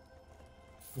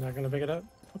 Not gonna pick it up?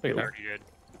 I'll pick it I up. already did.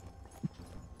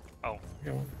 Oh,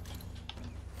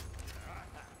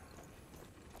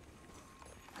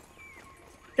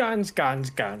 Guns,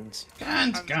 guns, guns.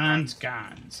 Guns, guns,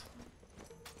 guns.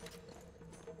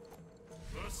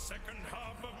 The second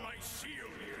half of my shield.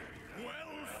 Well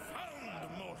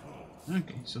found, mortals.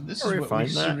 Okay, so this Where is we what we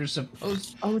find sort that? of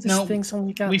supposed. Oh, this no, thing's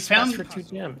only got we spots found for 2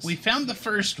 gems. we found the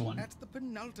first one, At the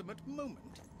penultimate moment.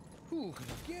 Who could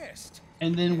have guessed?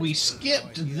 and then we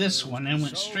skipped this one and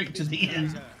went straight to the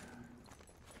end.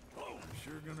 Oh,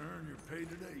 sure gonna earn your pay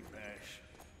today, Bash.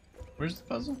 Where's the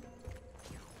puzzle?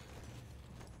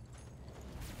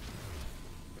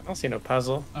 I don't see no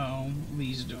puzzle. Oh,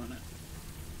 Lee's doing it.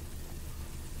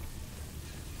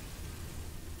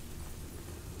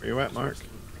 Where you at, Mark?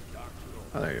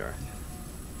 Oh, there you are.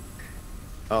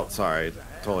 Oh, sorry.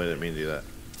 Totally didn't mean to do that.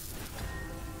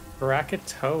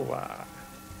 Krakatoa.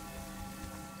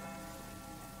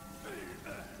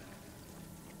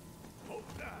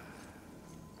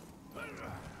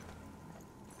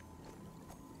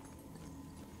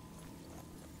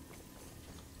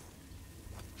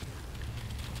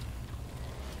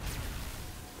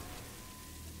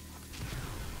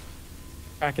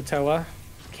 Krakatoa,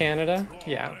 Canada.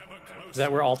 Yeah. Is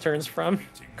that where Altern's from?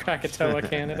 Krakatoa,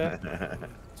 Canada.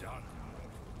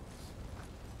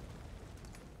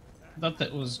 I thought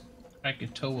that was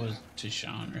Krakatoa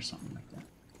Tishan or something like that.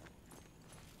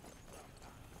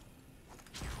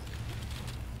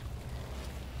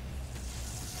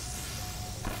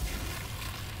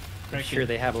 I'm sure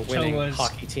they have a winning Krakatoa's-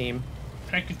 hockey team.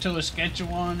 Krakatoa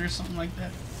Saskatchewan or something like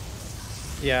that.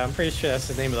 Yeah, I'm pretty sure that's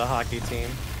the name of the hockey team.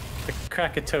 The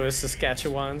Krakatoa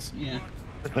Saskatchewans. Yeah.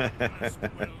 The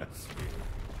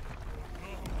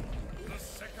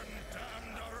second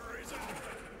damned are risen.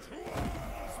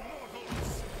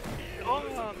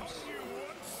 Arms.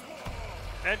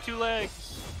 And 2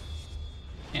 legs.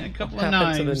 And a couple What of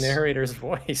happened to knives. the narrator's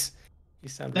voice? You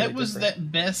sound That really was different.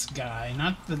 that best guy,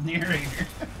 not the narrator.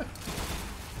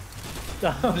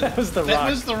 Oh, that was the That rock.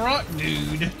 was the rock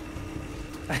dude.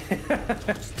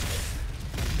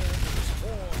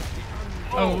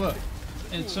 Oh, look.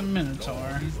 It's a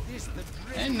Minotaur.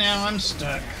 And now I'm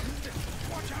stuck.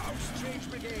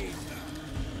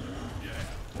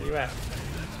 Where you at?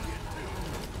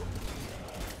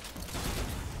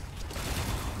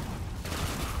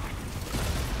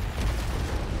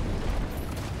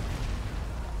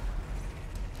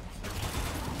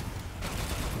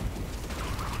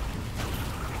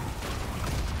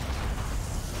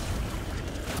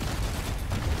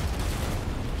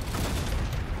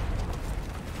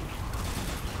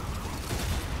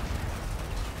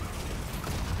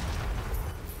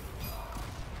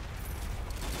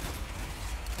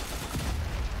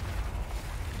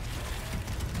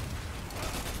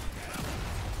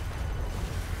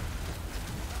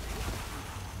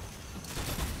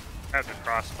 I have the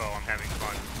crossbow. I'm having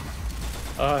fun.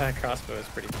 Oh, that crossbow is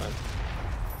pretty fun.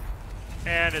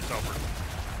 And it's over.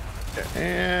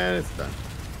 And it's done.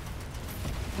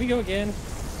 We go again.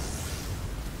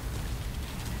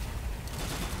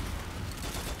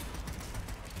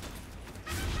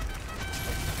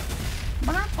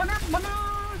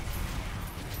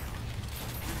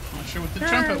 Not sure what the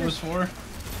trumpet was for.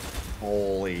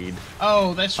 Holy.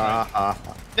 Oh, that's right. Ha ha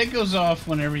ha. That goes off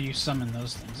whenever you summon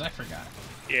those things. I forgot.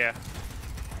 Yeah.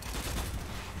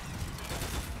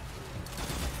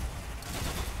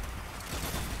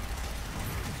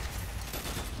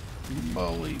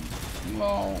 Bully.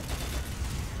 Lol.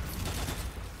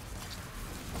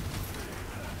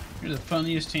 You're the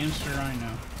funniest hamster I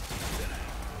know.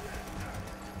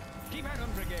 Keep at 'em,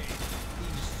 Brigade. These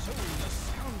soulless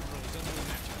scoundrels are no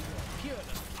match for your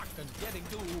peerless pluck and daring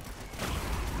do.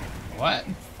 What?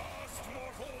 Fast,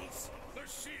 mortals. The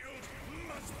shield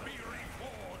must be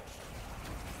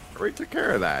reforged. We took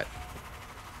care of that.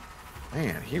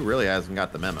 Man, he really hasn't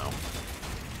got the memo.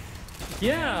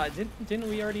 Yeah, didn't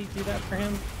we already do that for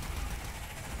him?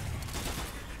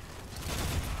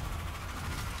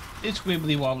 It's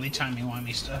wibbly wobbly, timey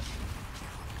wimey stuff.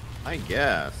 I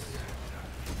guess.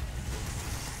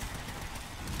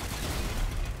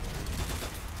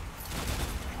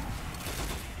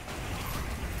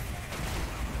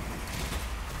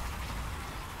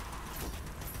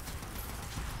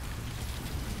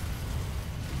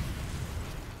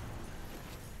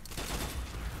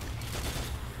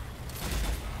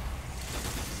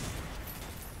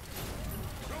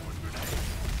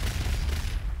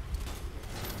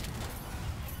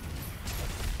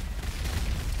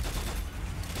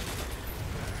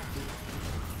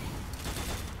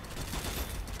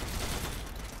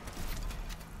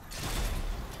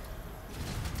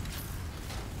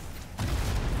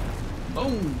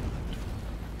 Boom.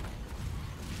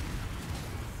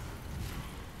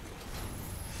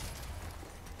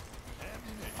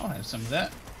 I'll have some of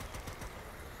that.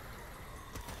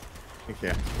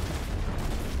 Yeah.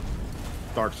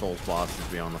 Dark Souls bosses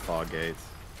beyond the fog gates.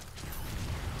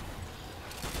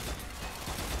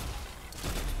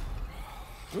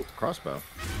 Ooh, crossbow.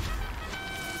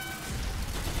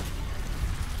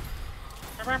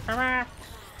 Blah,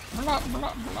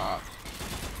 blah, blah.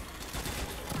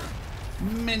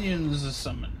 Minions are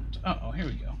summoned. Uh-oh, here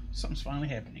we go. Something's finally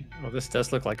happening. Well, this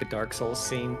does look like a Dark Souls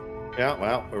scene. Yeah,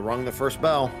 well, we rung the first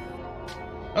bell.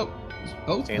 Oh,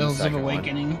 both And the Bells of second one.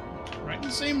 Awakening. Right in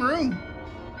the same room.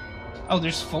 Oh,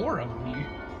 there's 4 of them here.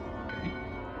 Okay.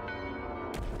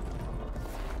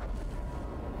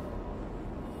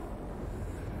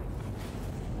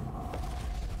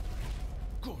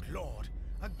 Good lord,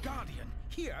 a guardian.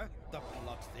 Here, the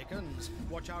plot thickens.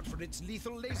 Watch out for its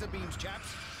lethal laser beams, chaps.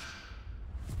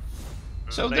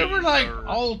 So there were like Laser.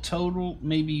 all total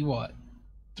maybe what?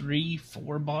 3,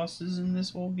 4 bosses in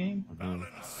this whole game?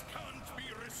 Balance can't be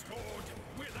restored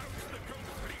without the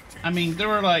complete. I mean, there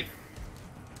were like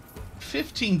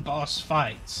 15 boss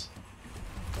fights.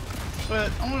 But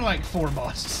only like 4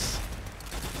 bosses.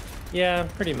 Yeah,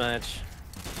 pretty much.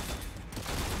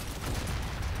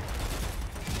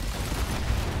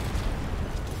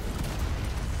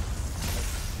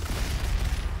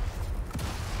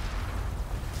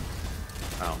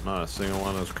 Oh, not a single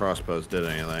one of those crossbows did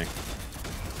anything.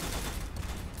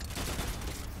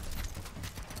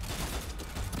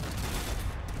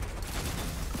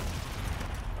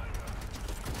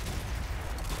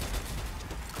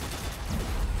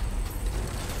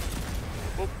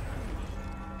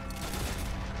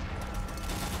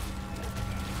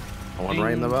 I want to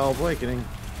ring the bell of awakening.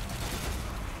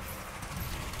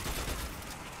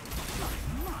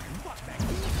 What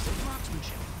magnificent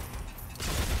marksmanship.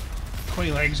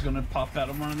 Quaylag's gonna pop out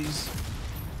of one of these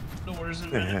doors in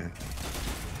a minute.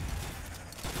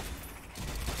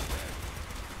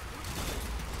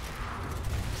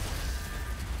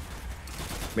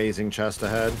 Amazing chest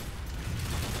ahead.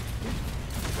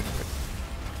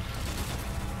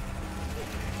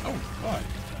 Oh, God.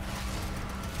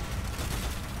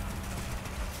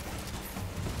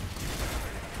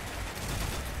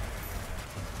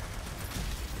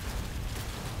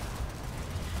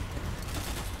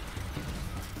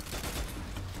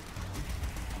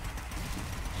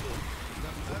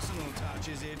 The personal touch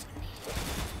is it.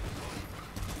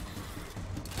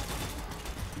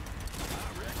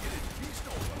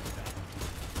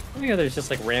 Oh yeah, there's just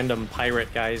like random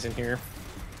pirate guys in here.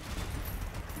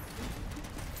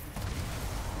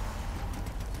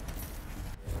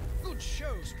 Good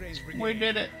show, Strange Brigade. We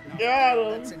did it. Now Got grab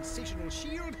 'em. that sensational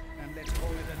shield and let's call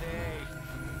it a day.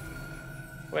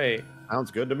 Wait,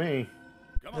 Sounds good to me.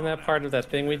 isn't that part of that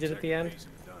thing we did at the end?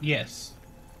 Yes.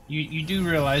 You do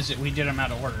realize that we did them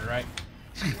out of order, right?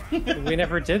 We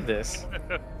never did this.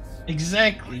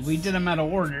 Exactly. We did them out of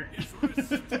order. Carry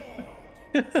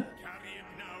it now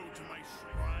to my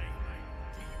shrine,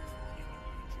 deep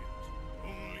in Egypt.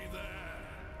 Only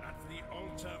there, at the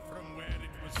altar from where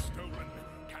it was stolen,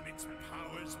 can its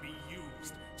powers be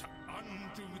used to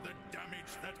undo the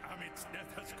damage that Amit's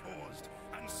death has caused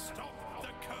and stop the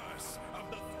curse of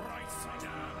the thrice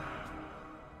damned.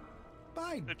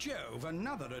 By Jove,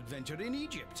 another adventure in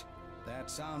Egypt.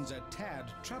 That sounds a tad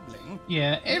troubling.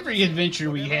 Yeah, every adventure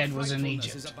we Whatever had was in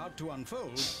frightfulness is Egypt. about to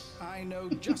unfold. I know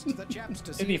just the chaps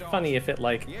to see It'd be it funny off. if it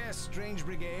like Yes, Strange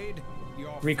Brigade.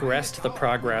 Your regressed finest the hour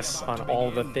progress is about on to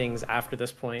all the begin. things after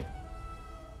this point.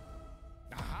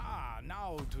 Aha!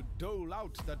 Now to dole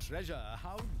out the treasure.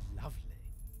 How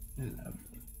lovely.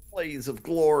 Blaze of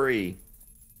glory.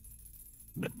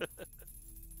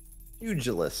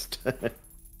 Pugilist.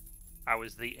 I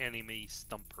was the enemy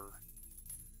stumper.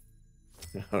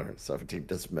 Or 17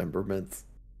 dismemberments.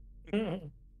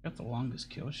 Got the longest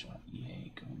kill shot.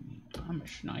 Yay, go me. I'm a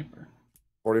sniper.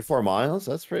 44 miles?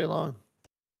 That's pretty long.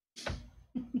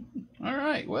 All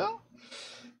right, well,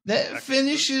 that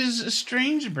finishes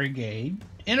Strange Brigade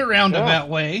in a roundabout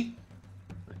way.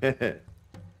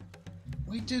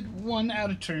 We did one out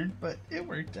of turn, but it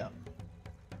worked out.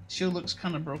 Shield looks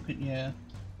kind of broken. Yeah,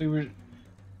 we were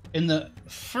in the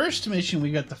first mission.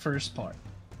 We got the first part,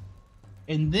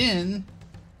 and then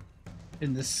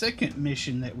in the second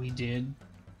mission that we did,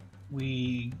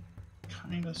 we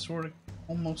kind of, sort of,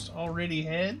 almost already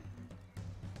had.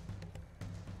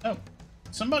 Oh,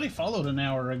 somebody followed an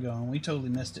hour ago, and we totally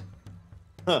missed it.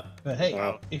 Huh. But hey,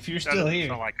 Wow. if you're still Doesn't here,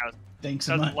 sound like us. thanks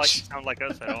so Doesn't much. sound like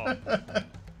us at all.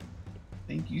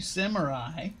 Thank you,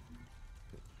 Samurai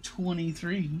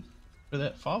 23, for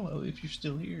that follow. If you're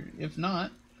still here, if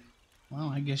not, well,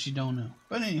 I guess you don't know.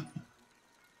 But anyway,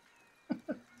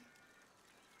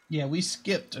 yeah, we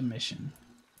skipped a mission.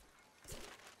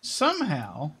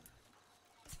 Somehow,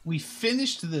 we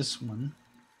finished this one,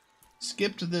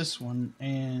 skipped this one,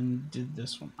 and did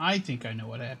this one. I think I know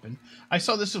what happened. I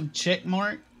saw this little check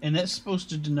mark, and that's supposed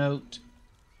to denote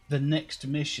the next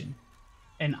mission.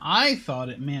 And I thought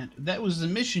it meant that was the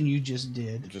mission you just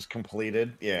did. Just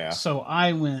completed. Yeah. So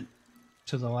I went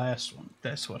to the last one.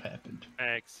 That's what happened.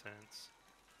 Makes sense.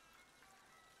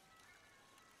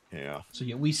 Yeah. So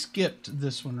yeah, we skipped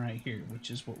this one right here,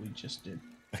 which is what we just did.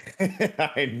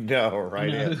 I know,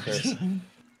 right? No.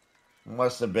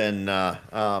 Must have been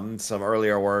some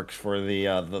earlier work for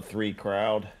the 3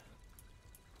 crowd.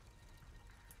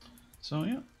 So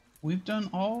yeah, we've done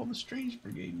all the Strange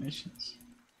Brigade missions.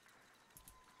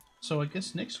 So I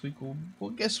guess next week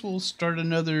we'll start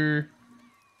another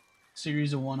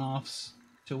series of one-offs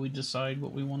till we decide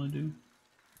what we want to do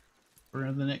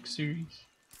for the next series.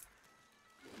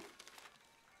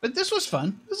 But this was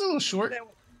fun. It was a little short.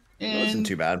 It wasn't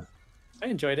too bad. I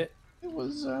enjoyed it. It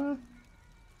was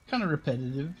kind of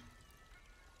repetitive.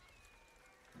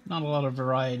 Not a lot of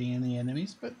variety in the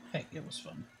enemies, but heck, it was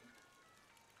fun.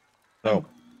 So,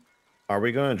 are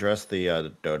we going to address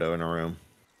the dodo in a room?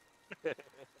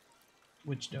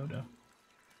 Which dodo?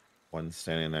 One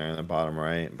standing there in the bottom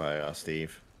right by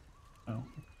Steve. Oh,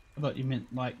 I thought you meant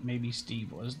like maybe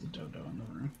Steve was the dodo in the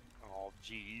room. Oh,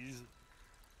 jeez.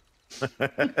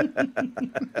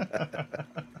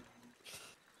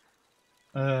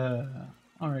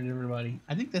 All right, everybody.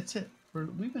 I think that's it.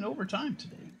 We've been over time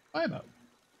today by about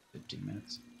 15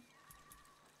 minutes.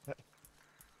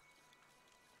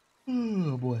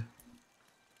 Oh boy,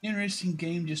 interesting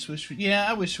game. Just wish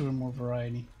I wish there were more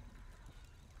variety.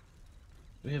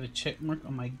 We have a check mark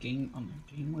on the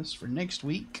game list for next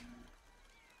week.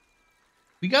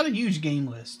 We got a huge game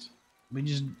list. We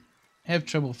just have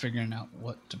trouble figuring out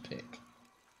what to pick.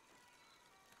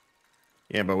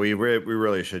 Yeah, but we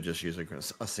really should just use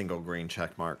a single green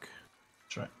check mark.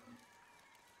 That's right.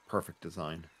 Perfect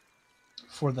design.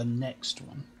 For the next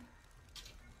one.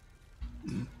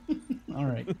 All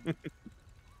right.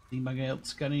 Anybody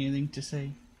else got anything to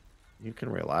say? You can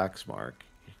relax, Mark.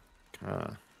 Kind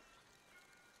of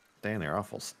staying there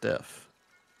awful stiff.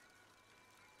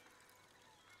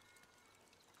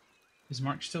 Is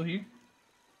Mark still here?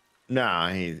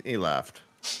 Nah, he left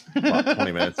about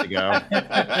 20 minutes ago.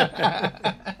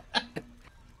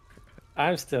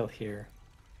 I'm still here.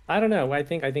 I don't know. I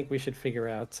think we should figure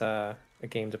out a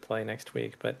game to play next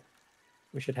week, but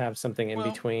we should have something in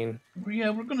between. Yeah,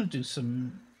 we're gonna do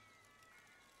some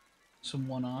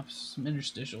one-offs, some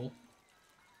interstitial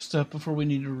stuff before we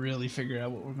need to really figure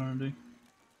out what we're gonna do.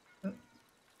 But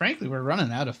frankly, we're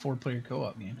running out of 4-player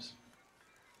co-op games.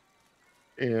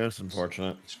 Yeah, it's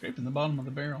unfortunate. Scraping the bottom of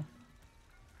the barrel.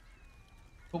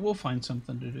 But we'll find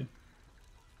something to do.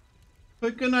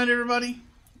 But good night, everybody.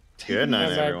 Good night,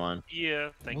 Bye-bye. everyone. Yeah,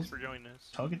 thanks for joining us.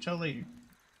 Talk at y'all later.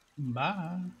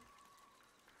 Bye.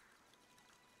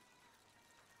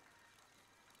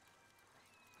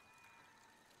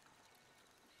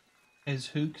 Has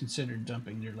who considered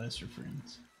dumping their lesser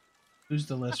friends? Who's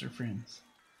the lesser friends?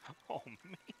 Oh,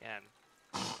 man.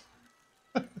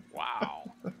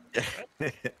 Wow.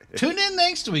 Tune in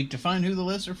next week to find who the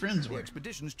lesser friends The were.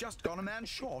 expedition's just gone a man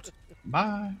short.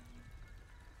 Bye.